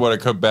whenever you want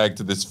to come back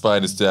to this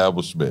fine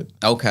establishment.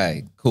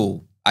 Okay,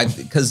 cool.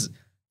 Because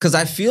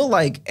I feel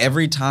like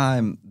every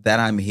time that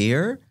I'm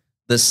here,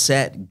 the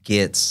set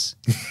gets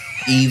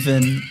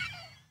even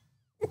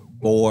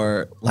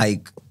more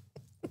like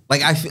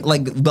I feel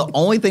like the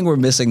only thing we're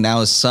missing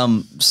now is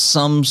some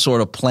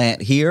sort of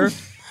plant here,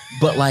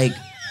 but like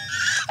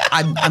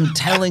I'm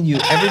telling you,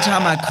 every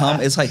time I come,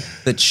 it's like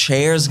the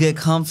chairs get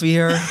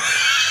comfier.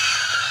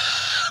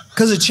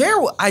 Because the chair,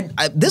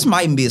 this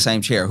might even be the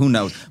same chair, who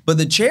knows? But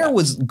the chair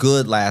was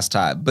good last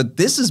time. But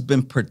this has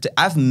been,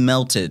 I've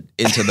melted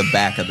into the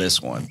back of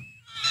this one.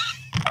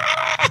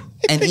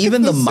 And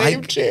even the mic,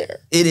 same chair.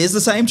 It is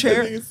the same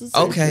chair? I think it's the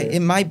same okay, chair.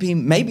 it might be,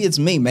 maybe it's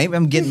me. Maybe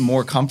I'm getting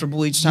more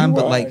comfortable each time.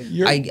 But like,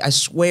 I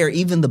swear,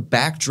 even the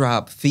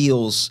backdrop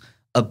feels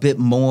a bit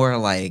more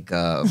like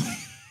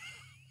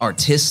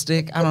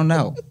artistic. I don't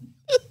know.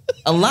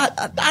 A lot.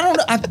 I don't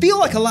know. I feel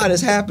like a lot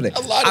is happening.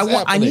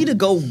 I need to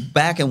go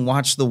back and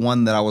watch the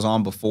one that I was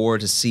on before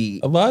to see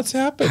A lot's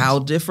happened. how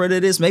different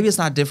it is. Maybe it's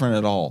not different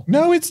at all.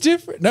 No, it's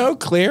different. No,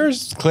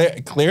 Claire's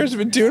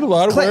been doing a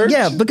lot of work.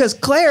 Yeah, because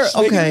Claire, She's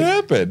making it okay.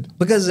 happen.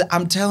 Because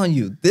I'm telling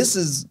you,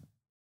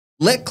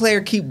 let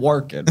Claire keep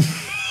working.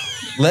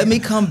 Let me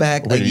come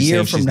back Wait, a are you year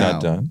saying from she's now.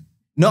 not done?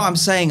 No, I'm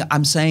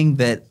saying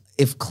that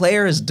if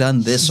Claire has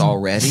done this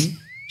already,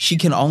 she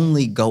can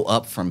only go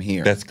up from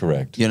here. That's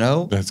correct. You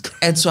know? That's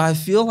correct. And so I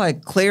feel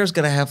like Claire's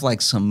gonna have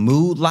like some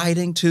mood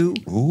lighting too.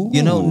 Ooh.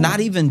 You know, not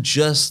even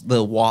just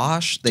the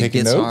wash that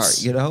Taking gets notes?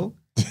 hard, you know?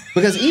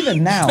 Because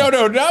even now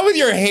No, not with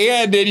your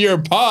hand in your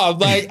palm,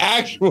 like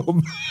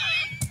actual.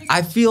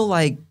 I feel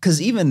like,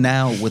 because even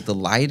now with the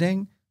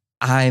lighting,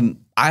 I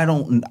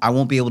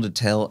won't be able to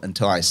tell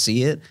until I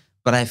see it,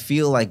 but I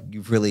feel like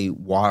you've really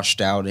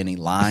washed out any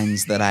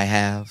lines that I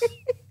have.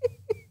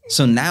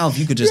 So now if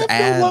you could just You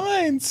have add no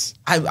lines.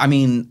 I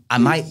mean, I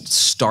might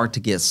start to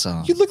get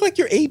some. You look like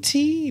you're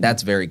 18.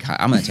 That's very kind.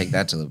 I'm gonna take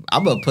that to the.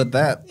 I'm gonna put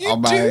that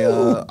on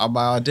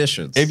my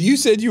auditions. If you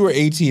said you were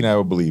 18, I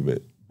would believe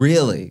it.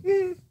 Really?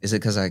 Is it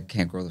because I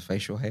can't grow the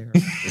facial hair?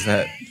 Is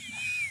that?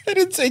 I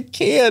didn't say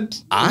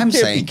can't. I'm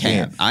saying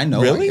can't. I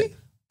know. Really? I can.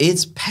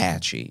 It's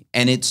patchy,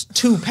 and it's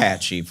too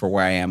patchy for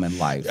where I am in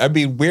life. I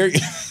mean, where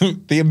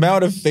the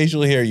amount of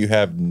facial hair you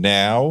have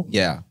now,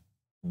 Yeah.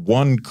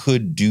 one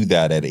could do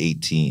that at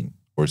 18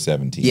 or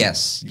 17.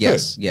 Yes. You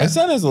Yes. could. Yeah. My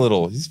son has a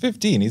little. He's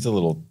 15. He's a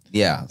little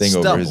Yeah. thing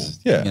stubble, over his.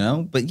 Yeah. You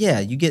know, but yeah,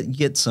 you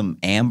get some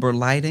amber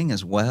lighting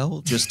as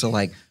well, just to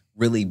like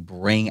really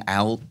bring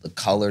out the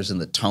colors and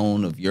the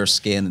tone of your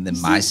skin, and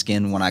then my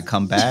skin when I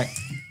come back.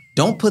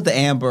 Don't put the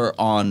amber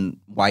on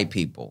white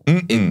people.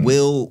 It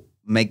will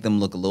make them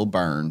look a little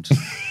burned,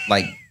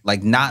 like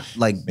not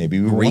like Maybe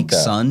we Greek want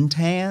that.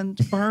 suntanned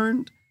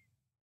burned,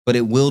 but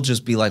it will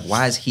just be like,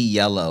 why is he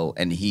yellow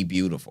and he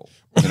beautiful?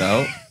 You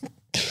know?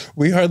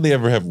 We hardly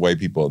ever have white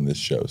people on this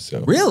show,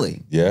 so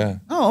Really? yeah,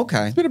 Oh,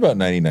 okay. it's been about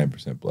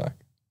 99% black.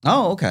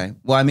 Oh, okay.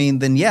 Well, I mean,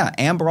 then yeah,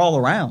 amber all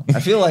around. I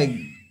feel like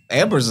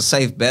amber's a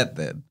safe bet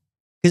then,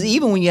 because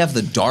even when you have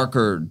the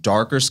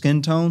darker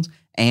skin tones,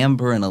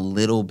 amber and a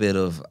little bit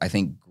of, I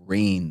think,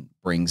 green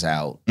brings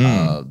out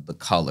the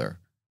color.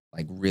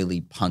 Like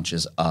really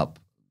punches up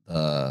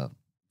the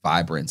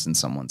vibrance in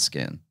someone's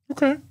skin.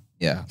 Okay,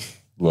 Yeah.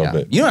 love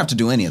it. You don't have to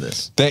do any of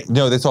this.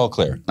 No, that's all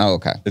clear. Oh,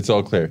 okay. It's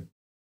all clear.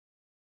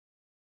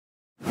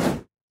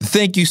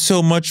 Thank you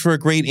so much for a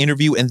great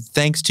interview, and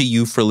thanks to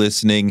you for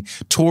listening.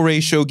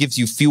 Touré Show gives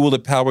you fuel to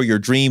power your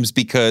dreams,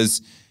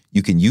 because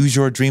you can use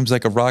your dreams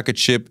like a rocket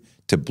ship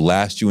to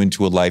blast you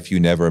into a life you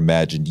never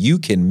imagined. You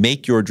can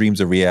make your dreams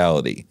a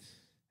reality.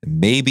 And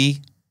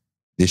maybe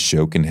this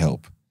show can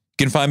help.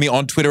 You can find me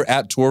on Twitter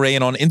at Touré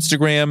and on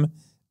Instagram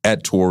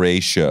at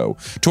Touré Show.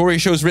 Touré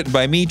Show is written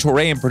by me,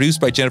 Touré, and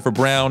produced by Jennifer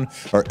Brown.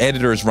 Our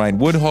editor is Ryan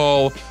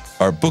Woodhall.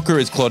 Our booker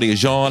is Claudia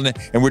Jean,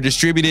 and we're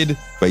distributed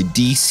by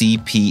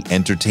DCP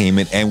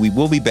Entertainment. And we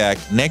will be back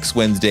next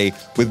Wednesday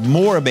with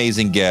more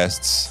amazing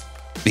guests,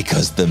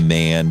 because the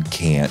man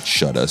can't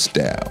shut us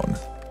down.